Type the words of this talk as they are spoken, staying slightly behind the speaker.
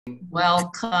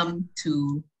Welcome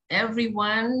to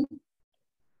everyone,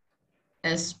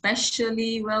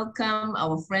 especially welcome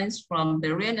our friends from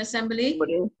Berean Assembly.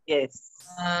 Yes.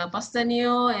 Pastor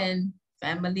Neo and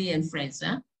family and friends.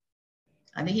 Are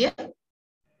they here?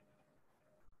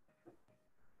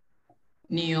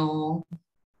 Neo.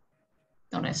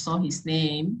 Thought I saw his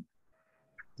name.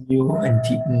 Neo,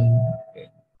 Auntie Ng.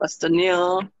 Pastor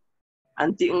Neo,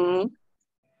 Auntie Ng,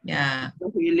 Yeah.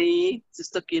 Willie,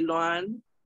 Sister Kiluan.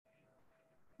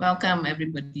 Welcome,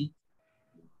 everybody.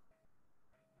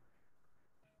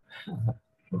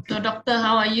 Okay. So, Doctor,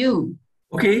 how are you?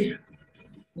 Okay.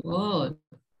 Good.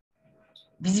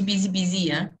 Busy,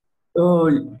 huh? Oh,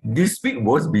 this week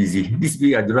was busy. This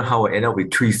week, I don't know how I end up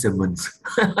with 3 sermons.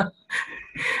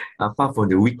 Apart from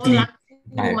the weekly.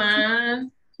 Man.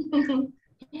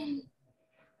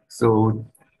 So,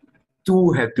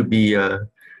 2 have to be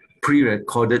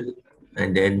pre-recorded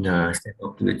and then sent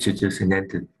out to the churches. And then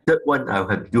the third one, I'll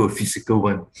have to do a physical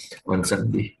one on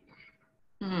Sunday.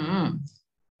 Mm-hmm.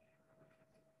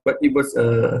 But it was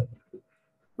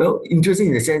well, interesting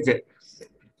in the sense that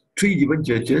 3 different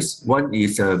churches. One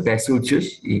is Basil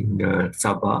Church in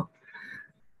Sabah.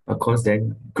 Of course,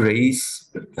 then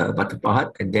Grace, Batu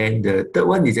Pahat, and then the third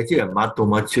one is actually a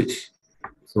Matoma Church.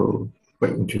 So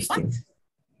quite interesting. What?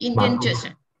 Indian Matoma.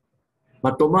 church.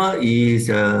 Matoma is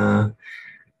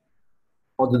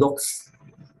Orthodox.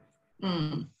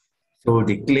 So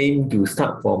they claim to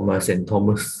start from St.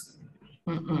 Thomas.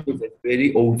 It's a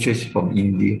very old church from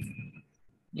India.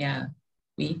 Yeah,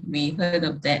 we heard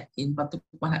of that in Batu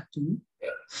Pahat too.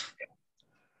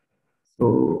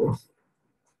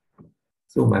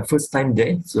 So my first time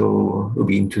there, so it'll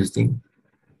be interesting.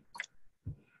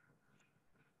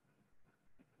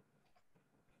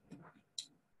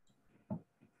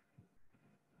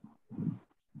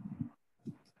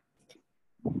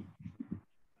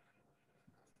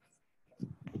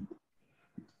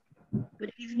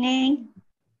 Good evening.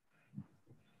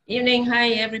 Evening,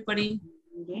 hi everybody.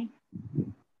 Okay.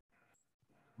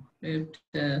 We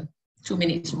have 2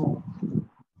 minutes more.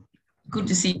 Good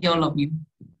to see all of you.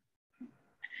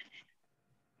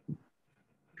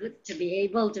 Good to be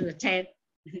able to attend.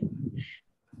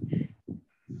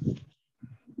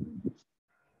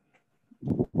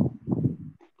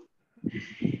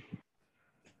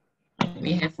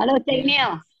 We have Hello,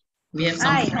 Daniel. We have some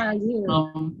Hi, how are you?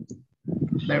 from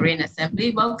Berean Assembly.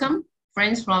 Welcome,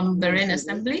 friends from Berean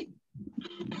Assembly.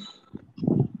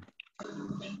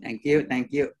 Thank you, thank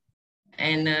you.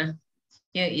 And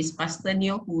here is Pastor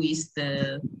Neo, who is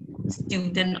the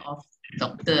student of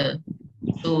Doctor.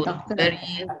 So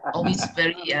always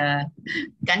very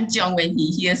kanchong when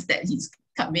he hears that he's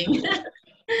coming.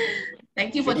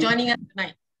 Thank you for joining us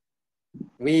tonight.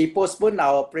 We postponed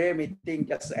our prayer meeting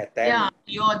just to attend.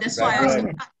 Yeah, that's why I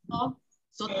was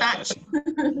so touched.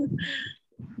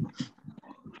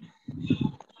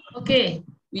 Okay,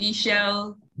 we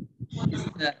shall, it's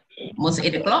almost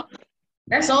 8 o'clock.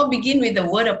 Let's all begin with the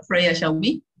word of prayer, shall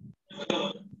we?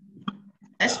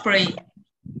 Let's pray.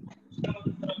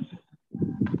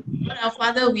 Lord our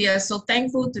Father, we are so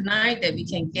thankful tonight that we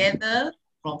can gather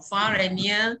from far and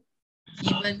near,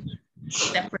 even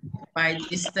separated by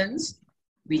distance.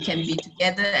 We can be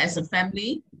together as a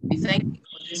family. We thank you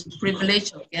for this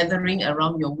privilege of gathering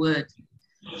around your word.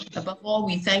 Above all,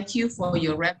 we thank you for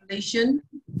your revelation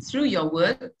through your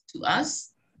word to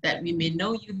us, that we may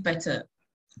know you better.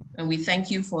 And we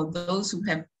thank you for those who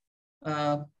have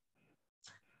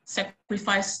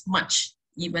sacrificed much,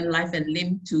 even life and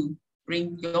limb, to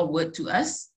bring your word to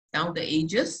us down the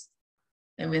ages.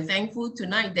 And we're thankful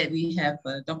tonight that we have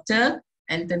Dr.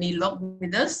 Anthony Loke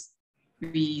with us.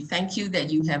 We thank you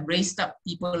that you have raised up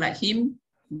people like him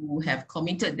who have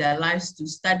committed their lives to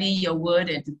study your word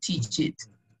and to teach it.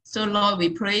 So Lord, we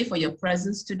pray for your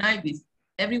presence tonight with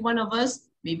every one of us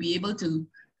may be able to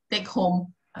take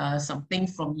home something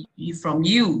from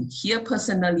you, hear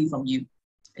personally from you.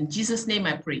 In Jesus' name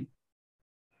I pray.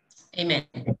 Amen.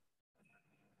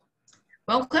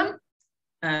 Welcome,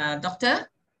 Doctor.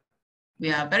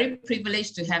 We are very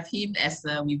privileged to have him, as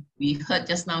we heard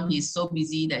just now. He's so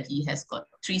busy that he has got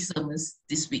 3 sermons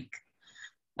this week.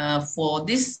 For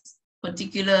this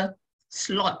particular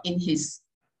slot in his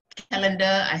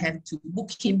calendar, I had to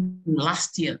book him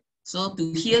last year. So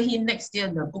to hear him next year,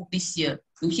 the book this year.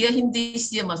 To hear him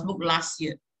this year, must book last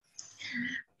year.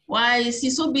 Why is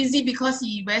he so busy? Because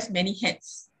he wears many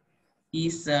hats.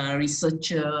 He's a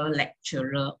researcher,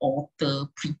 lecturer, author,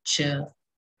 preacher,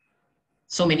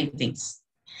 so many things.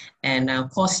 And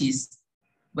of course, he's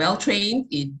well-trained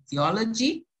in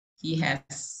theology. He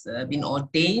has been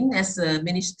ordained as a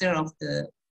minister of the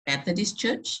Methodist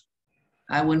Church.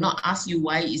 I will not ask you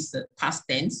why it's the past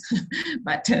tense,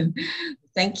 but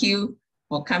thank you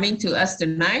for coming to us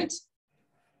tonight.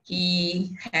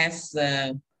 He has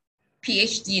a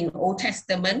PhD in Old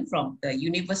Testament from the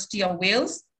University of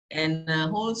Wales and a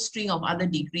whole string of other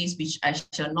degrees, which I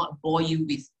shall not bore you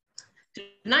with.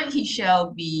 Tonight, he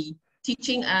shall be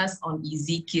teaching us on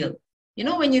Ezekiel. You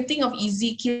know, when you think of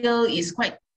Ezekiel, it's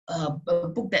quite a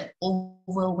book that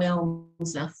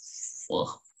overwhelms for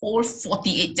all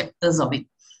 48 chapters of it.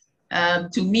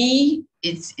 To me,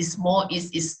 it's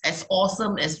as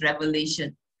awesome as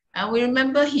Revelation. And we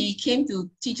remember he came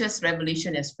to teach us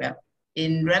Revelation as well.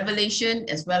 In Revelation,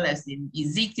 as well as in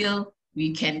Ezekiel,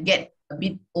 we can get a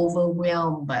bit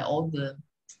overwhelmed by all the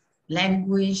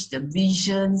language, the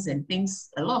visions and things,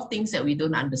 a lot of things that we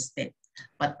don't understand.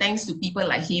 But thanks to people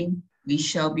like him, we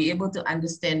shall be able to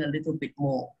understand a little bit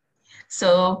more.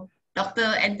 So, Dr.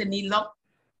 Anthony Loke,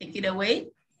 take it away.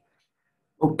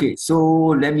 Okay, so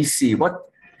let me see. What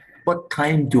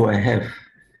time do I have?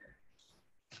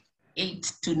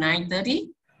 8 to 9:30.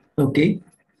 Okay,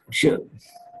 sure.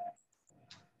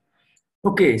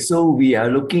 Okay, so we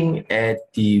are looking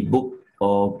at the book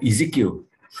of Ezekiel.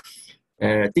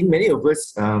 I think many of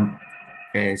us,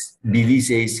 as Billy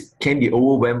says, can be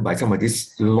overwhelmed by some of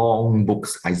these long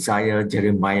books, Isaiah,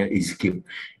 Jeremiah, Ezekiel.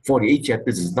 48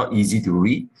 chapters is not easy to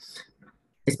read,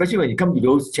 especially when you come to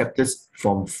those chapters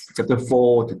from chapter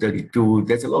 4 to 32.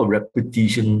 There's a lot of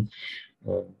repetition.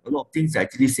 A lot of things are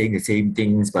actually saying the same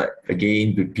things, but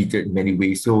again, repeated in many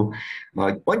ways. So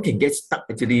one can get stuck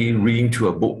actually reading through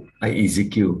a book like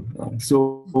Ezekiel.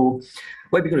 So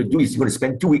what we're going to do is we're going to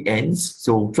spend 2 weekends.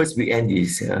 So first weekend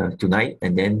is tonight,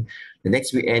 and then the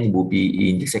next weekend will be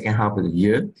in the second half of the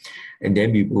year. And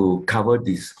then we will cover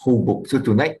this whole book. So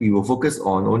tonight we will focus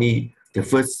on only the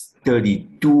first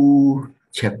 32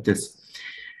 chapters.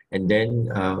 And then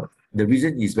the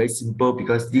reason is very simple,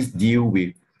 because these deal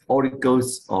with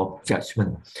oracles of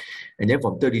judgment. And then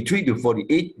from 33 to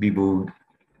 48, we will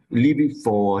leave it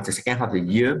for the second half of the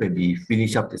year when we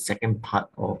finish up the second part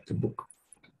of the book.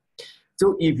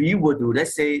 So if you were to,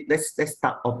 let's say, let's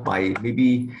start off by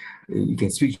maybe you can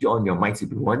switch on your mics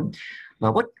if you want.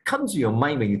 What comes to your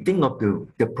mind when you think of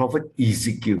the prophet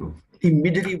Ezekiel?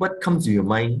 Immediately, what comes to your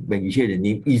mind when you hear the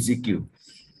name Ezekiel?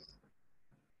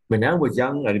 When I was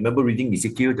young, I remember reading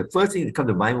Ezekiel, the first thing that comes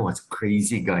to mind was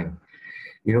crazy guy.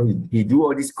 You know, he do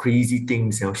all these crazy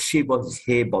things, shave off his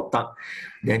hair, botak,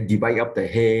 then divide up the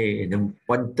hair, and then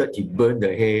 1/3 he burn the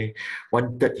hair,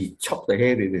 1/3 he chop the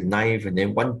hair with a knife, and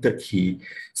then 1/3 he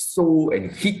sew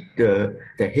and hit the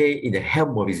hair in the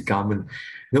hem of his garment.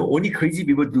 You know, only crazy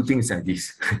people do things like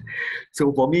this.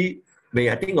 So for me, when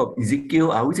I think of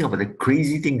Ezekiel, I always think about the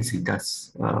crazy things he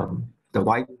does. The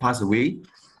wife passed away,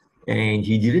 and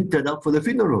he didn't turn up for the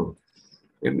funeral.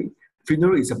 I mean,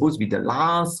 funeral is supposed to be the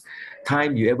last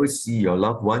time you ever see your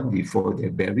loved one before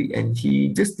they're buried, and he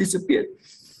just disappeared.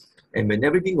 And when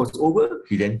everything was over,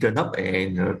 he then turned up,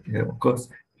 and of course,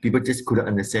 people just couldn't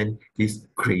understand this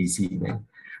crazy man.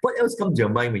 What else comes to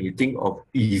your mind when you think of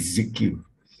Ezekiel?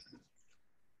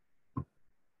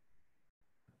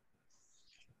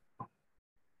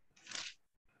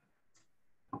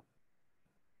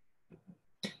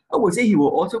 I would say he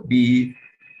will also be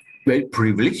very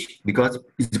privileged, because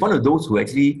he's one of those who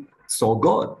actually saw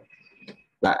God.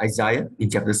 Like Isaiah in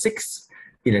chapter 6,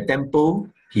 in the temple,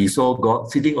 he saw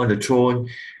God sitting on the throne,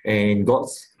 and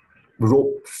God's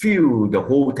robe filled the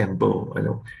whole temple. You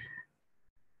know,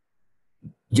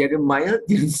 Jeremiah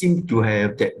didn't seem to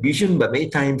have that vision, but many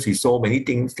times he saw many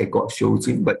things that God shows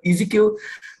him. But Ezekiel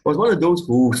was one of those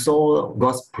who saw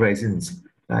God's presence,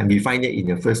 and we find it in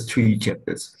the first 3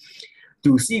 chapters.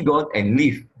 To see God and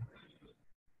live,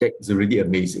 that is already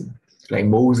amazing. Like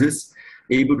Moses,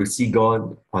 able to see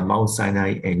God on Mount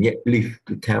Sinai and yet live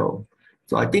to tell.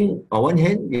 So I think on one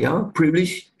hand,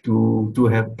 privileged to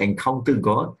have encountered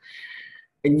God.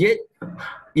 And yet,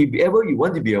 if ever you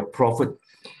want to be a prophet,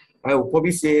 I would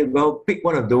probably say, well, pick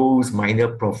one of those minor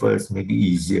prophets, maybe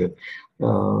easier.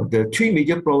 The 3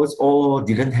 major prophets all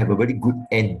didn't have a very good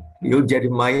end. You know,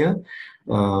 Jeremiah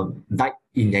died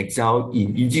in exile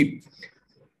in Egypt.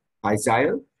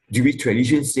 Isaiah, Jewish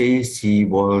tradition says he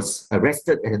was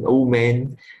arrested as an old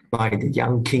man by the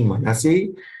young king Manasseh,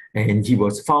 and he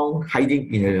was found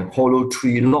hiding in a hollow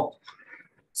tree log.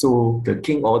 So the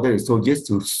king ordered the soldiers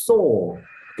to saw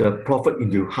the prophet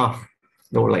into half.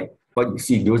 You know, like what you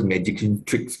see in those magician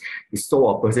tricks. He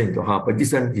saw a person into half, but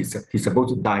this one he's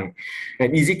supposed to die.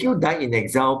 And Ezekiel died in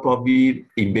exile, probably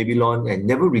in Babylon, and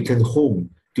never returned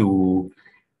home to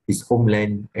his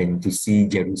homeland and to see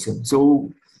Jerusalem.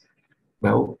 So,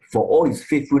 well, for all his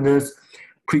faithfulness,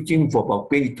 preaching for about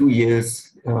 22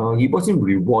 years, he wasn't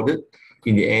rewarded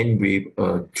in the end with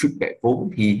a trip back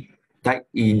home. He died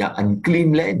in an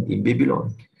unclean land in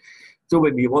Babylon. So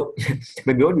when we want,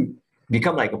 when we want to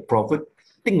become like a prophet,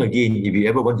 think again if you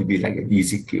ever want to be like an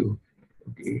Ezekiel.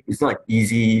 Okay? It's not an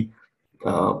easy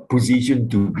position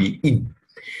to be in.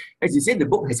 As you said, the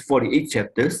book has 48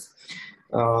 chapters.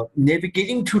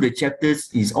 Navigating through the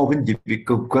chapters is often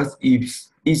difficult because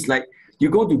it's like you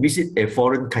go to visit a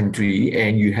foreign country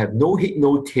and you have no head,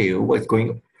 no tail, what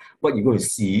you're going to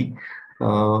see.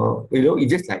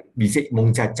 It's just like we said,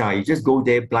 mong cha cha. You just go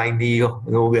there blindly,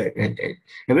 and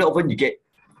very often you get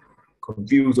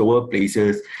confused over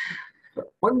places.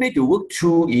 One way to work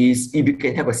through is if you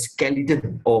can have a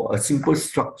skeleton or a simple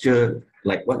structure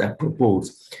like what I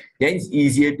propose, then it's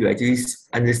easier to actually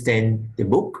understand the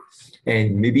book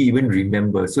and maybe even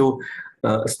remember. So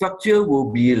structure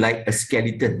will be like a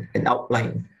skeleton, an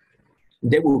outline.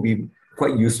 That will be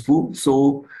quite useful.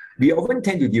 So we often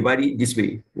tend to divide it this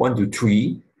way, 1 to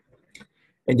 3.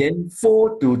 And then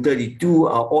 4 to 32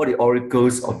 are all the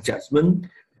oracles of judgment.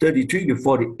 33 to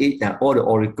 48 are all the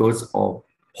oracles of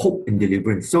hope and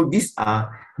deliverance. So these are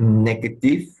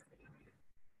negative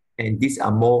and these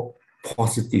are more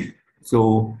positive.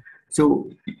 So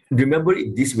remember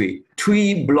it this way,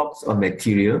 3 blocks of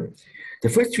material. The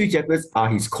first 3 chapters are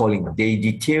his calling. They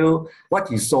detail what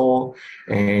he saw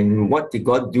and what did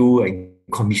God do and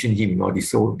commission him in all this.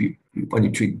 So 1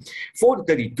 to 3. 4 to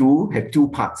 32 have 2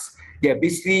 parts. They are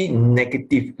basically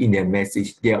negative in their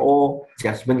message. They are all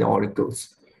judgment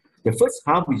oracles. The first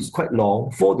half, which is quite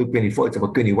long, 4 to 24, it's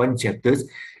about 21 chapters,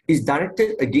 is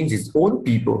directed against his own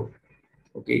people.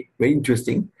 Okay, very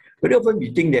interesting. Very often we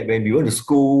think that when we want to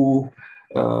scold,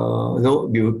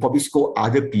 we will probably scold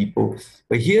other people.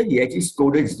 But here he actually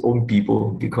scolded his own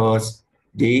people because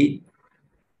they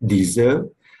deserve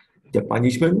the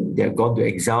punishment. They have gone to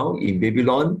exile in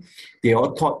Babylon. They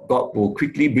all thought God will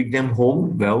quickly bring them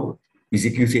home. Well,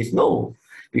 Ezekiel says no,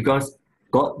 because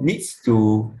God needs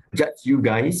to judge you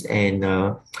guys, and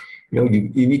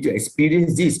you need to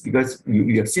experience this because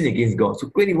you have sinned against God. So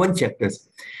 21 chapters.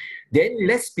 Then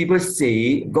less people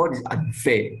say God is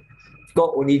unfair.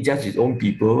 God only judges his own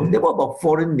people. Then what about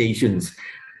foreign nations?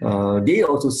 They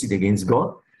also sin against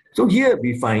God. So here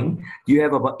we find you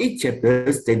have about 8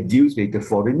 chapters that deals with the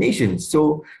foreign nations.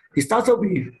 So he starts off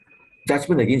with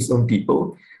judgment against his own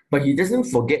people, but he doesn't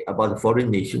forget about the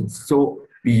foreign nations. So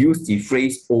we use the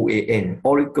phrase OAN,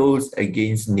 Oracles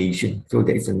Against Nation. So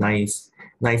that is a nice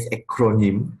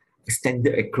acronym, a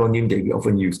standard acronym that we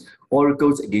often use,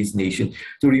 Oracles Against Nation,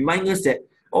 to remind us that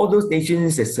all those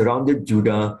nations that surrounded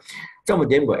Judah, some of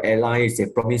them were allies, they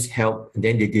promised help, and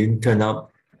then they didn't turn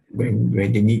up when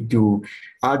they need to.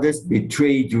 Others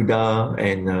betrayed Judah,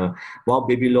 and while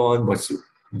Babylon was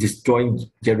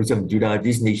destroying Jerusalem, Judah,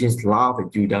 these nations laugh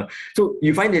at Judah. So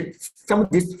you find that some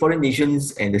of these foreign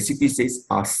nations and the city-states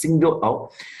are singled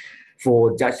out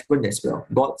for judgment as well.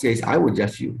 God says, I will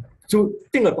judge you. So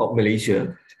think about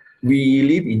Malaysia. We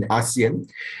live in ASEAN,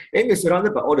 and we're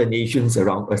surrounded by all the nations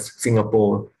around us,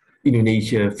 Singapore,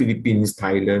 Indonesia, Philippines,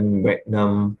 Thailand,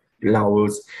 Vietnam,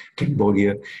 Laos,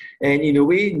 Cambodia. And in a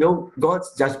way,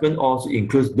 God's judgment also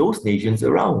includes those nations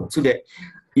around, so that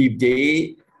if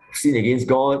they sin against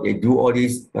God, they do all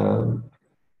these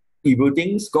evil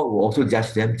things, God will also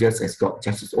judge them just as God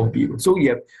judges his own people. So you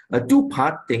have a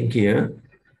 2-part thing here.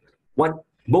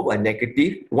 Both are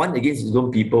negative, one against his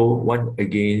own people, one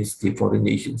against the foreign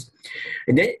nations.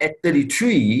 And then at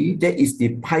 33, that is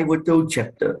the pivotal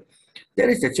chapter. That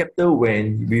is the chapter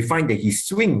when we find that he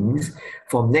swings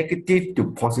from negative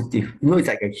to positive. It's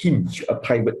like a hinge, a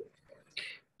pivot.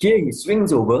 Here he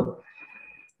swings over,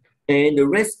 and the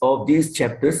rest of these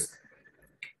chapters,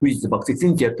 which is about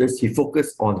 16 chapters, he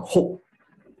focused on hope,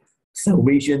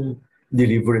 salvation,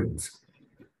 deliverance.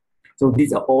 So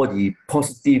these are all the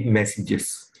positive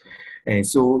messages. And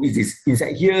so it is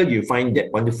inside here, you find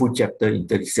that wonderful chapter in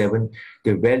 37,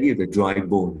 the valley of the dry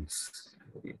bones.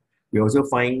 You also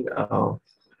find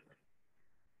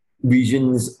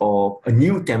visions of a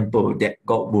new temple that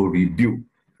God will rebuild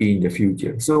in the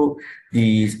future. So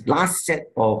the last set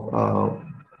of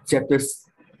chapters,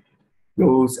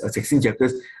 those 16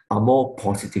 chapters, are more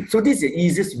positive. So this is the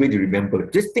easiest way to remember.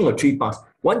 Just think of 3 parts.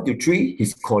 1 to 3,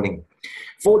 his calling.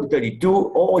 4 to 32,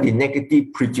 all the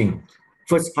negative preaching.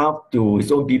 First half to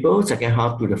his own people, second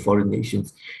half to the foreign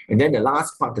nations. And then the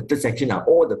last part, the 3rd section, are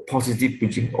all the positive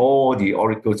preaching, all the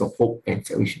oracles of hope and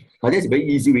salvation. That's a very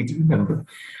easy way to remember.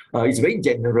 It's very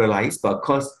generalized, but of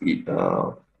course,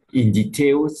 in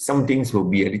detail, some things will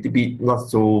be a little bit not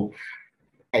so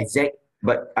exact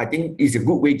but I think it's a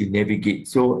good way to navigate.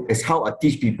 So as how I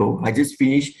teach people, I just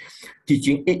finished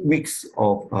teaching 8 weeks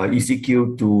of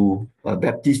Ezekiel to a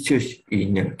Baptist church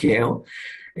in KL.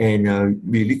 And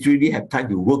we literally have time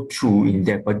to work through in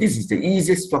depth. But this is the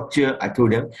easiest structure, I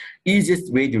told them,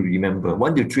 easiest way to remember.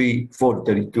 1 to 3, 4 to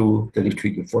 32,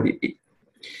 33 to 48.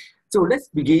 So let's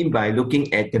begin by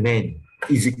looking at the man,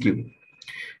 Ezekiel.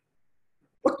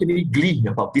 What can we glean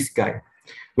about this guy?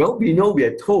 Well, we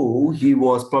are told he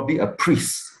was probably a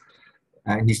priest.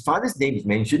 And his father's name is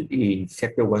mentioned in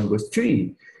chapter 1, verse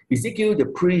 3. Ezekiel, the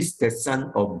priest, the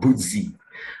son of Buzi.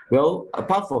 Well,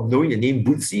 apart from knowing the name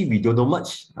Buzi, we don't know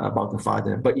much about the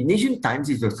father. But in ancient times,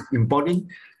 it was important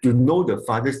to know the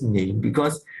father's name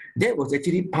because that was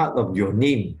actually part of your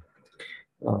name.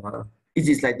 It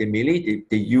is like the Malay,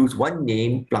 they use one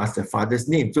name plus the father's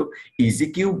name. So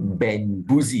Ezekiel ben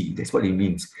Buzi, that's what it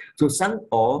means. So son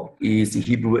of is the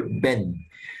Hebrew word ben.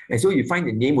 And so you find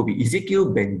the name will be Ezekiel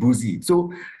ben Buzi. So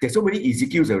there's so many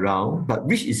Ezekiels around, but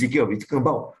which Ezekiel are we talking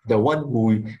about? The one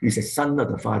who is a son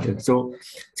of the father. So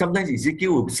sometimes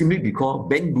Ezekiel will simply be called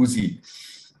Ben Buzi,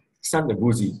 son of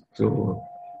Buzi. So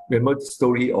remember the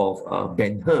story of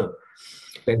Ben-Hur.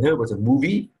 Ben-Hur was a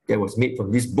movie that was made from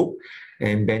this book.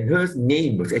 And Ben-Hur's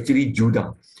name was actually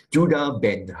Judah. Judah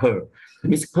Ben-Hur. That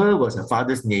means Hur was her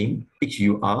father's name,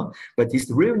 H-U-R, but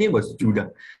his real name was Judah.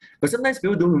 But sometimes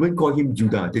people don't even call him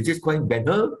Judah. They just call him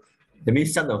Ben-Hur. That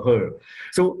means son of Hur.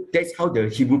 So that's how the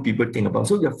Hebrew people think about.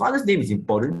 So the father's name is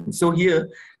important. So here,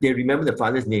 they remember the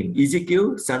father's name,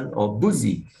 Ezekiel, son of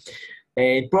Buzi.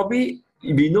 And probably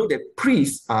we know that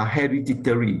priests are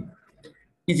hereditary.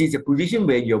 It is a position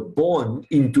where you're born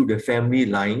into the family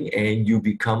line and you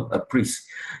become a priest.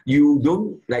 You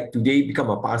don't, like today, become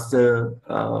a pastor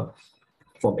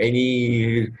from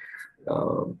any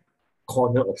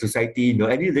corner of society.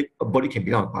 Anybody can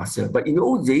become a pastor. But in the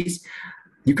old days,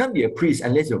 you can't be a priest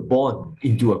unless you're born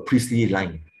into a priestly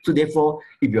line. So therefore,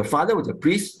 if your father was a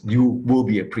priest, you will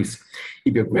be a priest.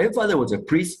 If your grandfather was a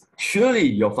priest, surely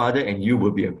your father and you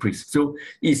will be a priest. So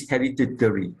it's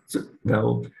hereditary. So,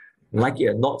 well, like it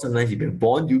or not, sometimes if you're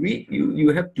born, you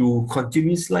have to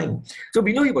continue this line. So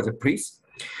we know he was a priest,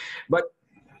 but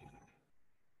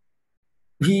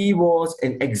he was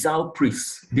an exiled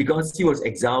priest because he was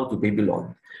exiled to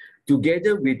Babylon,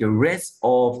 together with the rest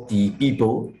of the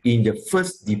people in the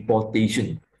first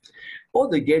deportation.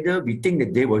 Altogether, we think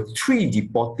that there were 3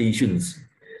 deportations.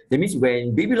 That means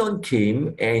when Babylon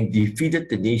came and defeated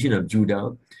the nation of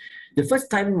Judah, the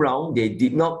first time round, they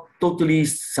did not totally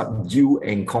subdue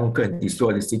and conquer and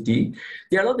destroy the city.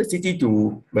 They allowed the city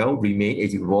to, well, remain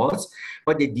as it was,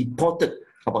 but they deported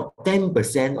about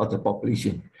 10% of the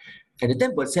population. And the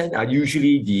 10% are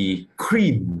usually the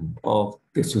cream of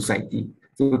the society.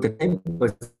 So the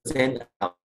 10%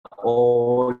 are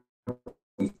all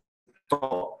the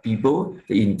top people,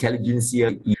 the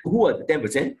intelligentsia. Who are the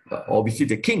 10%? Obviously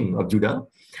the king of Judah,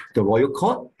 the royal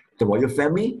court, the royal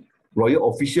family, royal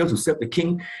officials who serve the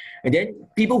king, and then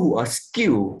people who are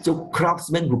skilled, so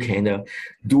craftsmen who can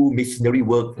do masonry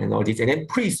work and all this, and then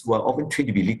priests who are often trained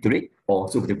to be literate, or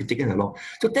so they'll be taken along.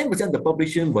 So 10% of the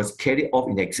population was carried off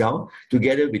in exile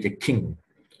together with the king,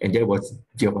 and that was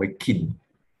Jehoiakim.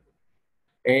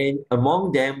 And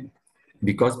among them,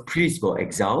 because priests were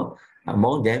exiled,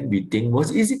 among them we think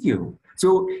was Ezekiel.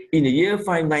 So in the year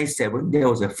 597, there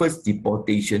was a first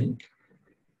deportation.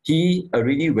 He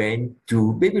already went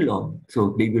to Babylon. So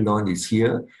Babylon is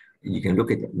here. You can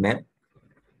look at the map.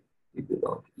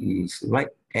 Babylon is right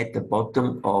at the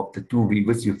bottom of the 2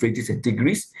 rivers, Euphrates and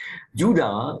Tigris.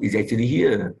 Judah is actually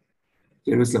here,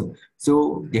 Jerusalem.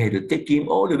 So they had to take him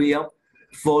all the way up,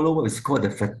 follow what is called the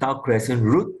Fertile Crescent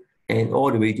route, and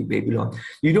all the way to Babylon.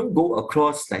 You don't go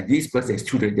across like this because it's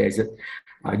through the desert.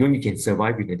 You can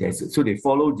survive in the desert. So they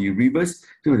follow the rivers,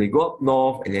 so they go up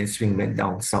north and then swing back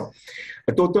down south.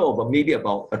 A total of maybe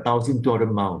about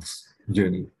 1,200 miles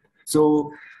journey.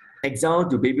 So exiled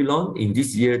to Babylon in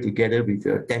this year together with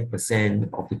 10%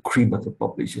 of the cream of the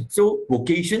population. So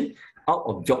vocation, out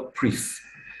of job priest.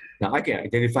 Now I can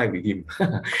identify with him.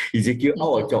 Ezekiel,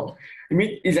 out of job. I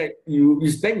mean, it's like you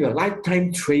spend your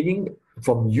lifetime training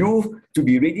from youth to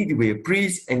be ready to be a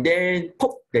priest, and then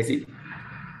pop, that's it.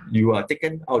 You are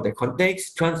taken out of the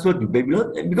context, transferred to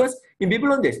Babylon, and because in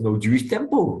Babylon there's no Jewish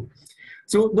temple.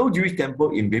 So no Jewish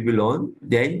temple in Babylon,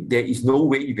 then there is no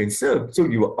way you can serve. So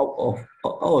you are out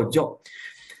of job.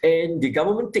 And the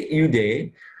government take you there.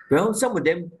 Well, some of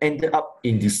them ended up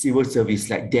in the civil service,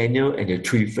 like Daniel and the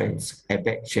 3 friends,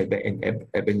 Abed, Shebek, and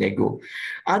Abednego.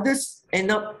 Others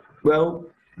end up, well,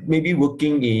 maybe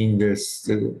working in the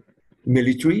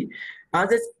military.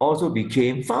 Others also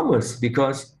became farmers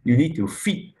because you need to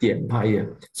feed the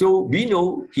empire. So we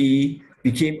know he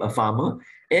became a farmer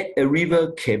at a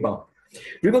river Keba.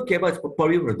 River Keba is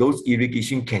probably one of those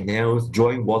irrigation canals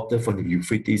drawing water from the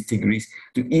Euphrates, Tigris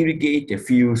to irrigate the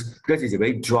fields because it's a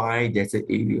very dry desert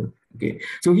area. Okay,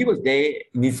 so he was there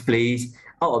in this place,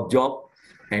 out of job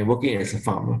and working as a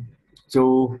farmer.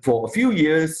 So for a few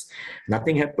years,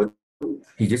 nothing happened.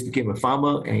 He just became a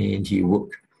farmer and he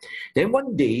worked. Then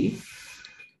one day,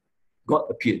 God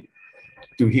appeared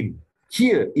to him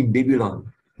here in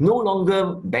Babylon, no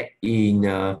longer back in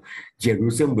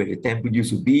Jerusalem where the temple used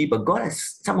to be, but God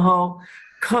has somehow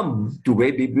come to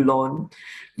where Babylon,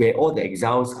 where all the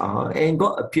exiles are, and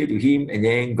God appeared to him, and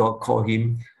then God called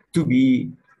him to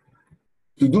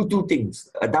do two things,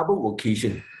 a double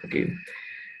vocation. Okay,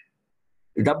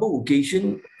 the double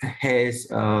vocation has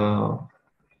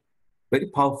very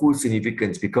powerful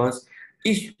significance because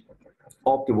each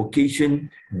of the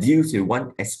vocation deals with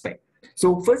one aspect.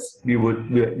 So first, we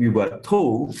were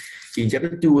told in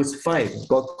chapter 2, verse 5,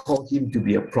 God called him to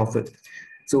be a prophet.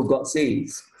 So God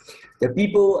says, the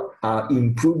people are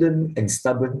imprudent and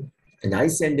stubborn, and I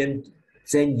send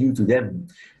you to them,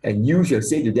 and you shall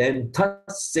say to them,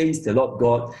 thus says the Lord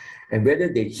God, and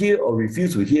whether they hear or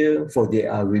refuse to hear, for they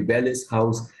are rebellious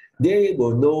house, they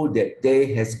will know that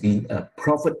there has been a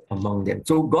prophet among them.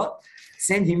 So God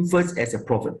sent him first as a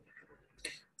prophet.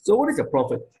 So what is a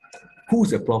prophet?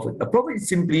 Who's a prophet? A prophet is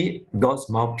simply God's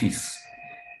mouthpiece,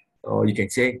 or you can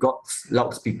say God's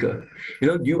loudspeaker.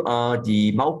 You are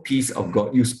the mouthpiece of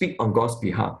God. You speak on God's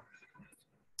behalf.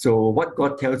 So what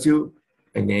God tells you,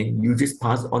 and then you just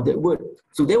pass on that word.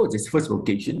 So that was his first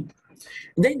vocation.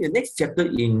 And then in the next chapter,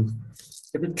 in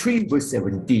chapter 3, verse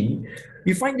 17,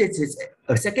 you find that there's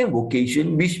a second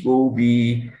vocation which will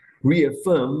be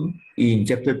reaffirmed in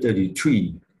chapter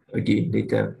 33 again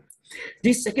later.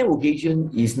 This second vocation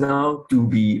is now to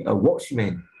be a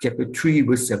watchman, chapter 3,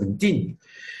 verse 17.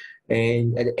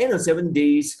 And at the end of 7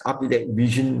 days after that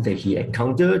vision that he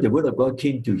encountered, the word of God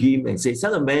came to him and said,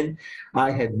 Son of man,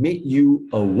 I have made you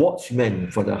a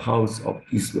watchman for the house of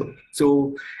Israel.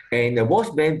 So, and a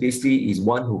watchman basically is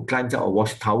one who climbs out a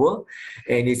watchtower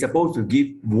and is supposed to give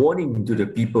warning to the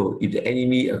people if the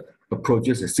enemy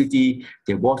approaches the city.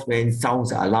 The watchman sounds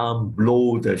the alarm,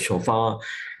 blow the shofar,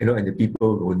 and the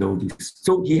people will know this.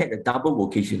 So he had a double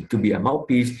vocation, to be a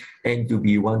mouthpiece and to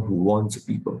be one who warns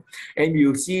people. And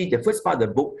you'll see the first part of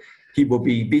the book, he will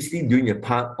be basically doing a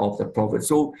part of the prophet.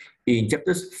 So in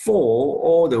chapters 4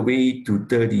 all the way to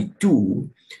 32,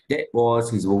 that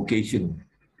was his vocation,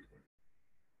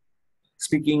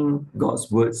 speaking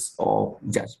God's words of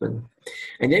judgment.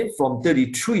 And then from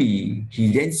 33,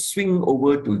 he then swing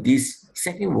over to this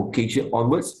second vocation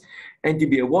onwards, and to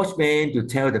be a watchman to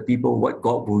tell the people what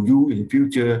God will do in the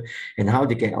future and how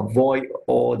they can avoid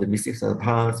all the mistakes of the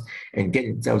past and get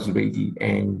themselves ready.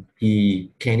 And he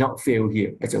cannot fail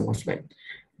here as a watchman.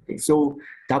 Okay, so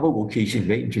double vocation,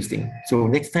 very interesting. So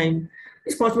next time,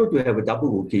 it's possible to have a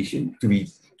double vocation, to be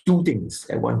two things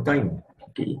at one time.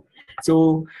 Okay,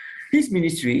 so his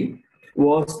ministry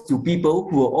was to people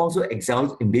who were also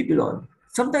exiled in Babylon.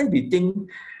 Sometimes we think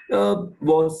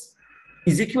was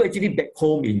Ezekiel actually back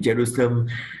home in Jerusalem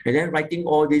and then writing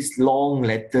all these long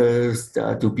letters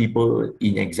to people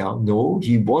in exile? No,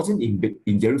 he wasn't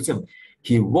in Jerusalem.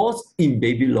 He was in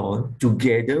Babylon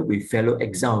together with fellow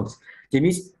exiles. That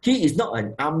means he is not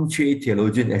an armchair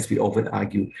theologian, as we often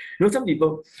argue. Some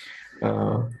people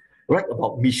write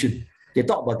about mission. They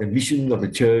talk about the mission of the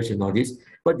church and all this,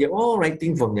 but they're all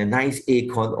writing from their nice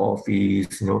Acorn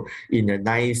office, in a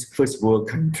nice first world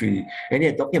country, and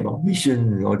they're talking about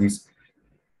mission and all this.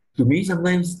 To me,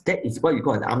 sometimes that is what you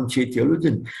call an armchair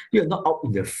theologian. You are not out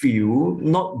in the field,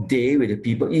 not there where the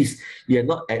people is. You are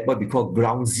not at what we call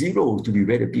ground zero to be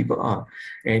where the people are.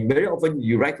 And very often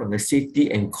you write from the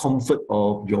safety and comfort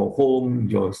of your home,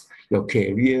 your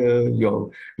career,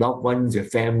 your loved ones, your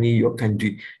family, your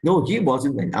country. No, he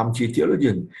wasn't an armchair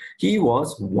theologian. He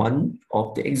was one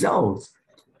of the exiles,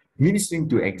 ministering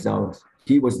to exiles.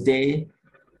 He was there.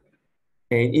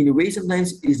 And in a way,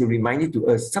 sometimes it's a reminder to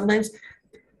us. Sometimes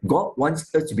God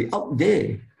wants us to be out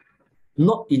there,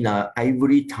 not in our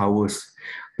ivory towers.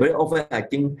 Very often, I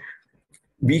think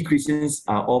we Christians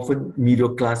are often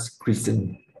middle-class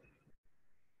Christians,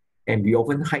 and we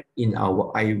often hide in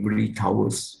our ivory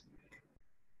towers.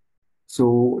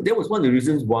 So that was one of the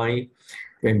reasons why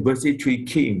when birthday 3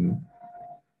 came,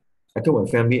 I told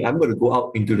my family, I'm going to go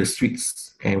out into the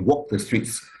streets and walk the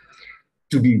streets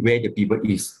to be where the people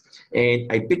is.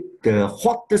 And I picked the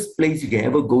hottest place you can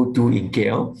ever go to in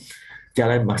KL,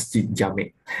 Jalan Masjid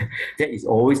Jamek. That is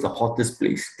always the hottest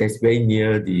place. That's very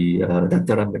near the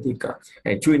Dataran Merdeka.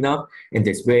 And true enough, and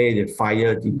that's where they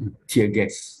fire the tear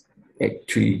gas at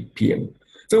 3 p.m.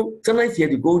 So sometimes you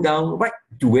have to go down right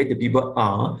to where the people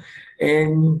are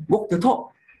and walk the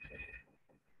talk.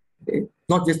 Okay?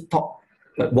 Not just talk,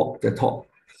 but walk the talk.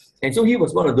 And so he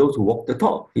was one of those who walked the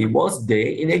talk. He was there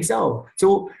in exile.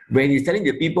 So when he's telling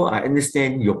the people, I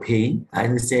understand your pain, I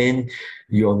understand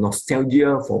your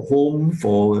nostalgia for home,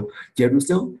 for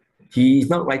Jerusalem, he is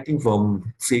not writing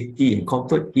from safety and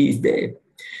comfort. He is there.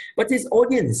 But his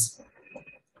audience,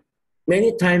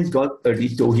 many times God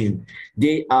already told him,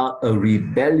 they are a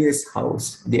rebellious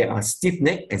house. They are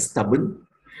stiff-necked and stubborn.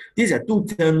 These are two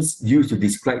terms used to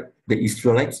describe the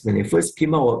Israelites when they first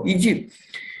came out of Egypt.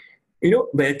 You know,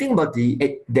 when I think about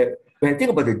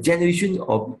the generation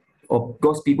of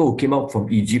God's people who came out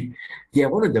from Egypt, they are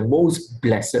one of the most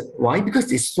blessed. Why? Because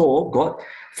they saw God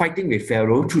fighting with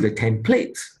Pharaoh through the 10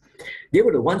 plagues. They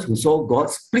were the ones who saw God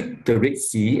split the Red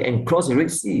Sea and cross the Red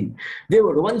Sea. They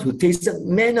were the ones who tasted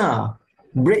manna,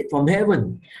 bread from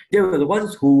heaven. They were the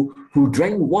ones who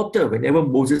drank water whenever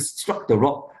Moses struck the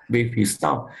rock with his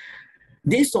staff.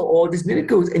 They saw all these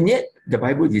miracles, and yet the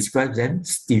Bible describes them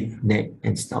stiff-necked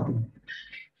and stubborn.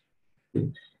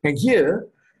 And here,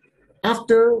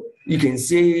 after, you can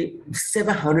say,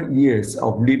 700 years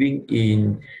of living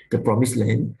in the Promised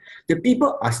Land, the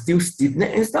people are still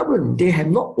stiff-necked and stubborn. They have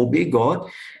not obeyed God,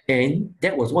 and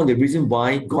that was one of the reasons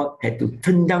why God had to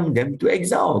turn down them to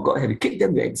exile. God had to kick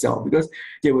them to exile because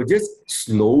they were just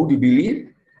slow to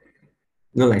believe.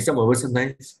 You know, like some of us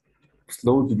sometimes,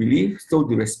 slow to believe, slow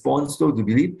to respond, slow to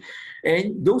believe.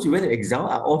 And those who went to exile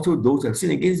are also those who have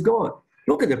sinned against God.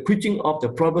 Look at the preaching of the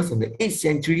prophets from the 8th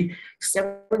century,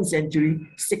 7th century,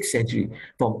 6th century,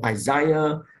 from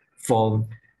Isaiah, from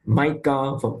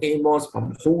Micah, from Amos,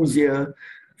 from Hosea,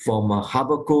 from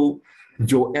Habakkuk,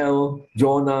 Joel,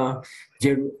 Jonah,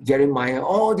 Jeremiah.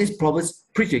 All these prophets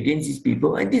preach against these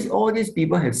people, and all these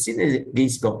people have sinned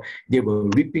against God. They were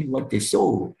reaping what they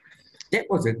sowed. That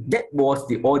was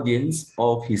the audience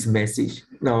of his message.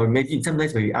 Now imagine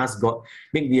sometimes when we ask God,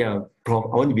 make me I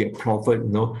want to be a prophet, you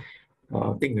know,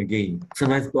 think again.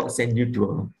 Sometimes God sends you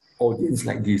to an audience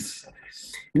like this.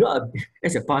 You know,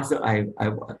 as a pastor, I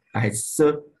had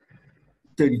served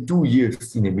 32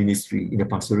 years in the ministry, in the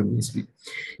pastoral ministry.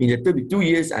 In the 32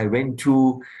 years, I went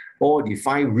through all the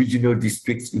 5 regional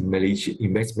districts in Malaysia,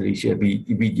 in West Malaysia.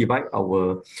 We divide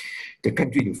the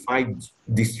country into 5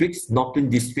 districts: Northern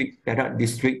District, Perak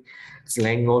District,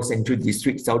 Selangor Central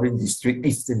District, Southern District,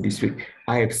 Eastern District.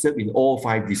 I have served in all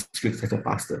 5 districts as a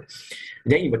pastor.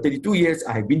 Then in the 32 years,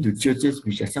 I have been to churches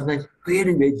which are sometimes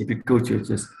very, very difficult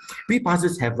churches. We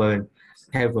pastors have a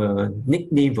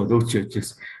nickname for those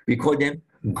churches. We call them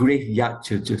graveyard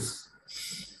churches,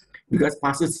 because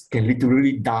pastors can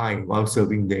literally die while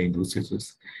serving there in those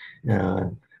churches.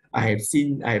 I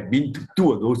have been to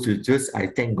 2 of those churches. I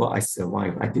thank God I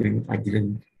survived. I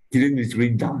didn't literally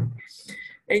die.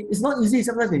 And it's not easy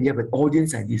sometimes when you have an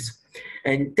audience like this.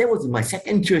 And that was my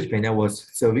second church when I was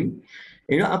serving.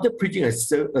 You know, after preaching a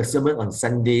sermon on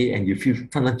Sunday and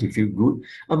sometimes you feel good,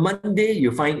 on Monday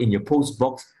you find in your post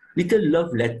box little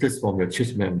love letters from your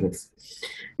church members.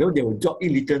 You know, they will drop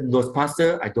in little notes.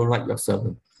 Pastor, I don't like your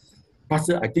sermon.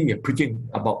 Pastor, I think you're preaching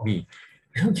about me.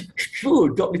 People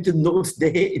will drop little notes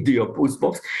there into your post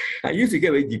box. I used to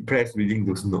get very depressed reading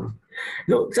those notes.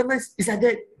 You know, sometimes it's like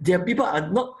that.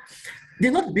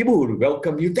 They're not the people who will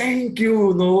welcome you. Thank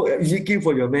you, Ezekiel,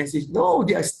 for your message. No,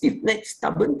 they are stiff-necked,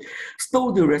 stubborn,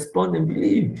 slow to respond and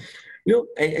believe. You know,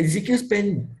 and Ezekiel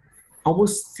spent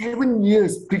almost 7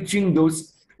 years preaching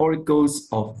those oracles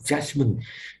of judgment.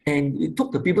 And it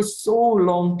took the people so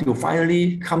long to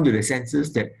finally come to the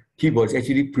senses that he was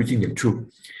actually preaching the truth.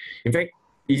 In fact,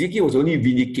 Ezekiel was only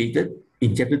vindicated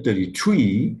in chapter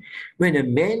 33 when a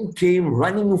man came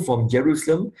running from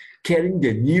Jerusalem carrying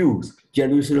the news,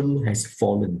 Jerusalem has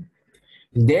fallen.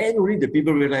 Then only the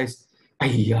people realized,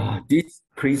 this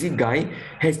crazy guy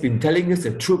has been telling us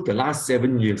the truth the last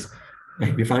 7 years.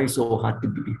 And we find it so hard to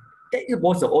believe. That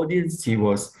was the audience he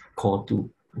was called to.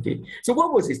 Okay, so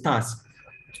what was his task?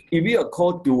 If we are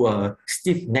called to a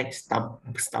stiff-necked,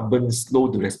 stubborn, slow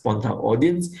to respond to our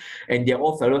audience, and they're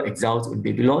all fellow exiles in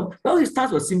Babylon, well, his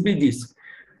task was simply this.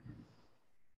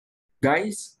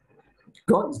 Guys,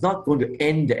 God is not going to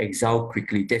end the exile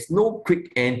quickly. There's no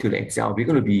quick end to the exile. We're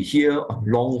going to be here on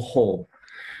long haul.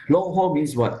 Long haul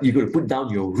means what? You're going to put down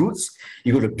your roots.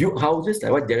 You're going to build houses,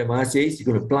 like what Jeremiah says. You're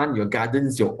going to plant your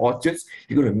gardens, your orchards.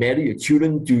 You're going to marry your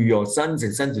children to your sons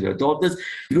and sons to your daughters.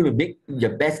 You're going to make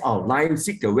your best out of life,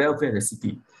 seek the welfare of the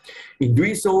city. In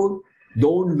doing so,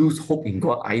 Don't lose hope in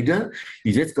God either.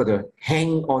 You just got to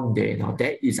hang on there. Now,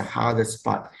 that is the hardest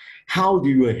part. How do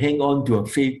you hang on to a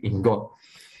faith in God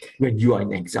when you are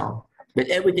in exile? When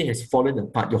everything has fallen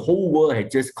apart, the whole world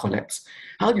has just collapsed.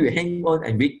 How do you hang on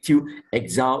and wait till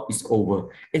exile is over?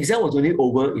 Exile was only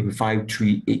over in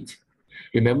 538.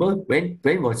 Remember, when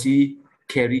was he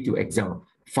carried to exile?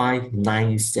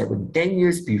 597. 10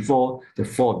 years before the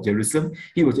fall of Jerusalem,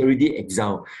 he was already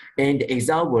exiled. And the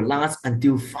exile will last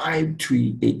until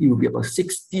 538. It will be about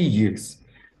 60 years.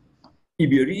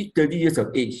 If you're already 30 years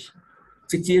of age,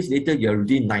 60 years later, you're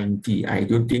already 90. I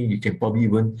don't think you can probably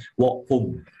even walk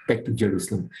home back to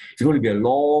Jerusalem. It's going to be a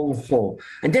long haul.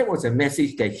 And that was a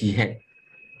message that he had.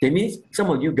 That means some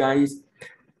of you guys,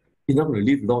 you're not going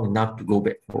to live long enough to go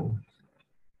back home.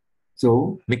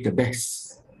 So make the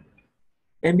best.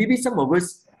 And maybe some of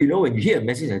us, when you hear a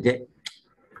message like that,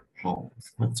 oh,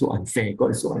 it's so unfair.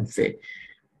 God is so unfair.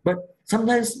 But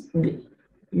sometimes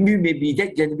we may be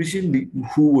that generation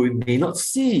who may not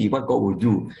see what God will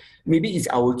do. Maybe it's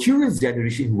our children's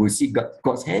generation who will see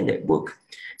God's hand at work.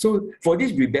 So for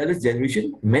this rebellious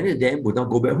generation, many of them will not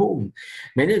go back home.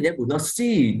 Many of them will not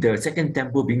see the second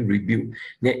temple being rebuilt.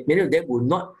 Many of them will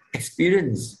not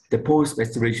experience the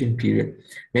post-restoration period.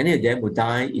 Many of them will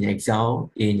die in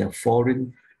exile in a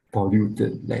foreign,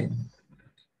 polluted land.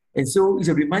 And so it's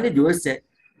a reminder to us that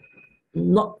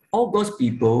not all God's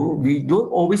people, we don't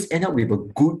always end up with a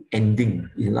good ending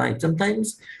in life.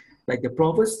 Sometimes, like the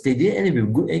prophets, they didn't end up with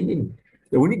a good ending.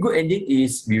 The only good ending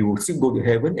is we will still go to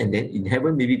heaven, and then in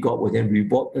heaven, maybe God will then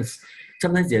reward us.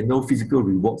 Sometimes there are no physical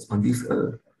rewards on this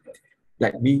earth.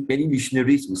 Like many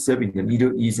missionaries who served in the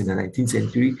Middle East in the 19th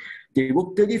century, they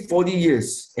work 30, 40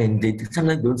 years, and they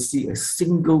sometimes don't see a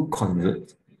single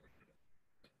convert.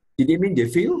 Did they mean they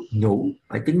failed? No.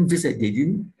 I think just that they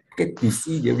didn't get to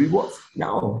see the rewards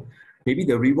now. Maybe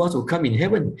the rewards will come in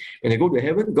heaven. When they go to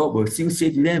heaven, God will still say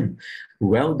to them,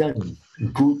 well done,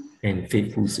 good and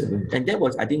faithful servant. And that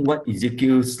was, I think, what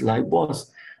Ezekiel's life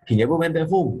was. He never went back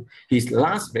home. His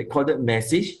last recorded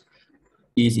message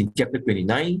is in chapter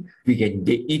 29. We can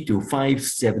date it to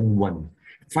 571.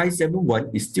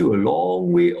 571 is still a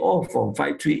long way off from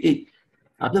 538.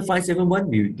 After 571,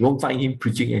 we don't find him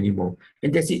preaching anymore.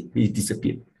 And that's it, he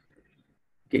disappeared.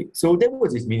 Okay, so that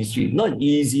was his ministry. Not an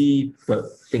easy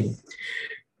thing.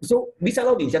 So we start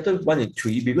out in chapter 1 and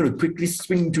 3. We're going to quickly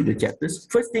swing through the chapters.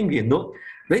 First thing we note,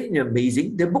 very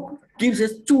amazing, the book gives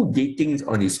us 2 datings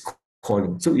on his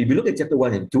calling. So if you look at chapter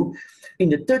 1 and 2, in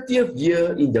the 30th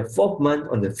year, in the 4th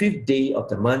month, on the 5th day of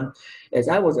the month, as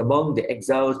I was among the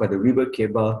exiles by the river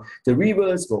Keba, the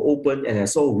rivers were opened and I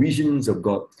saw visions of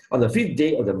God. On the 5th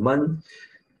day of the month,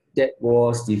 that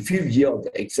was the 5th year of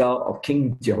the exile of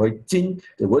King Jehoiachin,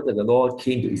 the word of the Lord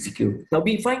came to Ezekiel. Now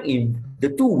we find in the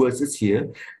 2 verses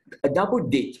here, a double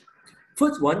date.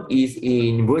 First one is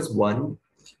in verse 1,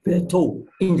 we are told,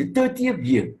 in the 30th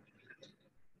year.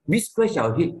 We scratch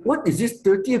our head, what is this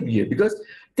 30th year? Because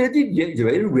 30th year is a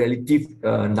very relative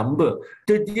number.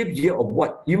 30th year of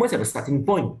what? You must have a starting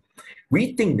point.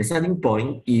 We think the starting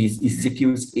point is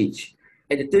Ezekiel's age.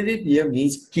 And the 30th year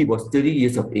means he was 30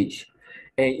 years of age.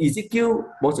 And Ezekiel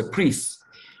was a priest.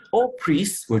 All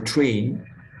priests were trained,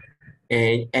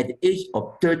 and at the age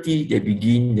of 30, they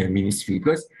begin their ministry.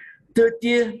 Because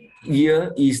 30th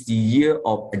year is the year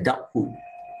of adulthood,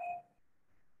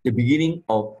 the beginning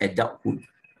of adulthood.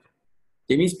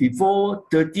 That means before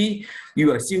 30,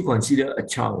 you are still considered a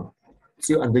child,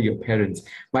 still under your parents.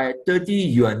 By 30,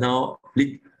 you are now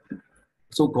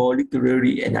so-called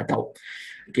literally an adult.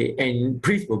 Okay, and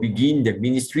priests will begin the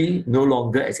ministry no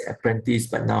longer as an apprentice,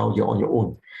 but now you're on your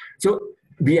own. So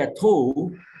we are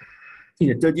told in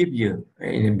the 30th year,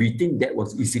 and we think that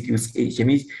was Ezekiel's age. That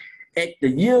means at the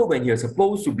year when you're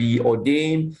supposed to be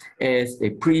ordained as a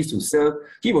priest to serve,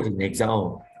 he was in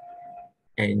exile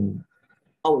and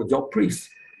out of job priest.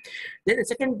 Then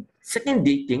the second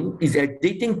dating is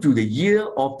dating to the year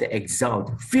of the exile,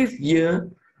 the 5th year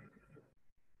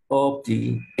of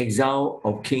the exile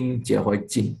of King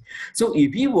Jehoiachin. So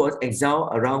if he was exiled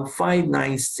around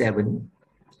 597,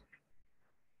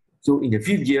 so in the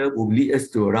 5th year will lead us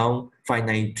to around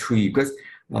 593, because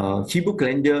Hebrew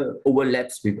calendar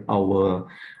overlaps with our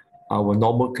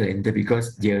normal calendar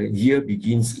because their year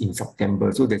begins in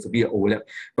September. So there's a bit of overlap.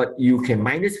 But you can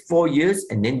minus 4 years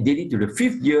and then date it to the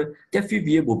 5th year. That 5th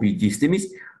year will be this. That means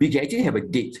we can actually have a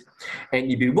date. And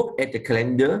if you look at the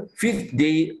calendar, 5th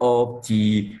day of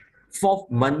the 4th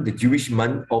month, the Jewish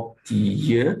month of the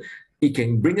year, it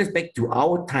can bring us back to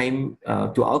our time,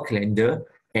 to our calendar,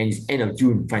 and it's end of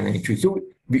June 593. So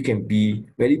we can be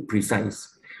very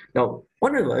precise. Now,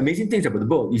 one of the amazing things about the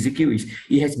book of Ezekiel is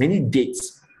it has many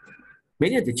dates.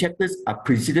 Many of the chapters are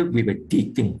preceded with a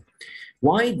dating.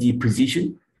 Why the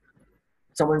precision?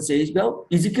 Someone says, well,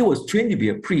 Ezekiel was trained to be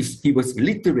a priest. He was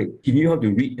literate. He knew how to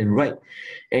read and write.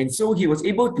 And so he was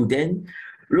able to then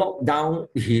lock down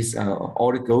his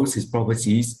oracles, his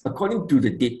prophecies, according to the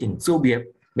dating. So we have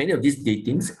many of these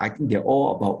datings. I think they're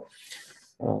all about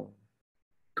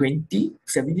 17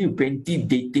 to 20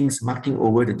 datings marking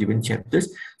over the different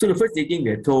chapters. So the first dating, we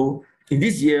are told, in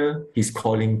this year, his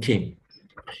calling came.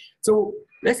 So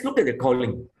let's look at the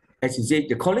calling. As you said,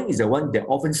 the calling is the one that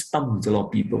often stumps a lot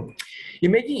of people.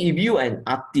 Imagine if you are an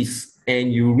artist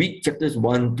and you read chapters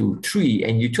 1 to 3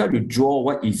 and you try to draw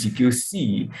what Ezekiel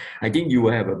sees, I think you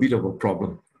will have a bit of a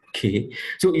problem. Okay,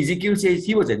 so Ezekiel says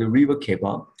he was at the river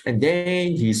Keba and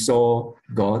then he saw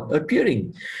God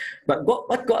appearing. But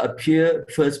what God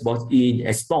appeared first was in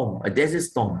a storm, a desert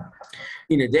storm.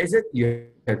 In a desert, you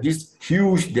have these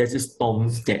huge desert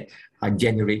storms that are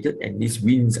generated and these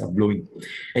winds are blowing.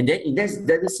 And then in that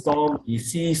desert storm, you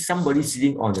see somebody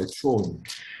sitting on a throne,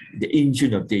 the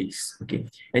Ancient of Days. Okay,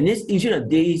 and this Ancient of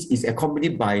Days is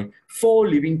accompanied by 4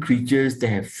 living creatures that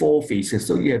have 4 faces.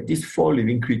 So you have these 4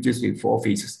 living creatures with 4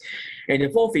 faces. And the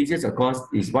 4 faces, of course,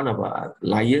 is one of a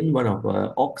lion, one of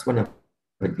an ox, one of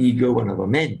an eagle, one of a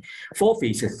man. 4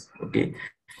 faces, okay?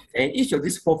 And each of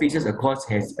these 4 faces, of course,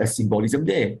 has a symbolism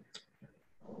there.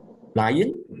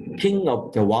 Lion, king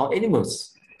of the wild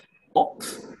animals.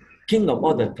 Ox, king of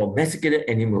all the domesticated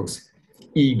animals.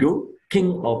 Eagle, king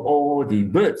of all the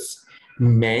birds.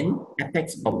 Man,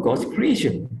 apex of God's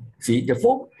creation. See, the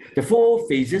four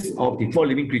faces of the 4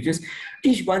 living creatures,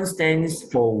 each one stands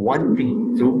for one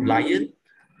thing. So lion,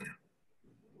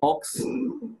 ox,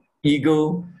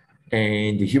 eagle,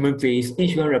 and the human face,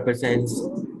 each one represents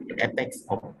the apex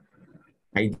of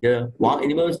either wild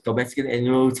animals, domesticated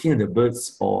animals, king of the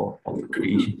birds, or of the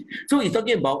creation. So he's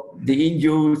talking about the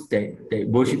angels that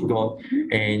worship God,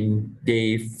 and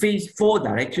they face 4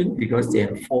 directions because they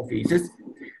have 4 faces,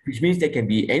 which means they can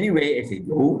be anywhere as they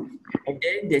go. And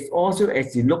then there's also,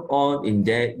 as you look on in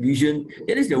that vision,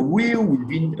 there is a wheel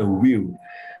within a wheel.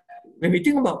 When we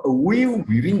think about a wheel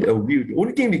within a wheel, the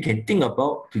only thing we can think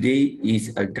about today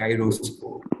is a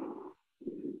gyroscope.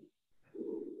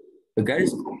 A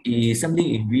gyroscope is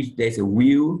something in which there's a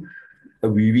wheel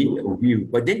within a wheel,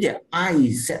 but then their eye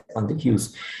is set on the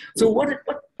hills. So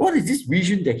what is this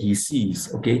vision that he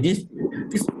sees? Okay, this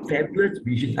fabulous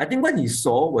vision. I think what he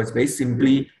saw was very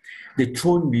simply the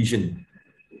throne vision.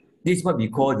 This is what we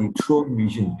call the throne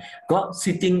vision. God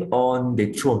sitting on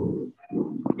the throne.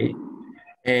 Okay,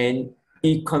 and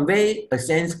it conveys a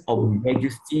sense of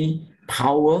majesty,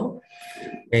 power,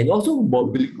 and also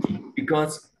mobility,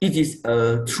 because it is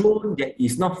a throne that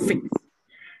is not fixed.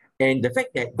 And the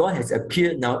fact that God has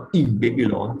appeared now in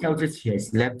Babylon tells us he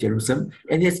has left Jerusalem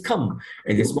and he has come.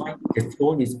 And that's why the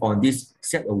throne is on this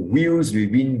set of wheels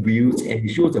within wheels, and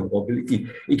it shows a mobility.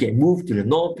 It can move to the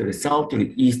north, to the south, to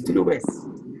the east, to the west.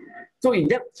 So in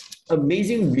that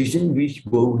amazing vision, which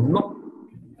will knock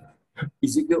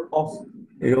Ezekiel off,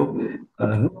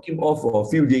 knock him off for a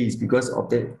few days because of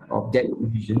that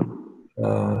vision,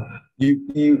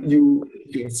 you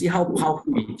can see how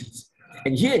powerful it is.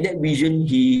 And here in that vision,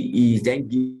 he is then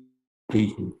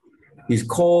given. He's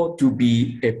called to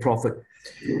be a prophet.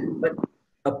 But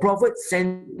a prophet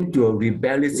sent to a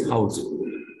rebellious house,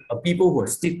 a people who are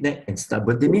stiff-necked and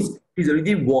stubborn. That means he's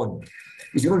already warned.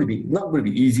 It's not going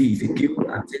to be easy, Ezekiel.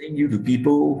 I'm sending you to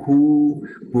people who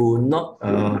will not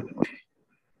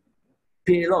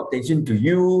pay a lot of attention to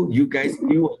you. You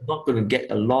are not going to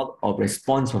get a lot of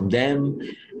response from them.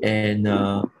 And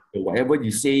whatever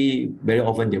you say, very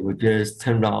often they will just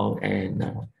turn around and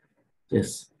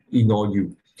just ignore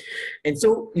you. And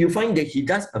so you find that he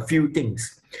does a few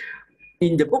things.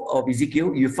 In the book of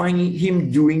Ezekiel, you find him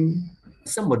doing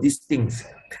some of these things.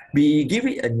 We give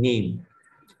it a name: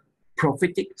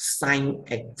 prophetic sign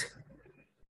act.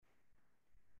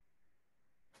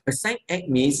 A sign act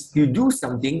means you do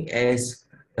something as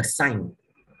a sign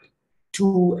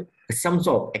to some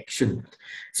sort of action.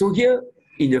 So here,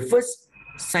 in the first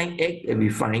sign act that we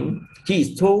find, he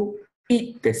is told,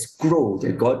 eat the scroll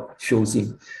that God shows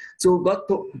him. So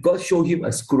God showed him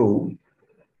a scroll,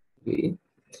 okay?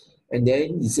 And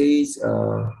then he says,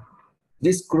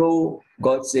 this scroll,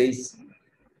 God says,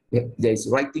 there's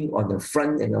writing on the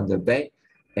front and on the back,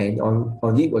 and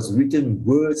on it was written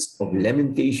words of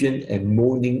lamentation and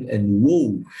mourning and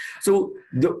woe. So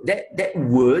that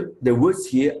word, the words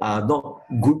here are not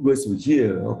good words to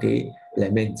hear, okay?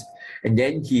 Lament. And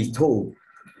then he is told,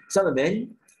 son of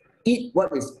man, eat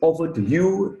what is offered to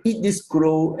you, eat this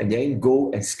scroll, and then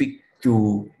go and speak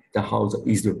to the house of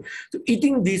Israel. So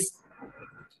eating this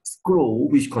scroll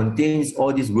which contains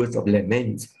all these words of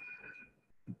lament,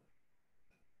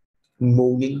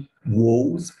 moaning,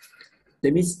 woes.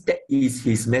 That means that is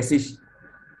his message.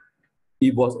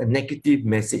 It was a negative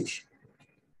message,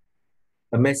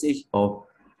 a message of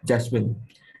judgment,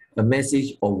 a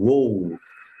message of woe,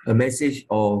 a message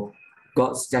of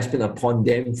God's judgment upon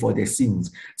them for their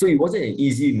sins. So it wasn't an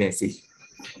easy message.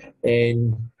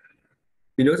 And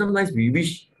you know, sometimes we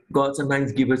wish God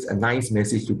sometimes give us a nice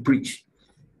message to preach.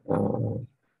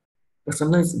 But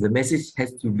sometimes the message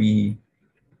has to be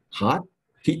hard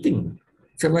hitting.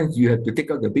 Sometimes you have to take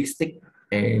out the big stick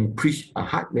and preach a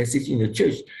hard message in the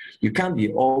church. You can't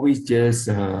be always just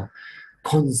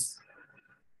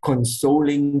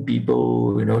consoling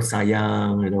people, you know,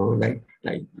 sayang, you know, like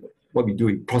what we do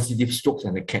with positive strokes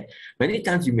on the cat. Many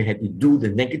times you may have to do the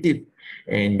negative,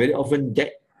 and very often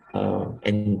that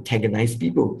antagonize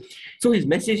people. So his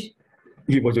message,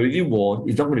 he was already warned,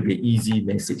 it's not going to be an easy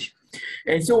message.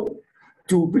 And so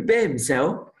to prepare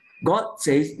himself, God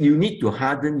says you need to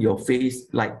harden your face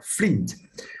like flint.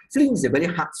 Flint is a very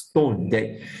hard stone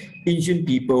that ancient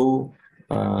people,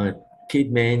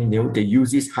 cavemen, you know, they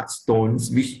use these hard stones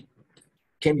which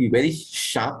can be very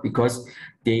sharp because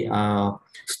they are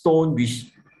stone which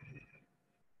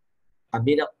are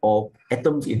made up of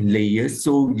atoms in layers,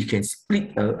 so you can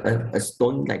split a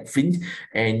stone like flint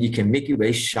and you can make it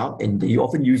very sharp, and you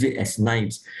often use it as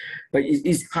knives. But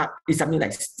it's hard, it's something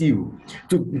like steel.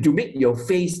 To make your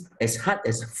face as hard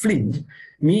as flint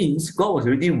means God was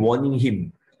already warning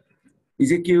him.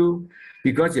 Ezekiel,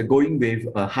 because you're going with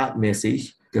a hard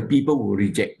message, the people will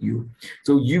reject you.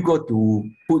 So you got to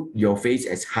put your face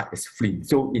as hard as flint.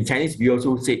 So in Chinese, we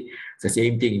also say the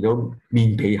same thing, you know,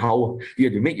 min pei hao. You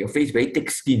have to make your face very thick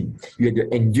skin. You have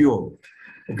to endure.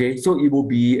 Okay, so it will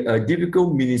be a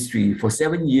difficult ministry. For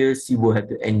 7 years, he will have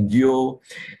to endure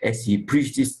as he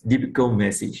preached this difficult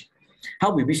message.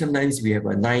 How we wish sometimes we have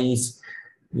a nice,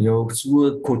 you know,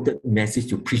 sugar-coated message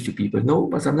to preach to people. No,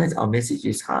 but sometimes our message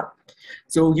is hard.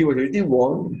 So he was already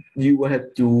warned, you will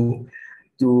have to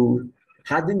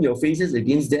harden your faces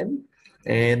against them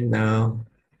and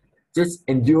just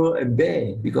endure and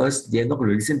bear because they are not going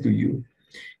to listen to you.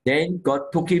 Then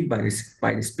God took him by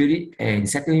the Spirit and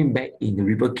settled him back in the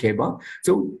river Keba.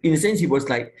 So in a sense, he was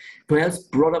like perhaps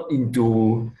brought up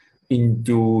into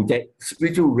that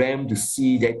spiritual realm to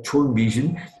see that throne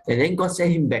vision. And then God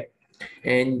sent him back.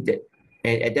 And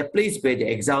at that place where the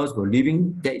exiles were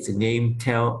living, that is the name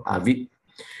Tel Aviv.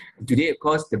 Today, of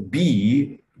course, the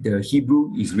B, the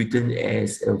Hebrew is written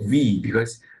as a V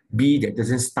because B that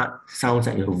doesn't start sounds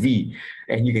like a V.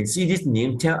 And you can see this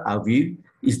name, Tel Aviv,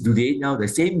 is today now the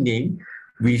same name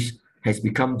which has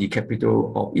become the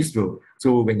capital of Israel.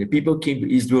 So when the people came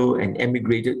to Israel and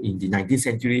emigrated in the 19th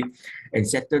century and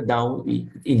settled down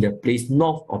in the place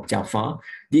north of Jaffa,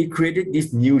 they created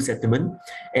this new settlement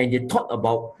and they thought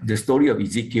about the story of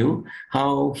Ezekiel,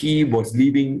 how he was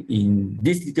living in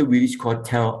this little village called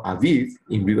Tel Aviv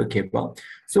in River Keba.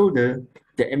 So the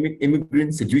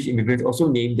immigrants, the Jewish immigrants also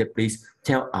named the place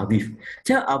Tel Aviv.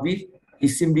 Tel Aviv, it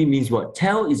simply means what?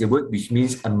 Tel is a word which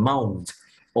means a mount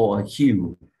or a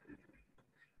hill.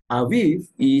 Aviv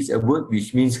is a word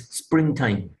which means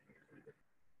springtime.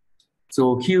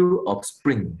 So hill of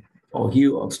spring or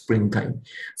hill of springtime.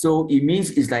 So it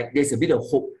means it's like there's a bit of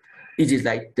hope. It is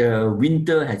like the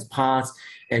winter has passed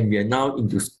and we are now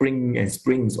into spring, and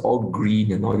spring is all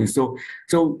green and all this. So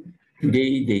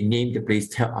today they named the place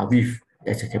Tel Aviv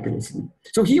as a capital city.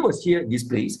 So he was here in this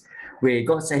place where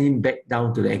God sent him back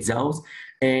down to the exiles,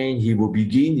 and he will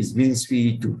begin his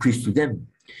ministry to preach to them.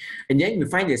 And then we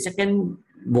find the second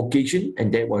vocation,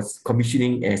 and that was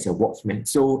commissioning as a watchman.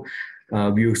 So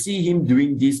we will see him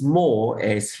doing this more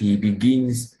as he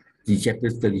begins the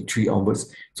chapters 33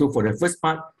 onwards. So for the first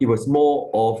part, it was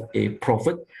more of a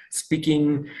prophet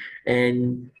speaking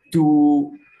and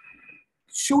to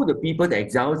show the people, the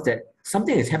exiles, that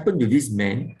something has happened to this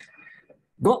man.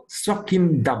 God struck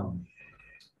him dumb.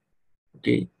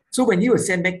 Okay, so when he was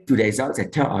sent back to the exiles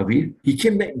at Tel Aviv, he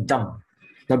came back dumb.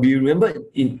 Now, you remember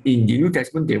in the New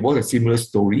Testament, there was a similar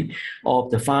story of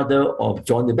the father of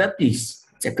John the Baptist,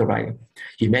 Zechariah.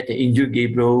 He met the angel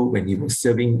Gabriel when he was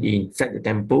serving inside the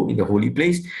temple in the holy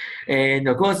place. And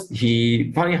of course,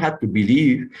 he found it hard to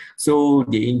believe. So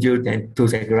the angel then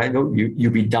told Zechariah, no,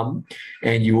 you be dumb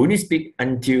and you only speak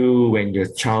until when your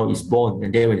child is born.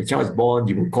 And then when the child is born,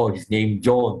 you will call his name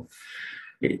John.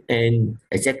 And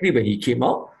exactly when he came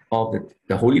out of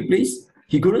the holy place,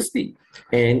 he couldn't speak.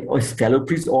 And his fellow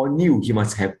priests all knew he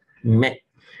must have met,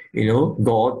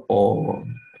 God or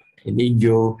an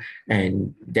angel,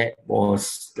 and that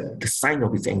was the sign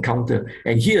of his encounter.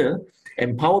 And here,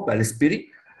 empowered by the Spirit,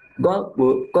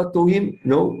 God told him,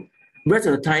 no, rest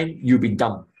of the time you'll be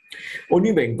dumb.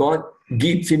 Only when God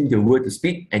gives him the word to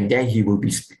speak, and then he will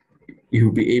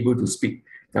be able to speak.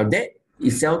 Now that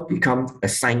itself becomes a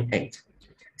sign act.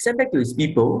 Sent back to his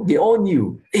people, they all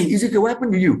knew, hey, Ezekiel, what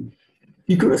happened to you?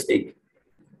 He couldn't speak.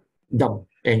 Dumb.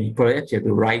 And perhaps you have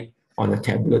to write on a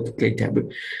tablet, clay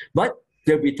tablet. But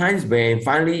there'll be times when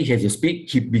finally he has to speak,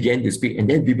 he began to speak, and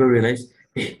then people realize,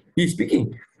 hey, he's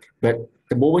speaking. But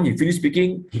the moment he finished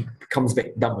speaking, he comes back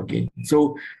dumb again.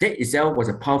 So that itself was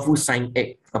a powerful sign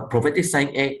act, a prophetic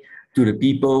sign act to the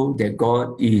people that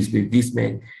God is with this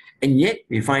man. And yet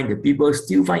we find that people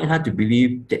still find it hard to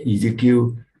believe that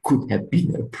Ezekiel could have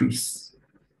been a priest.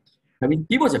 I mean,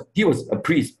 he was a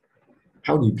priest.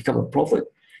 How did he become a prophet?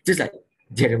 Just like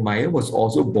Jeremiah was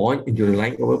also born into the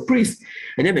line of a priest.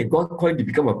 And then when God called him to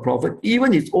become a prophet,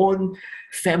 even his own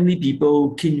family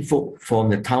people, kinfolk from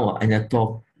the town of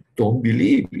Anathoth, don't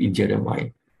believe in Jeremiah.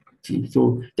 See,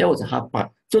 so that was a hard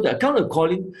part. So the account of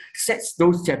calling sets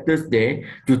those chapters there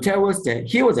to tell us that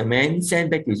here was a man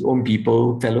sent back to his own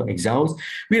people, fellow exiles,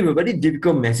 with a very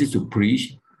difficult message to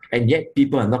preach, and yet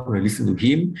people are not going to listen to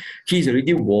him. He's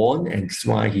already warned, and that's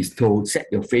why he's told, set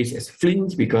your face as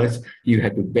flint, because you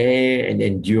have to bear and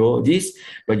endure this,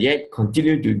 but yet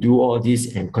continue to do all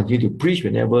this and continue to preach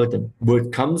whenever the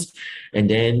word comes, and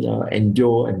then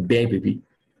endure and bear with it.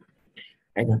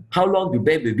 And how long to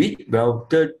bear with it? Well,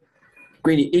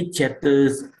 28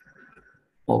 chapters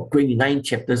or 29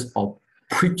 chapters of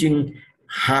preaching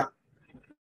hard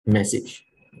message.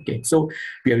 Okay, so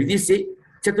we already said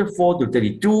chapter 4 to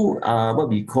 32 are what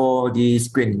we call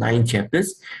these 29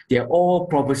 chapters. They are all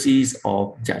prophecies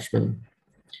of judgment.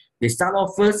 They start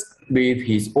off first with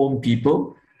his own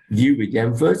people, deal with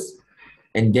them first,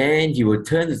 and then he will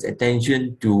turn his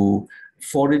attention to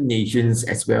foreign nations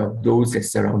as well, those that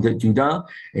surrounded Judah.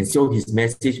 And so his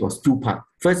message was two parts.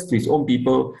 First to his own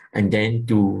people, and then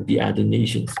to the other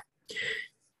nations.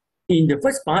 In the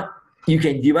first part, you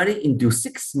can divide it into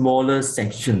 6 smaller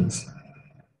sections.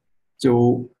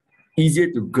 So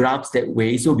easier to grasp that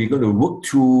way. So we're going to work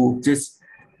through just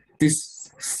these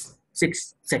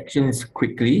 6 sections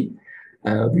quickly.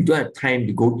 We don't have time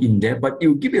to go in there, but it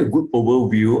will give you a good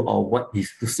overview of what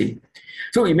he's to say.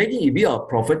 So imagine if you are a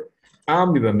prophet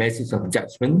armed with a message of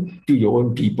judgment to your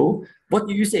own people, what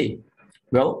do you say?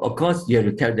 Well, of course, you have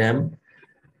to tell them,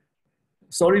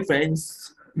 sorry,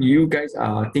 friends, you guys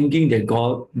are thinking that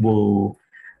God will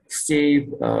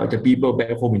save the people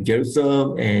back home in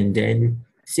Jerusalem and then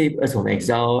save us from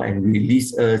exile and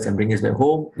release us and bring us back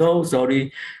home. No,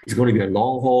 sorry, it's going to be a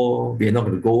long haul. We're not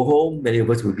going to go home. Many of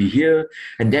us will be here.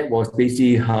 And that was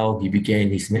basically how he began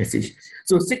his message.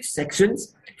 So 6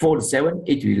 sections, 4 to 7,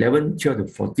 8 to 11, 12 to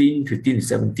 14, 15 to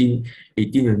 17,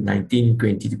 18 to 19,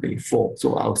 20 to 24.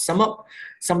 So I'll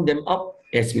sum them up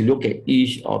as we look at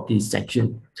each of these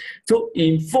sections. So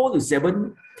in 4 to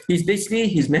 7,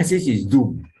 his message is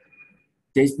doom.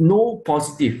 There's no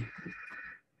positive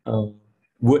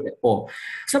word at all.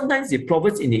 Sometimes the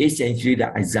prophets in the 8th century,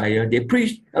 like Isaiah, they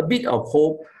preach a bit of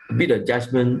hope, a bit of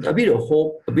judgment, a bit of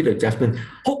hope, a bit of judgment,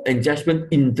 hope and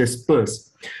judgment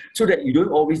interspersed, so that you don't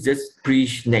always just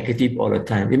preach negative all the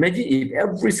time. Imagine if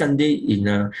every Sunday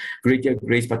in Greater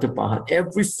Grace Batu Pahat,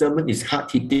 every sermon is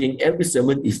hard-hitting, every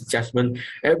sermon is judgment,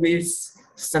 every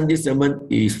Sunday sermon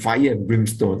is fire and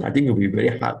brimstone. I think it will be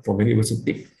very hard for many of us to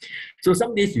take. So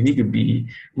some days you need to be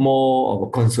more of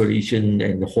a consolation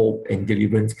and hope and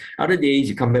deliverance. Other days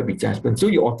you come back with judgment. So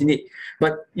you alternate.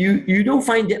 But you don't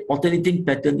find that alternating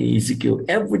pattern in Ezekiel.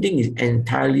 Everything is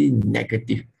entirely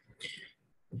negative.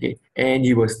 Okay, and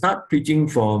he will start preaching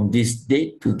from this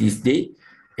date to this date,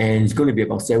 and it's going to be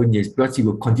about 7 years, because he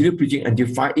will continue preaching until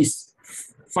 5,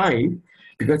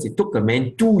 because it took a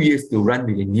man 2 years to run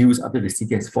with the news after the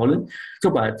city has fallen.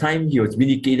 So by the time he was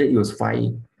vindicated, it was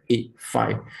 5,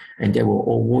 and there will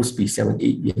almost be 7,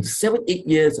 8 years. 7, 8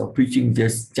 years of preaching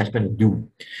just judgment and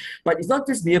doom. But it's not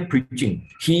just mere preaching.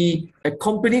 He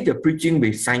accompanied the preaching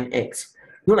with sign acts.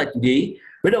 Not like today,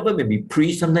 very often when we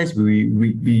preach, sometimes we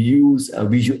use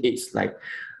visual aids like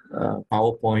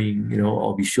PowerPoint,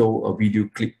 or we show a video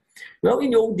clip. Well,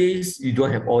 in the old days, you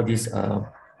don't have all these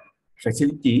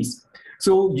facilities,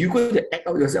 so you got to act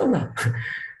out yourself.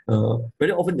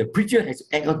 Very often the preacher has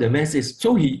to act out the message.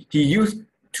 So he used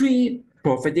 3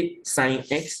 prophetic sign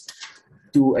acts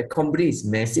to accompany his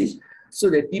message, so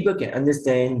that people can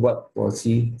understand what was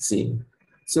he saying.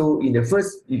 So in the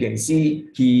first, you can see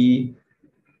he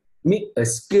made a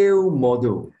scale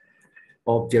model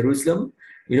of Jerusalem,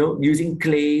 using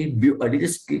clay, build a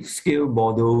little scale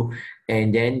model,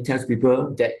 and then tells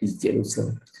people that is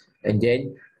Jerusalem. And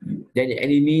then Then the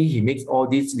enemy, he makes all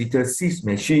these little siege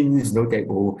machines, that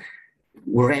will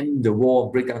ram the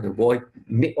wall, break down the wall,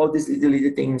 make all these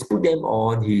little things, put them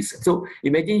on his. So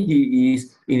imagine he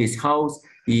is in his house,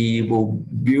 he will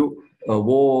build a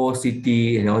wall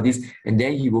city and all this, and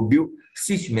then he will build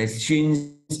siege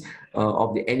machines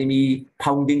of the enemy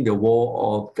pounding the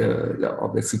wall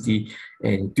of the city,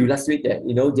 and to illustrate that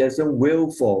Jerusalem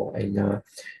will fall,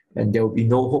 and there will be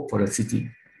no hope for the city.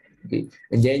 Okay,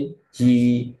 and then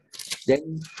he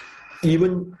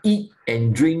even eat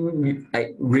and drink,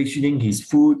 like rationing his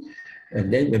food.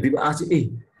 And then when people ask him,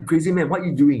 hey, crazy man, what are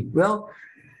you doing? Well,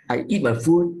 I eat my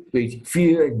food with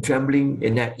fear and trembling,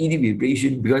 and I eat it with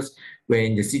ration, because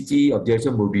when the city of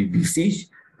Jerusalem will be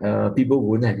besieged, people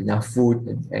won't have enough food,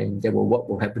 and there what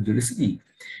will happen to the city.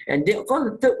 And then, of course,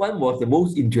 the third one was the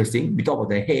most interesting. We talk about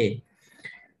the hair.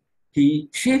 He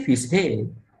shaved his hair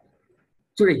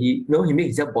so that he made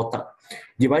himself botak,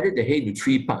 divided the hair into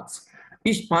 3 parts.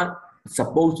 Each part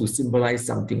supposed to symbolize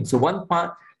something. So one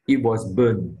part, it was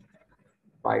burned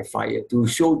by fire to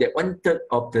show that 1/3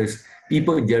 of the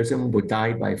people in Jerusalem will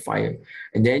die by fire.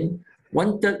 And then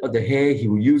 1/3 of the hair, he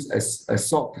will use a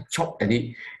sword to chop at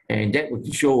it, and that would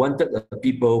show 1/3 of the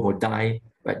people will die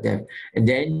by death. And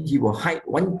then he will hide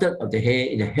 1/3 of the hair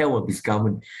in the hem of his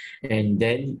garment. And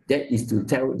then that is to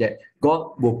tell that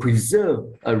God will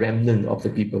preserve a remnant of the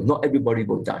people. Not everybody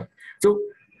will die. So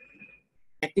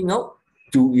acting out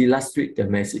to illustrate the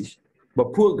message.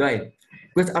 But poor guy,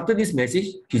 because after this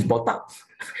message, he's botak.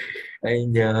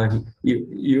 And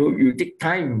you take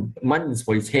time, months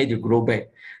for his hair to grow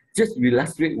back. Just to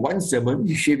illustrate one sermon,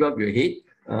 you shave up your head,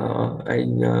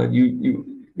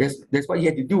 that's what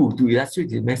you have to do to illustrate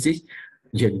the message.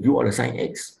 You have to do all the sign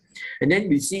X. And then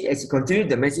we see, as you continue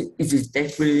the message, it is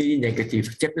definitely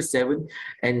negative. Chapter 7,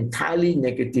 entirely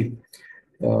negative.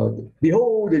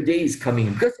 Behold, the day is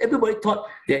coming. Because everybody thought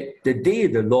that the day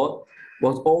of the Lord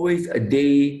was always a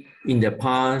day in the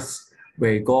past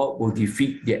where God will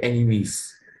defeat their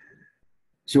enemies.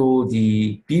 So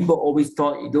the people always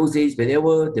thought in those days,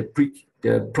 whenever the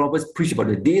prophets preach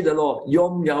about the day of the Lord,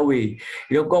 Yom Yahweh,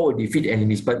 God will defeat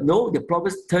enemies. But no, the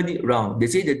prophets turn it around. They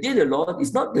say the day of the Lord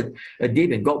is not a day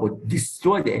when God will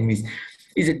destroy the enemies.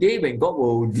 It's a day when God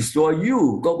will destroy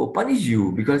you. God will punish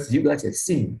you because you guys have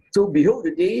sinned. So behold,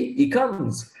 the day it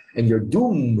comes, and your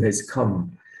doom has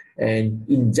come. And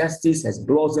injustice has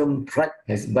blossomed, pride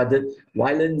has budded,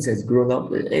 violence has grown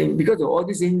up. And because of all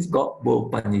these things, God will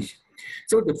punish.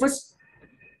 So the first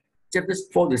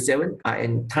chapters 4 to 7 are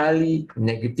entirely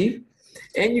negative.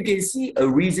 And you can see a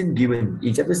reason given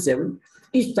in chapter 7.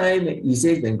 Each time he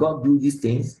says when God do these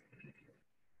things,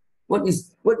 what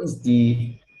is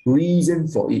the reason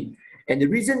for it? And the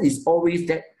reason is always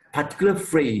that particular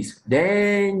phrase,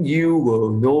 then you will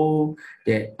know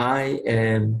that I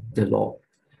am the Lord.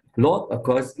 Lord, of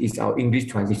course, is our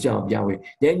English translation of Yahweh.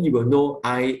 Then you will know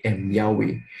I am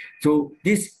Yahweh. So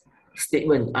this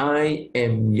statement, I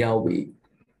am Yahweh,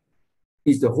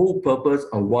 is the whole purpose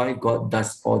of why God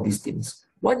does all these things.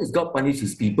 Why does God punish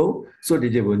his people? So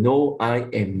that they will know I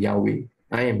am Yahweh.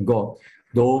 I am God.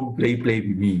 Don't play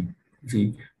with me.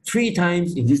 See, 3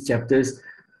 times in these chapters,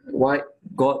 why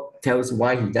God tells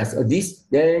why he does this,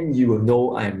 then you will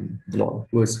know I am the Lord.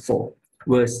 Verse 4.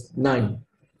 Verse 9.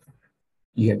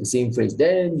 You have the same phrase.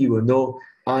 Then you will know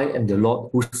I am the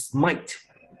Lord who smite.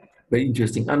 Very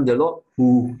interesting. I'm the Lord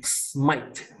who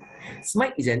smite.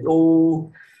 Smite is an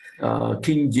old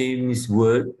King James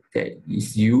word that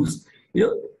is used.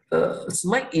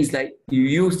 Smite is like you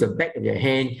use the back of your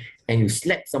hand and you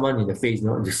slap someone in the face,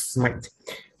 you smite.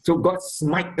 So God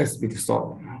smite us with the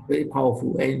sword. Very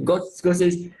powerful. And God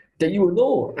says that you will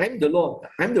know I'm the Lord.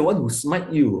 I'm the one who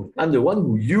smite you. I'm the one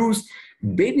who used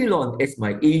Babylon as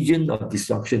my agent of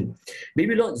destruction.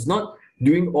 Babylon is not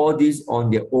doing all this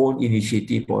on their own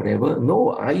initiative or whatever.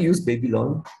 No, I use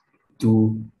Babylon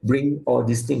to bring all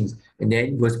these things. And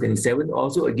then verse 27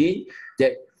 also again,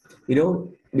 that,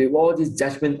 with all this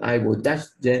judgment, I will judge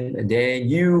them, and then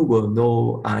you will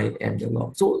know I am the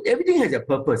Lord. So everything has a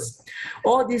purpose.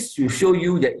 All this to show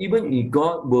you that even if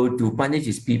God were to punish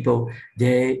his people,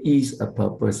 there is a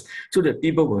purpose. So that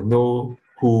people will know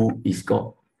who is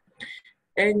God.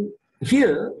 And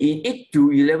here in 8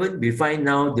 to 11, we find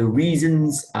now the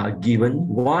reasons are given.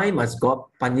 Why must God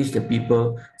punish the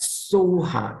people so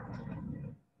hard?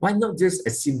 Why not just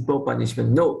a simple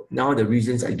punishment? No, now the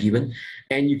reasons are given.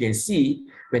 And you can see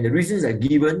when the reasons are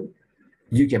given,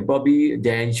 you can probably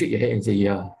then shake your head and say,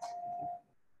 yeah,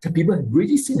 the people have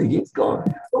really sinned against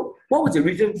God. So what was the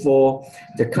reason for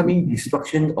the coming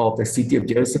destruction of the city of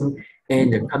Jerusalem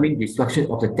and the coming destruction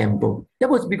of the temple?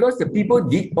 That was because the people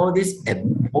did all these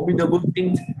abominable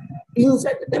things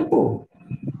inside the temple.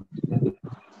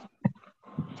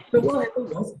 So what happened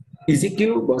was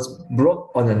Ezekiel was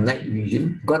brought on a night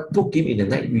vision. God took him in a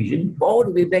night vision all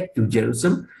the way back to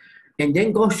Jerusalem. And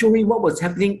then God showed him what was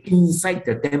happening inside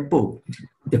the temple.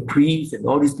 The priests and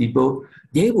all these people,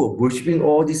 they were worshiping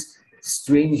all these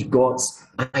strange gods,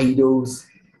 idols,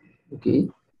 okay?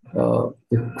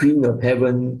 The Queen of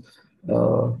Heaven,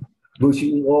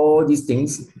 worshiping all these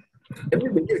things. And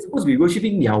when they're supposed to be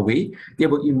worshiping Yahweh, they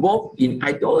were involved in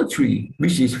idolatry,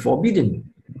 which is forbidden.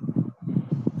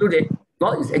 So that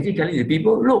God is actually telling the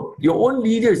people, look, your own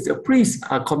leaders, the priests,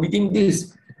 are committing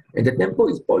this, and the temple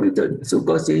is polluted. So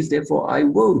God says, therefore, I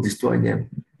will destroy them.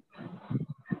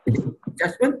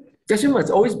 Judgment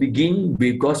must always begin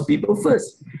with God's people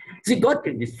first. See, God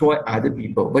can destroy other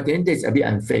people, but then that's a bit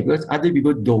unfair because other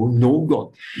people don't know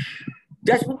God.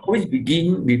 Judgment always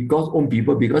begins with God's own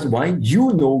people because why?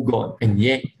 You know God, and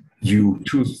yet you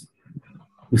choose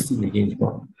to sin against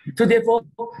God. So therefore,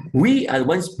 we are the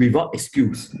ones without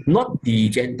excuse, not the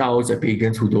Gentiles or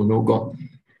pagans who don't know God.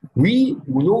 We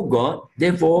who know God,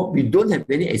 therefore, we don't have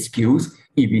any excuse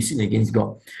if we sin against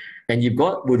God. And if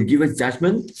God were to give us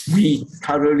judgment, we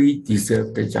thoroughly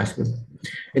deserve the judgment.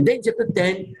 And then chapter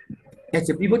 10, as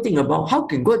the people think about how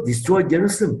can God destroy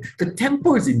Jerusalem? The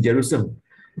temple is in Jerusalem.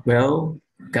 Well,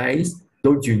 guys,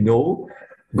 don't you know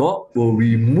God will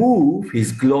remove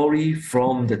his glory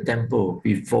from the temple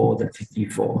before the city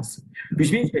falls.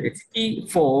 Which means when the city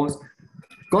falls,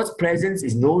 God's presence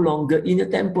is no longer in the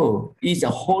temple. It's a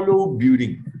hollow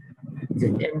building. It's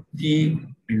an empty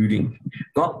building.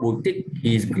 God will take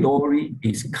his glory,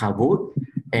 his kavod,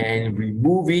 and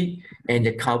remove it. And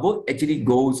the kavod actually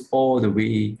goes all the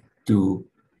way to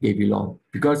Babylon.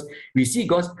 Because we see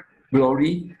God's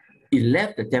glory, it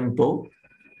left the temple,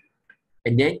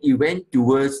 and then it went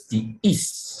towards the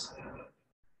east.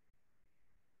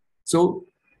 So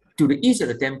to the east of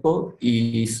the temple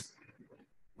is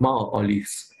Mount of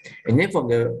Olives. And then from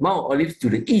the Mount of Olives to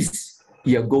the east,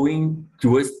 you are going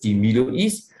towards the Middle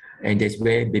East, and that's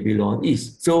where Babylon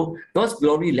is. So God's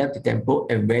glory left the temple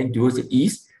and went towards the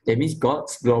east. That means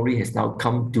God's glory has now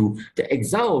come to the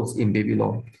exiles in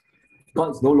Babylon.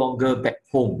 God is no longer back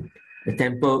home. The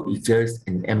temple is just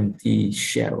an empty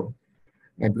shell.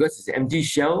 And because it's an empty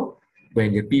shell,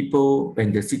 when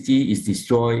the city is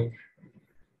destroyed,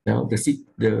 now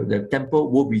the temple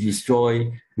will be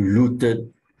destroyed,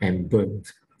 looted, and burned.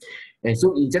 And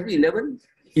so in chapter 11,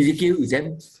 Ezekiel is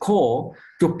then called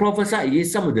to prophesy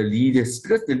against some of the leaders,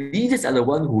 because the leaders are the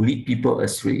ones who lead people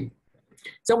astray.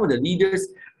 Some of the leaders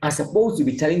are supposed to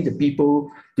be telling the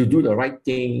people to do the right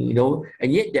thing,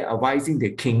 and yet they're advising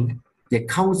the king. They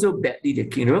counsel badly the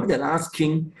king. Remember the last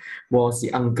king was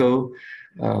the uncle,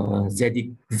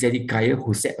 Zedekiah,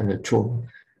 who sat on the throne.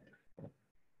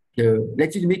 The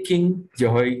legitimate king,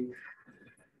 Jehoiakim,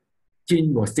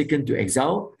 was taken to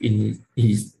exile in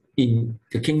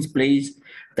the king's place.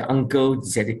 The uncle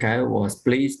Zedekiah was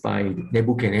placed by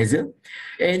Nebuchadnezzar,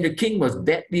 and the king was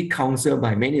badly counseled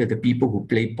by many of the people who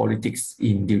played politics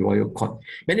in the royal court.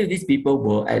 Many of these people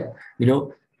were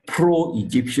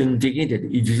pro-Egyptian, thinking that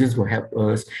the Egyptians will help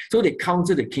us. So they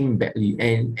counseled the king badly,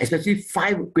 and especially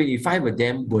 25 of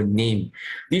them were named.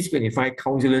 These 25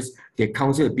 counselors, they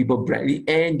counseled the people badly,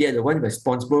 and they're the ones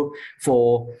responsible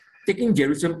for taking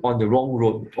Jerusalem on the wrong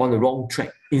road, on the wrong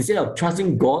track. Instead of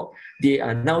trusting God, they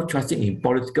are now trusting in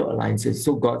political alliances.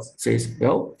 So God says,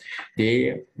 well,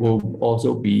 they will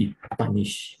also be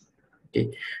punished.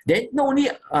 Okay. Then not only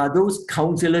are those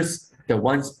counselors the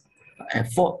ones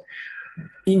at fault,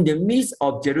 in the midst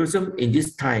of Jerusalem in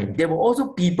this time, there were also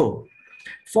people,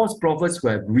 false prophets who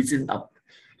have risen up.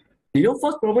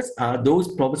 False prophets are those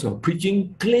prophets who are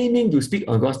preaching, claiming to speak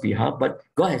on God's behalf, but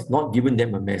God has not given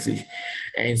them a message.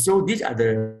 And so these are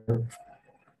the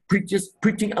preachers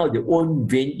preaching out their own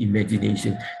vain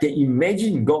imagination. They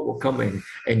imagine God will come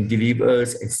and deliver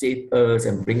us and save us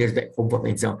and bring us back home from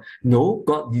exile. No,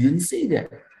 God didn't say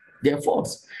that. They are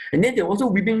false. And then there are also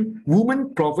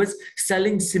women prophets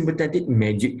selling sympathetic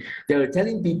magic. They are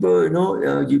telling people,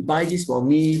 you buy this for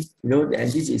me, and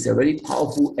this is a very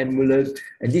powerful amulet,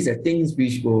 and these are things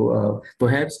which will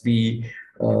perhaps be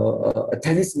a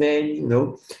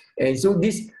talisman, And so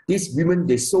these women,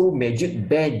 they sold magic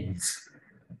bands.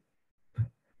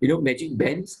 Magic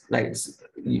bands, like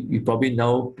you probably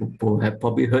now have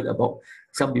probably heard about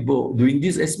some people doing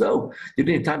this as well.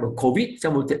 During the time of COVID,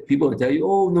 some of the people will tell you,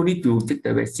 oh, no need to take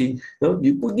the vaccine.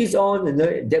 You put this on and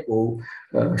that will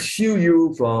shield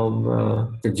you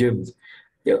from the germs.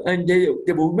 And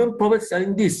there were women prophets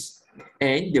selling this.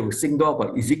 And they will single out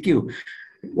about Ezekiel.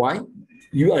 Why?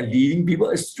 You are leading people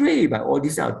astray by all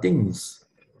these other things.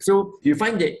 So you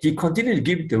find that he continued to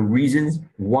give the reasons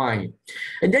why.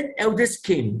 And then elders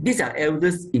came. These are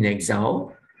elders in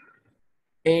exile.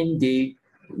 And they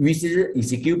visited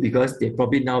Ezekiel because they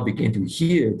probably now began to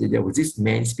hear that there was this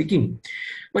man speaking.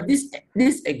 But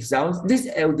these exiles, these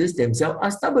elders themselves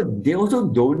are stubborn. They also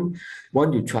don't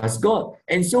want to trust God.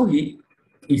 And so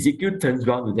Ezekiel turns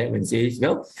around to them and says,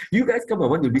 well, you guys come and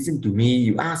want to listen to me.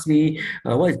 You ask me,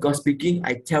 what is God speaking?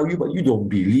 I tell you, but you don't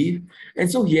believe. And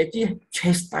so he actually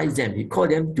chastised them. He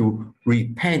called them to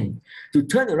repent, to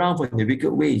turn around from the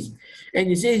wicked ways. And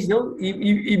he says,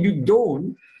 if you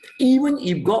don't, even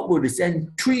if God were to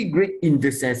send 3 great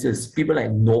intercessors, people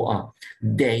like Noah,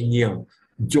 Daniel,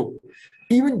 Job,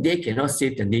 even they cannot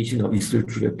save the nation of Israel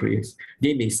through their prayers.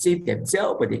 They may save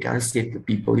themselves, but they can't save the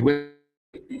people.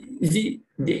 You see,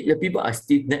 the people are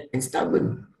stiff-necked and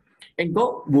stubborn. And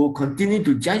God will continue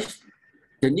to judge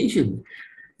the nation.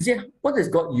 You see, what does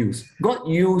God use? God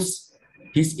uses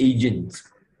his agents.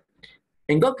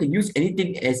 And God can use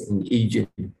anything as an agent.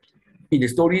 In the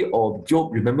story of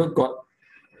Job, remember God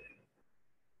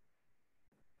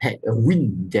had a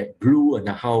wind that blew on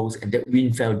the house, and that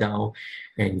wind fell down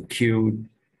and killed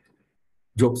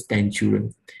Job's 10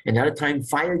 children. Another time,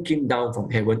 fire came down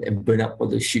from heaven and burned up all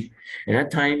the sheep. Another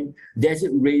time, desert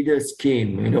raiders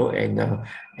came,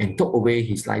 and took away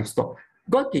his livestock.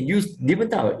 God can use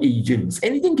different type of agents.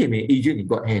 Anything can be an agent in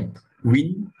God's hand.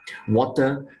 Wind,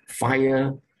 water,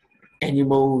 fire,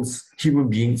 animals, human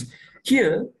beings.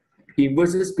 Here, in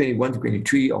verses 21 to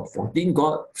 23 of 14,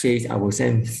 God says, I will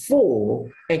send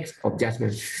 4 acts of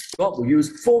judgment. God will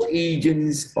use 4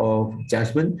 agents of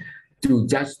judgment to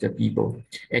judge the people.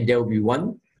 And there will be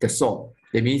one, the sword.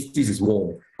 That means this is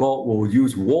war. God will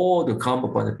use war to come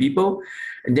upon the people.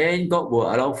 And then God will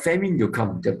allow famine to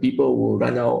come. The people will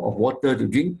run out of water to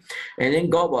drink. And then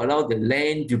God will allow the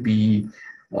land to be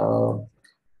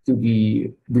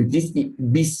with this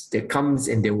beast that comes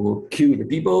and they will kill the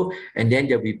people, and then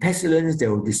there'll be pestilence that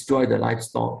will destroy the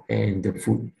livestock and the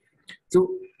food.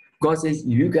 So God says,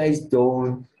 you guys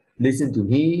don't listen to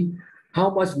me.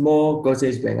 How much more, God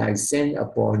says, when I send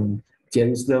upon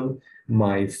Jerusalem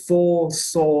my 4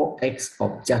 sore acts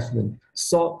of judgment,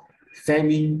 sword,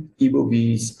 famine, evil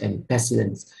beasts, and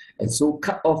pestilence, and so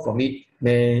cut off from it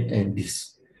man and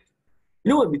beast.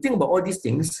 When we think about all these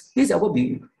things, these are what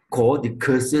we call the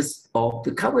curses of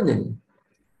the covenant.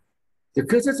 The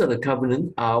curses of the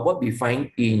covenant are what we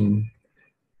find in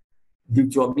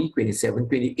Deuteronomy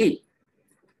 27:28.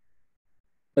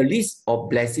 A list of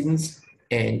blessings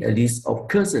and a list of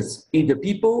curses. If the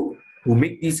people who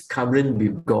make this covenant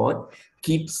with God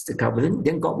keeps the covenant,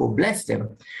 then God will bless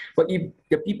them. But if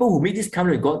the people who make this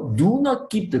covenant with God do not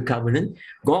keep the covenant,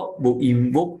 God will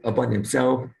invoke upon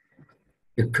themselves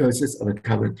the curses of the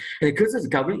covenant. And the curses of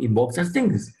the covenant involve such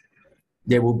things.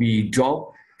 There will be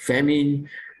drought, famine.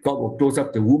 God will close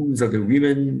up the wombs of the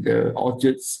women, the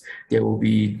orchards. There will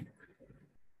be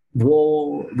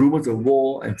war, rumors of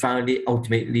war, and finally,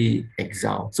 ultimately,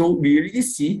 exile. So we really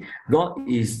see God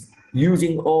is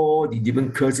using all the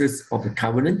different curses of the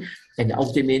covenant, and the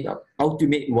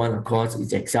ultimate one, of course,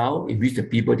 is exile, in which the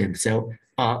people themselves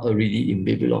are already in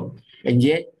Babylon. And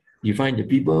yet, you find the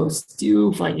people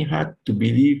still find it hard to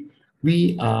believe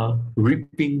we are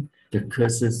reaping the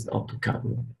curses of the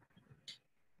covenant.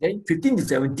 Then 15 to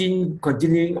 17,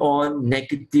 continuing on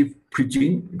negative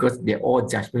preaching, because they're all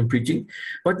judgment preaching,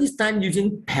 but this time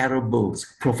using parables,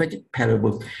 prophetic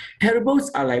parables.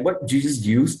 Parables are like what Jesus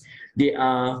used. They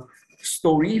are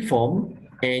story form,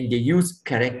 and they use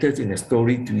characters in a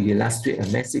story to illustrate a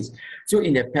message. So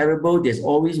in a parable, there's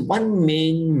always one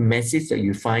main message that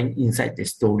you find inside the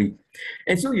story.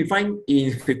 And so you find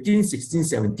in 15, 16,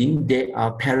 17, there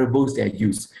are parables that are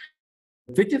used.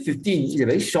 15 is a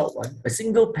very short one, a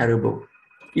single parable.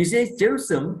 It says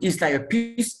Jerusalem is like a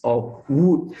piece of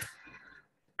wood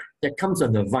that comes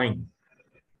on the vine.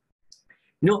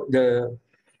 The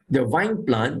vine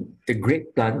plant, the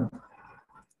grape plant,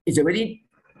 is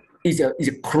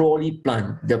a crawly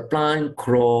plant. The plant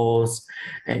crawls,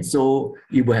 and so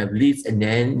you will have leaves, and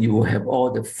then you will have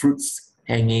all the fruits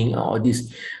hanging, all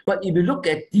this. But if you look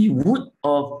at the wood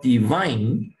of the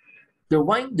vine, the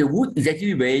wood is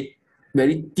actually very,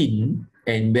 very thin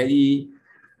and very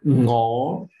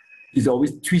ngor. It's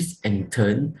always twist and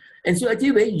turn. And so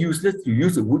actually very useless to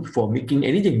use the wood for making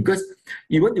anything, because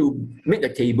you want to make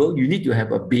a table, you need to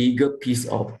have a bigger piece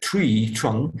of tree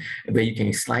trunk where you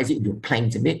can slice it into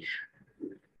planks and make.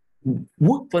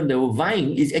 Wood from the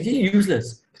vine is actually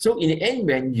useless. So in the end,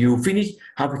 when you finish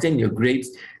harvesting your grapes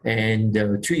and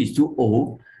the tree is too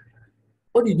old,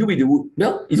 what do you do with the wood?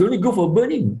 Well, it's only good for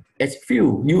burning as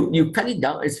fuel. You cut it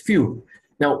down as fuel.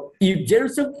 Now, if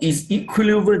Jerusalem is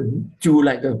equivalent to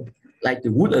like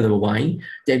the wood of the vine,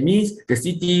 that means the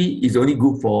city is only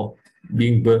good for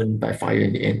being burned by fire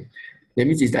in the end. That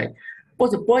means it's like,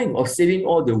 what's the point of saving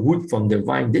all the wood from the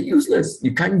vine? They're useless.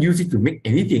 You can't use it to make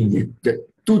anything. They're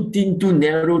too thin, too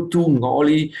narrow, too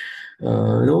gnarly.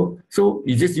 So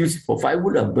you just use it for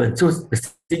firewood and burn. So the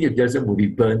city of Jerusalem will be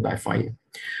burned by fire.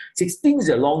 16 is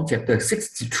a long chapter,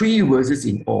 63 verses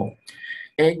in all.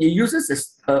 And it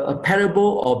uses a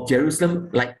parable of Jerusalem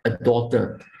like a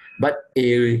daughter, but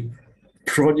a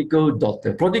prodigal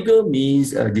daughter. Prodigal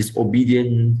means a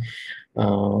disobedient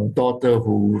daughter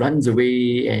who runs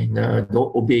away and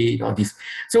don't obey all this.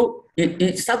 So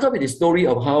it starts off with the story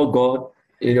of how God,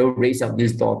 raised up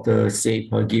this daughter,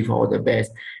 saved her, gave her all the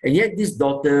best. And yet this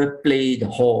daughter played the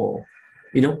whore,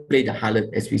 played the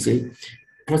harlot, as we say,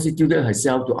 prostituted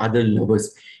herself to other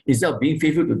lovers. Instead of being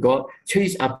faithful to God,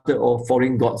 chased after all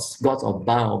foreign gods of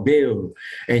Baal.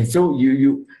 And so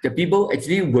the people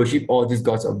actually worship all these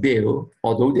gods of Baal,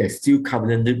 although they're still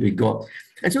covenanted with God.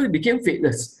 And so it became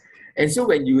faithless. And so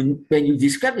when you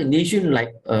describe the nation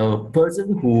like a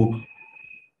person who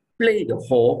play the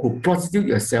whore, who prostitute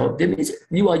yourself, that means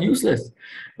you are useless.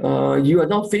 You are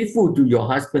not faithful to your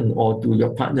husband or to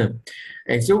your partner.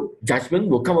 And so judgment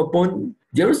will come upon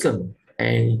Jerusalem.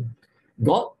 And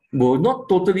God will not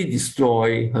totally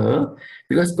destroy her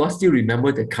because God still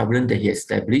remembers the covenant that he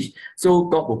established. So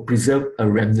God will preserve a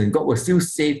remnant. God will still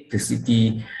save the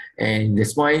city. And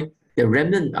that's why the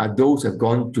remnant are those who have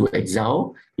gone to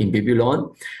exile in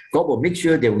Babylon. God will make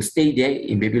sure they will stay there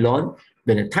in Babylon.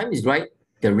 When the time is right,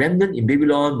 the remnant in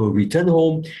Babylon will return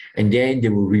home, and then they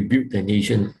will rebuild the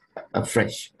nation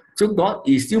afresh. So God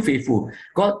is still faithful.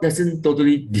 God doesn't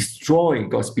totally destroy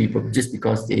God's people just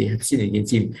because they have sinned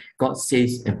against him. God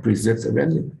saves and preserves a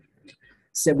remnant.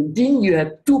 17, you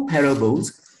have two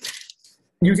parables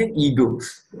using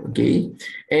eagles, okay?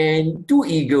 And two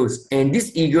eagles, and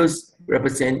these eagles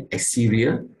represent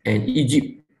Assyria and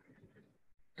Egypt.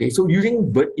 Okay, so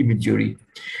using bird imagery.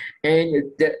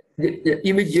 And the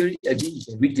imagery, again, you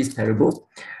can read this parable.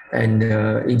 And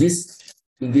in this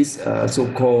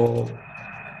so-called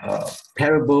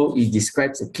parable, it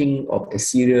describes the king of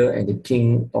Assyria and the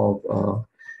king of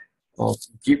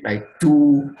Egypt, like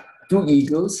two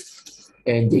eagles,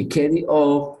 and they carry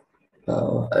off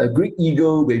a great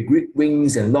eagle with great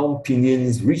wings and long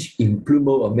pinions, rich in plume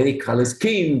of many colors,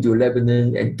 came to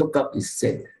Lebanon and took up the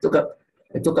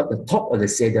top of the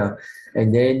cedar,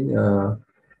 and then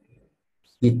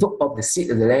he took up the seed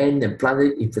of the land and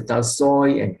planted it in fertile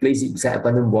soil and placed it beside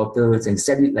abundant waters and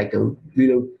set it like a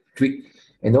willow twig.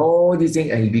 And all these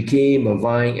things, and he became a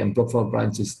vine and brought forth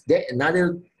branches. Then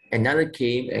another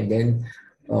came, and then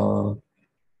the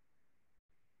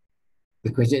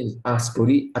question is asked, will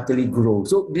it utterly grow?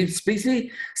 So it's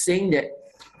basically saying that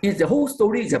the whole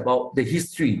story is about the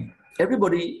history.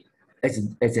 Everybody as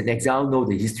an exile know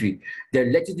the history. The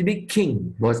legitimate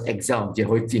king was exiled,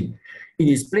 Jehoiakim. In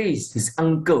his place, his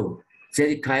uncle,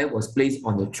 Zedekiah, was placed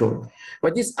on the throne.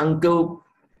 But this uncle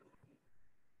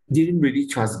didn't really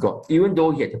trust God, even though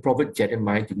he had the prophet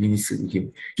Jeremiah to minister to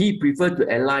him. He preferred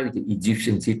to ally with the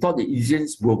Egyptians. He thought the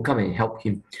Egyptians will come and help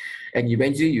him. And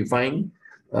eventually you find,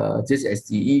 just as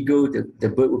the eagle, the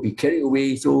bird will be carried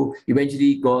away. So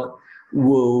eventually God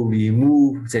will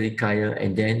remove Zedekiah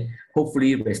and then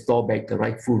hopefully restore back the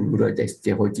rightful ruler, that's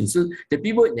Jehoiakim. So the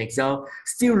people in exile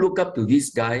still look up to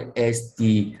this guy as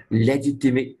the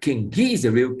legitimate king. He is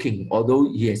the real king, although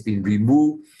he has been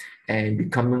removed and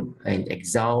become an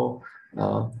exile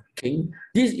king.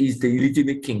 This is the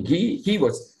legitimate king. He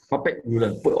was puppet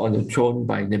ruler put on the throne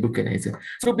by Nebuchadnezzar.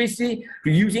 So basically,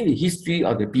 we're using the history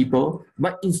of the people,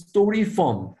 but in story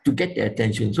form to get their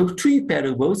attention. So 3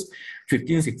 parables,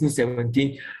 15, 16,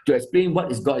 17, to explain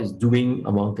what God is doing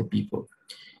among the people.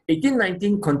 18,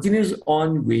 19 continues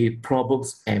on with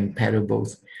proverbs and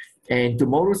parables. And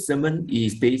tomorrow's sermon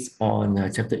is based on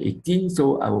chapter 18,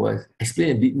 so I will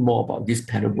explain a bit more about this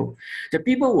parable. The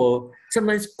people were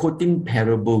sometimes quoting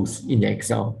parables in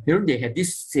exile. They have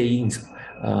these sayings.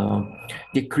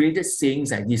 They created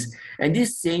sayings like this. And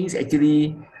these sayings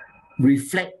actually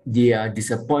reflect their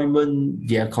disappointment,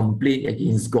 their complaint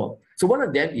against God. So one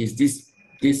of them is this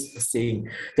saying,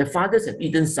 the fathers have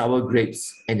eaten sour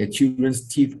grapes and the children's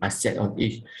teeth are set on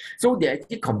edge. So they're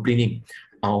actually complaining.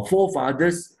 Our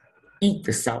forefathers eat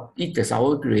the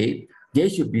sour grape, they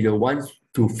should be the ones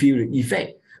to feel the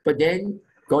effect. But then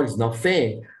God is not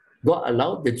fair. God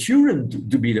allowed the children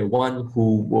to be the one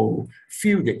who will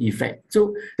feel the effect.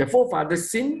 So the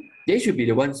forefathers sin, they should be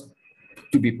the ones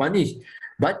to be punished.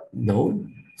 But no,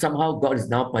 somehow God is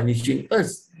now punishing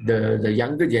us, the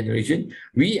younger generation.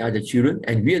 We are the children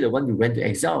and we are the one who went to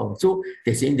exile. So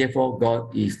they're saying, therefore,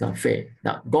 God is not fair.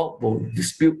 Now, God will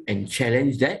dispute and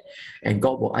challenge that, and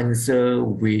God will answer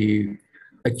with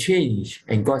a change.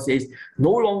 And God says,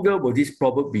 no longer will this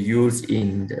proverb be used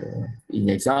in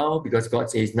exile, because God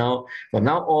says now, from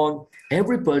now on,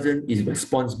 every person is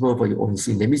responsible for your own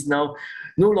sin. That means now,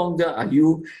 no longer are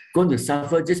you going to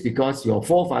suffer just because your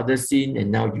forefathers sinned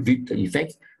and now you reap the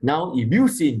effects. Now, if you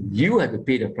sin, you have to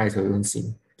pay the price for your own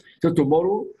sin. So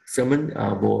tomorrow, sermon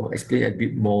will explain a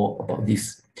bit more about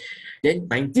this. Then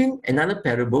 19, another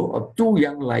parable of two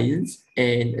young lions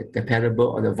and the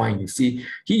parable of the vine. You see,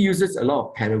 he uses a lot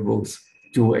of parables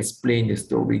to explain the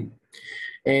story.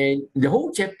 And the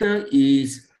whole chapter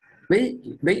is very,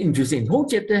 very interesting. The whole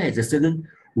chapter has a certain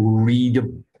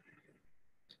rhythm.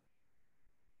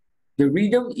 The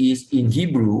rhythm is in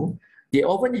Hebrew. They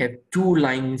often have two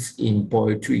lines in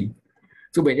poetry.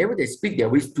 So whenever they speak, there are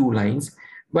always two lines.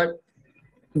 But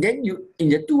then in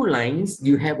the two lines,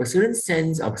 you have a certain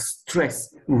sense of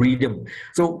stress rhythm.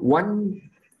 So 1,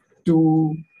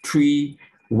 2, 3,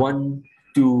 1,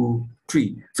 2,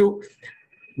 3. So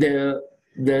the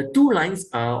two lines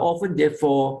are often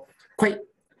therefore quite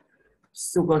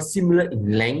so-called similar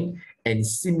in length and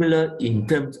similar in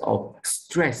terms of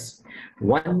stress.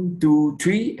 1, 2,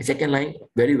 3, second line,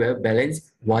 very well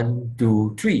balanced, 1,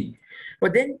 2, 3.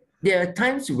 But then there are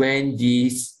times when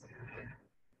this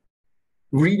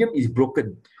rhythm is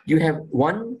broken. You have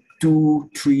 1, 2,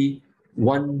 3,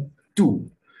 1,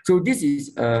 2. So this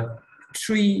is a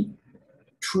 3,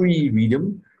 3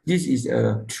 rhythm. This is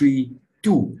a 3,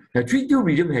 2. Now 3, 2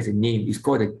 rhythm has a name. It's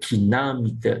called a kina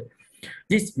meter.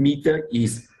 This meter